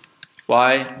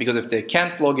 Why? Because if they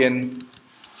can't log in,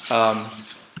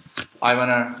 I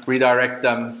want to redirect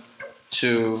them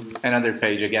to another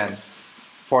page again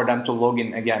for them to log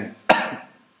in again.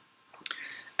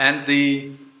 And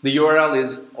the URL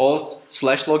is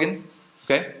auth/login,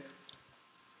 okay?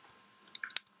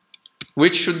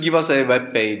 Which should give us a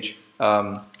web page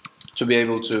to be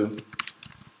able to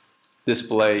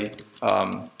display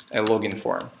a login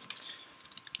form.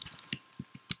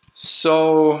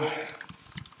 So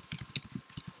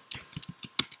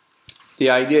the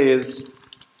idea is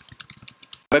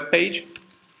web page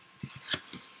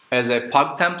as a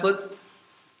pub template,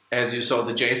 as you saw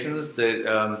the JSONs,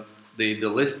 the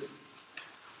list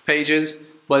pages,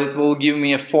 but it will give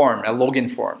me a form, a login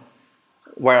form,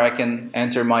 where I can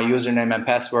enter my username and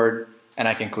password, and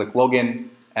I can click login,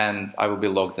 and I will be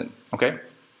logged in. Okay?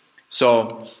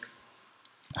 So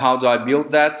how do I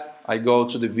build that? I go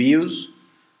to the views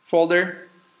folder,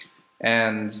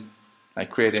 and I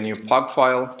create a new pug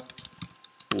file,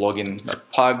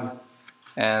 login.pug,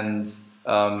 and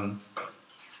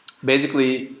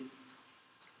basically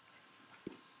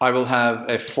I will have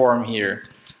a form here.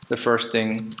 The first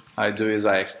thing I do is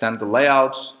I extend the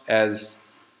layout as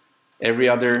every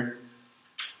other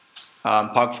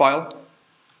pug file.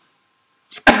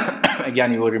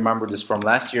 Again, you will remember this from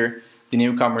last year. The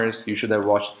newcomers, you should have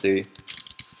watched the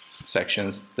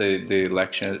sections, the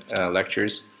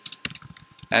lectures.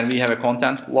 And we have a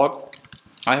content log.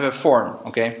 I have a form,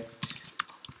 okay?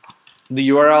 The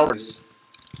URL is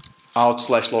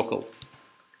out/local,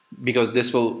 because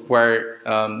this will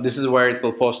this is where it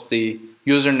will post the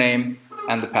username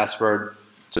and the password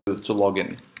to log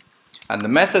in. And the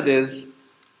method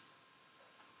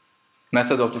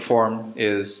of the form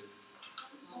is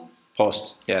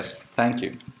post. Yes, thank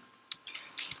you.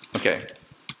 Okay.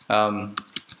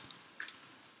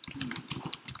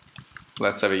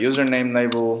 Let's have a username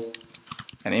label,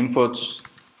 an input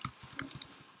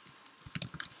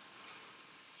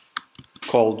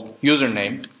called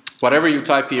username. Whatever you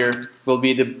type here will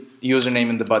be the username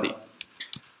in the body.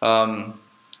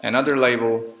 Another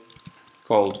label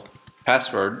called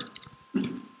password.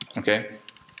 Okay.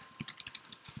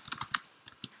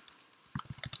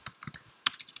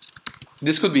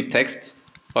 This could be text,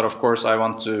 but of course I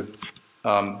want to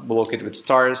block it with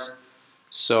stars.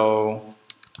 So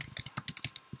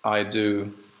I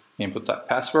do input type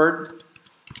password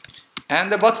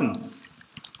and a button,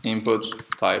 input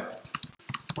type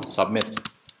submit,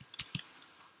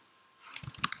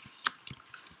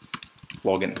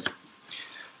 login.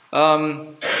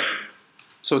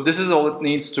 So this is all it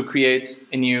needs to create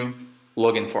a new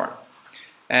login form.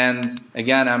 And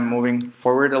again, I'm moving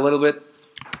forward a little bit.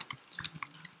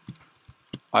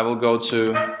 I will go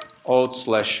to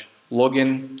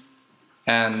auth/login,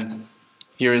 and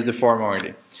here is the form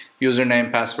already.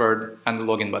 Username, password, and the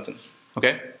login button.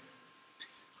 Okay?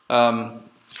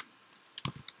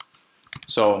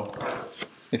 So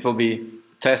it will be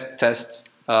test,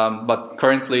 but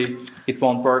currently it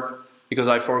won't work because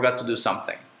I forgot to do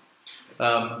something.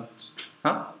 Huh?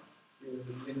 You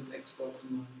didn't export to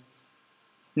memory.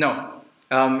 No,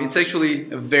 it's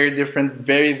actually a very different,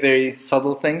 very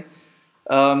subtle thing.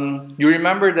 You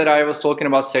remember that I was talking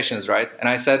about sessions, right? And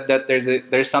I said that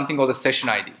there's something called a session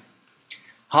ID.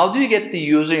 How do you get the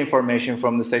user information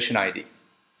from the session ID?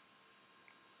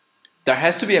 There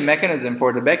has to be a mechanism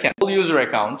for the backend. All user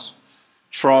account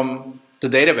from the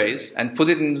database and put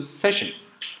it in the session.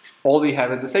 All we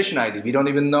have is the session ID. We don't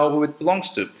even know who it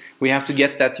belongs to. We have to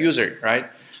get that user, right?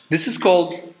 This is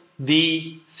called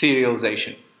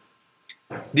deserialization.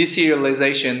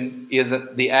 Deserialization is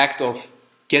the act of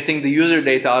getting the user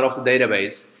data out of the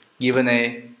database given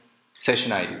a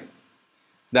session ID.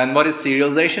 Then what is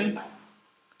serialization?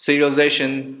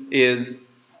 Serialization is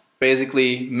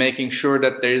basically making sure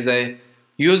that there is a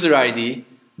user ID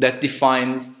that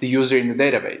defines the user in the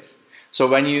database. So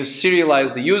when you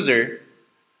serialize the user,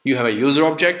 you have a user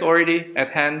object already at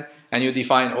hand, and you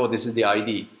define, oh, this is the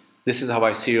ID. This is how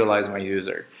I serialize my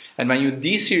user. And when you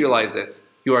deserialize it,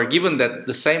 you are given that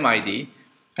the same ID,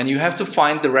 and you have to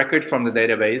find the record from the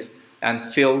database and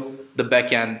fill the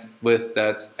backend with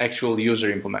that actual user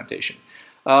implementation.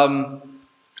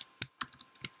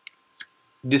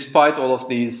 Despite all of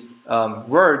these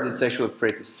words, it's actually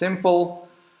pretty simple.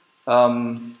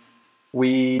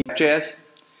 We JS,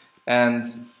 and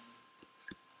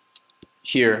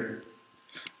here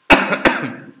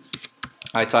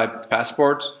I type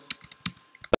passport,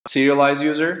 serialize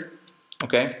user,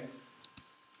 okay?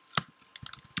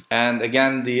 And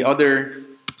again, the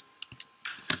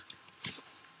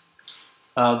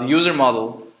user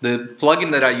model, the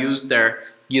plugin that I used there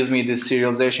gives me this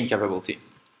serialization capability.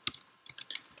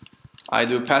 I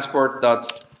do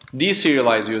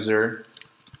passport.deserialize user,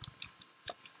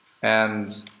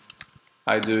 and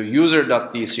I do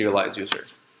user.deserialize user.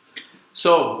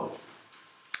 So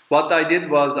what I did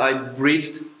was I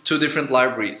bridged two different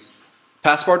libraries.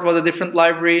 Passport was a different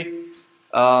library.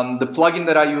 The plugin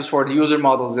that I use for the user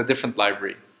model is a different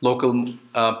library, local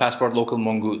passport local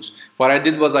mongoose. What I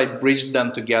did was I bridged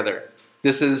them together.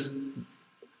 This is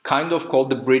kind of called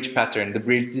the bridge pattern, the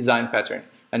bridge design pattern,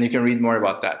 and you can read more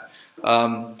about that.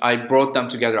 I brought them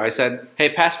together. I said, hey,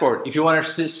 passport, if you want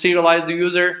to serialize the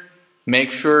user,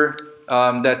 make sure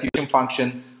that you can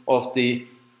function of the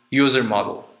user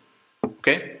model.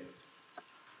 Okay?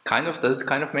 Does it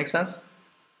kind of make sense?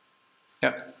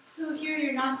 Yeah. So here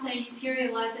you're not saying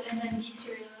serialize it and then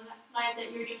deserialize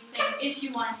it. You're just saying if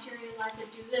you want to serialize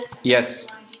it, do this. And Yes.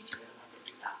 if you want to deserialize it,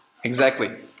 do that.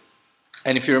 Exactly.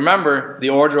 And if you remember, the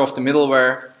order of the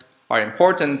middleware are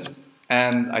important,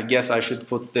 and I guess I should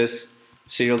put this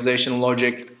serialization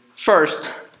logic first,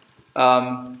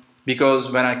 because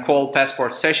when I call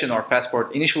passport session or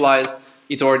passport initialized,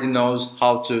 it already knows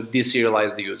how to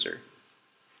deserialize the user,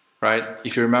 right?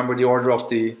 If you remember the order of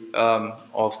the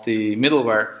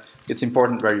middleware, it's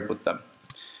important where you put them.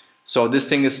 So this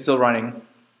thing is still running.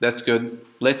 That's good.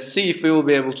 Let's see if we will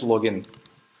be able to log in.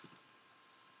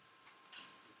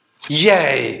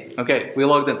 Yay! Okay, we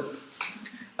logged in.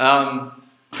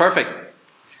 Perfect.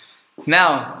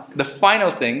 Now, the final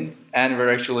thing, and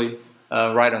we're actually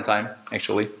right on time,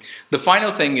 actually. The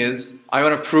final thing is, I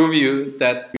want to prove you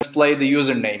that we display the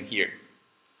username here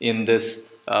in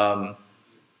this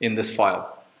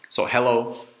file. So,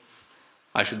 hello,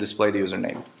 I should display the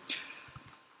username.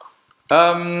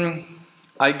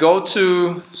 I go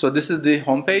to, so this is the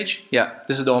home page. Yeah,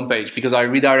 this is the home page because I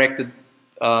redirected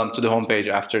to the home page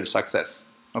after the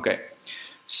success. Okay,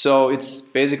 so it's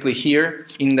basically here,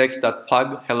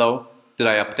 index.pug, hello, did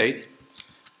I update?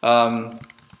 I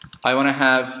want to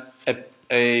have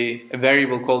a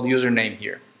variable called username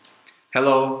here.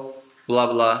 Hello,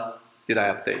 blah, blah, did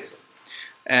I update?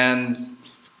 And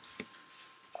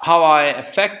how I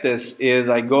affect this is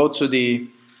I go to the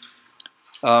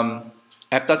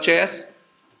app.js.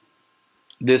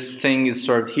 This thing is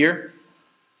served here.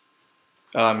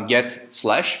 Get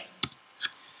slash,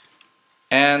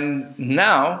 and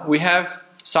now we have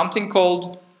something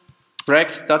called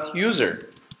rec.user.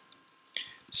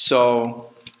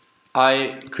 So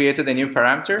I created a new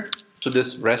parameter to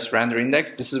this res render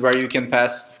index. This is where you can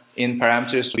pass in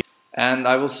parameters, and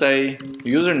I will say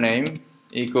username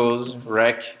equals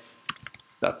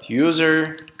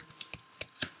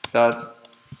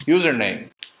rec.user.username.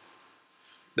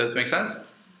 Does it make sense?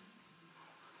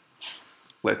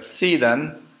 Let's see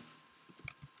then.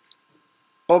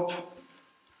 Oh,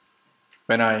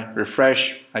 when I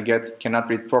refresh, I get cannot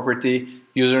read property,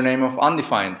 username of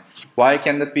undefined. Why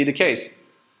can that be the case?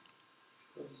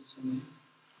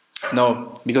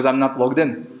 No, because I'm not logged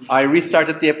in. I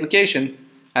restarted the application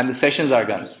and the sessions are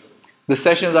gone. The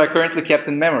sessions are currently kept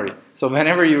in memory. So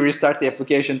whenever you restart the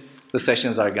application, the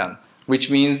sessions are gone,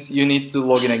 which means you need to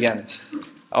log in again.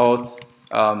 Auth,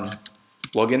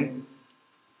 login.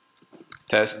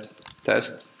 Test.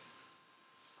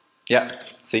 Yeah,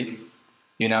 see?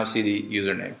 You now see the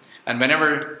username. And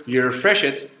whenever you refresh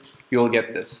it, you'll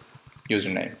get this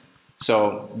username.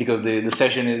 So, because the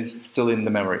session is still in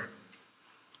the memory.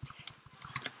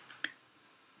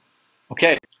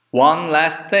 Okay, one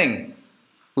last thing.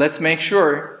 Let's make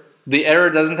sure the error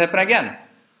doesn't happen again.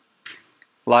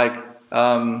 Like,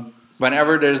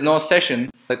 whenever there's no session,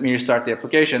 let me restart the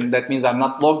application. That means I'm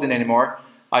not logged in anymore.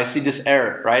 I see this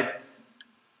error, right?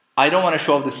 I don't want to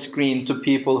show the screen to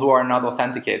people who are not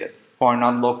authenticated, who are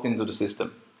not logged into the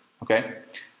system. Okay?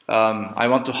 I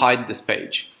want to hide this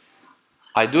page.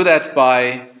 I do that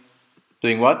by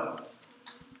doing what?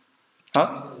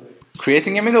 Huh?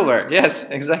 Creating a middleware. Yes,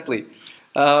 exactly.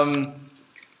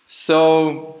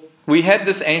 So we had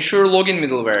this ensure login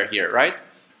middleware here, right?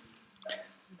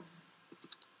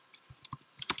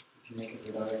 Can you make it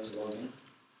redirect to login?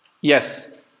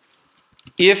 Yes.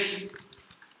 If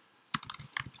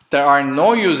there are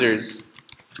no users,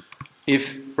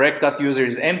 if rec.user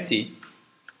is empty,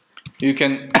 you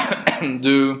can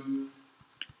do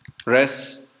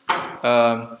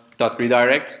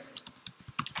res.redirect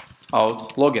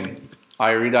auth login.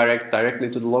 I redirect directly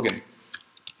to the login.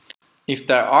 If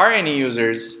there are any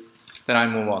users, then I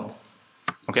move on.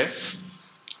 Okay? Is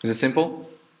it simple?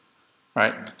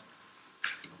 Right?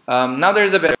 Now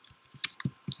there's a better,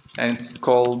 and it's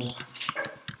called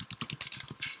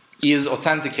is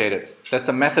authenticated. That's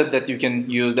a method that you can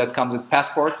use that comes with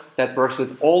Passport that works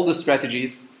with all the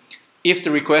strategies. If the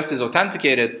request is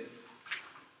authenticated,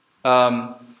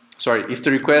 if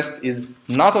the request is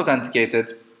not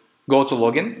authenticated, go to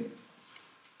login.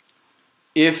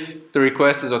 If the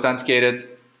request is authenticated,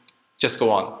 just go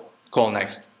on, call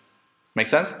next. Make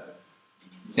sense?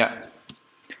 Yeah.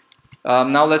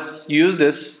 Now let's use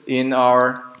this in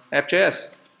our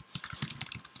app.js.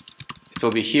 It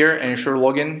will be here, ensure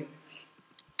login.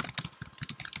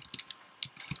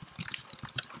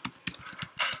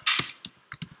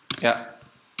 Yeah.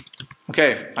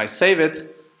 Okay, I save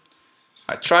it.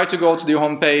 I try to go to the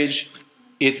home page.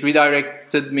 It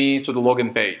redirected me to the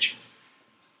login page.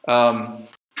 I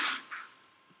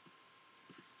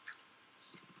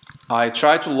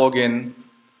try to log in.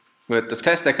 with the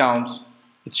test account,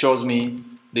 it shows me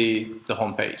the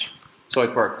home page. So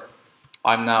it worked.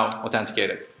 I'm now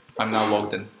authenticated. I'm now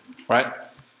logged in, right?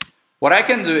 What I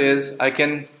can do is I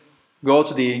can go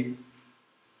to the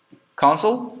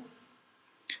console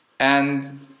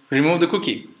and remove the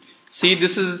cookie. See,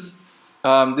 this is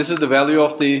the value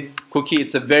of the cookie.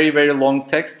 It's a very, very long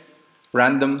text,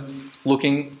 random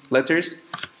looking letters.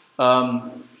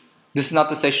 This is not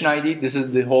the session ID. This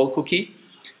is the whole cookie.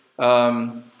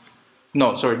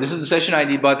 No, sorry, this is the session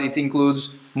ID, but it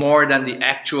includes more than the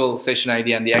actual session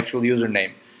ID and the actual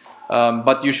username.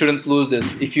 But you shouldn't lose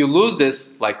this. If you lose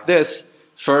this like this,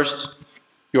 first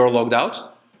you're logged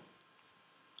out,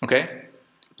 okay?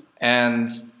 And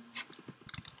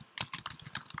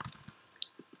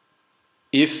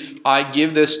if I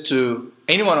give this to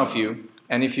any one of you,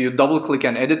 and if you double click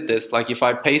and edit this, like if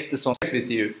I paste this on with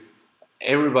you,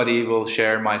 everybody will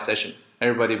share my session.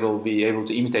 Everybody will be able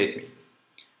to imitate me.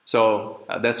 So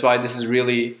that's why this is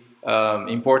really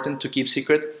important to keep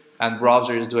secret, and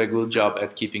browsers do a good job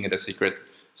at keeping it a secret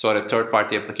so that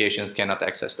third-party applications cannot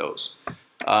access those.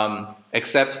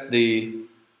 Except the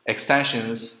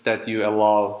extensions that you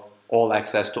allow all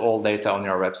access to all data on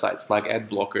your websites, like ad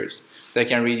blockers. They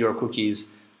can read your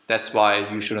cookies. That's why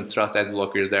you shouldn't trust ad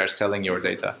blockers. They are selling your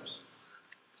data.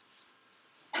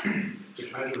 To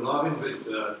try to log in with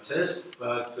the test,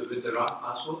 but with the wrong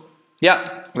password?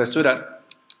 Yeah, let's do that.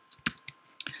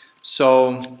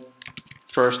 So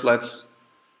first let's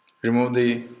remove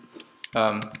the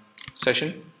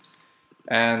session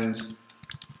and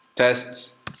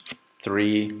test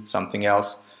 3 something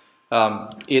else.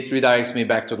 It redirects me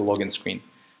back to the login screen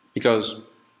because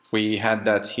we had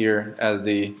that here as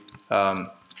the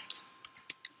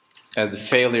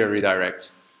failure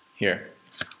redirect here.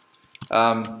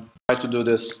 Try to do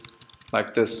this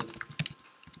like this.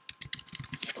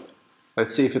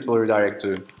 Let's see if it will redirect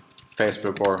to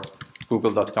Facebook or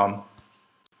google.com.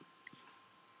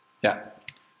 Yeah,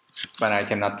 when I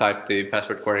cannot type the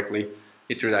password correctly,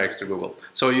 it redirects to Google.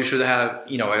 So you should have,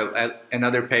 you know,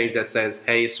 another page that says,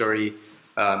 "Hey, sorry,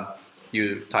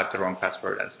 you typed the wrong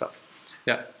password" and stuff.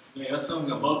 Yeah. Can I ask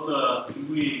something about if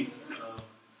we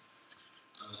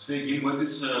say again what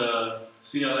is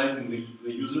serializing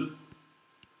the user?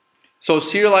 So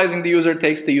serializing the user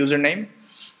takes the username.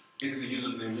 Takes the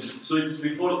username. So it's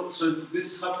before. So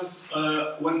this happens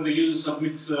when the user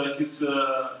submits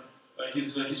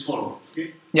his form.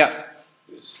 Okay. Yeah.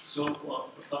 Yes. So what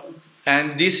happens?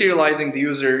 And deserializing the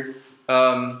user,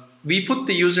 we put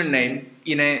the username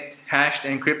in a hashed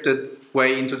encrypted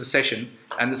way into the session,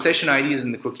 and the session ID is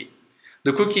in the cookie.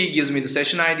 The cookie gives me the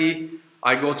session ID.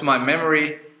 I go to my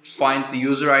memory, find the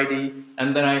user ID,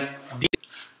 and then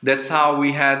that's how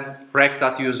we had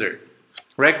rec.user.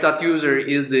 Rec.user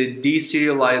is the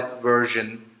deserialized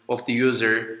version of the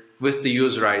user with the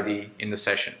user ID in the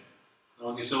session.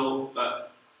 Okay, so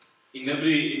in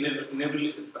every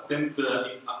attempt,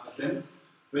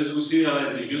 where we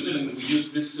serialize the user, and we use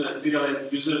this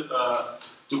serialized user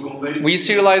to compare it. We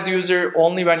serialize the user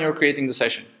only when you're creating the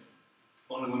session.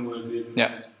 Only when we're creating.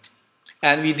 Yeah,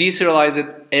 and we deserialize it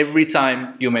every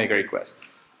time you make a request.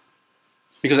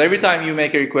 Because every time you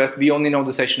make a request, we only know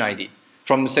the session ID.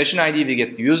 From the session ID, we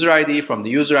get the user ID. From the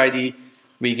user ID,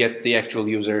 we get the actual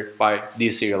user by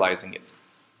deserializing it.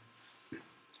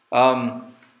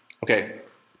 Okay,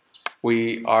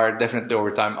 we are definitely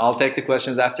over time. I'll take the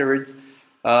questions afterwards,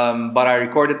 but I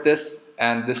recorded this,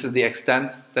 and this is the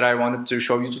extent that I wanted to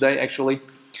show you today, actually.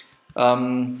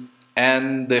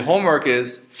 And the homework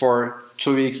is, for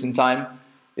 2 weeks in time,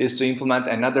 is to implement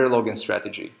another login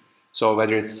strategy. So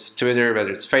whether it's Twitter,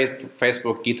 whether it's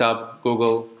Facebook, GitHub,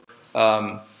 Google,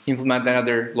 implement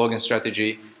another login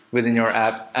strategy within your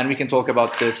app, and we can talk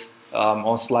about this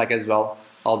on Slack as well.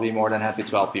 I'll be more than happy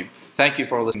to help you. Thank you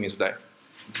for listening to me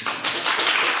today.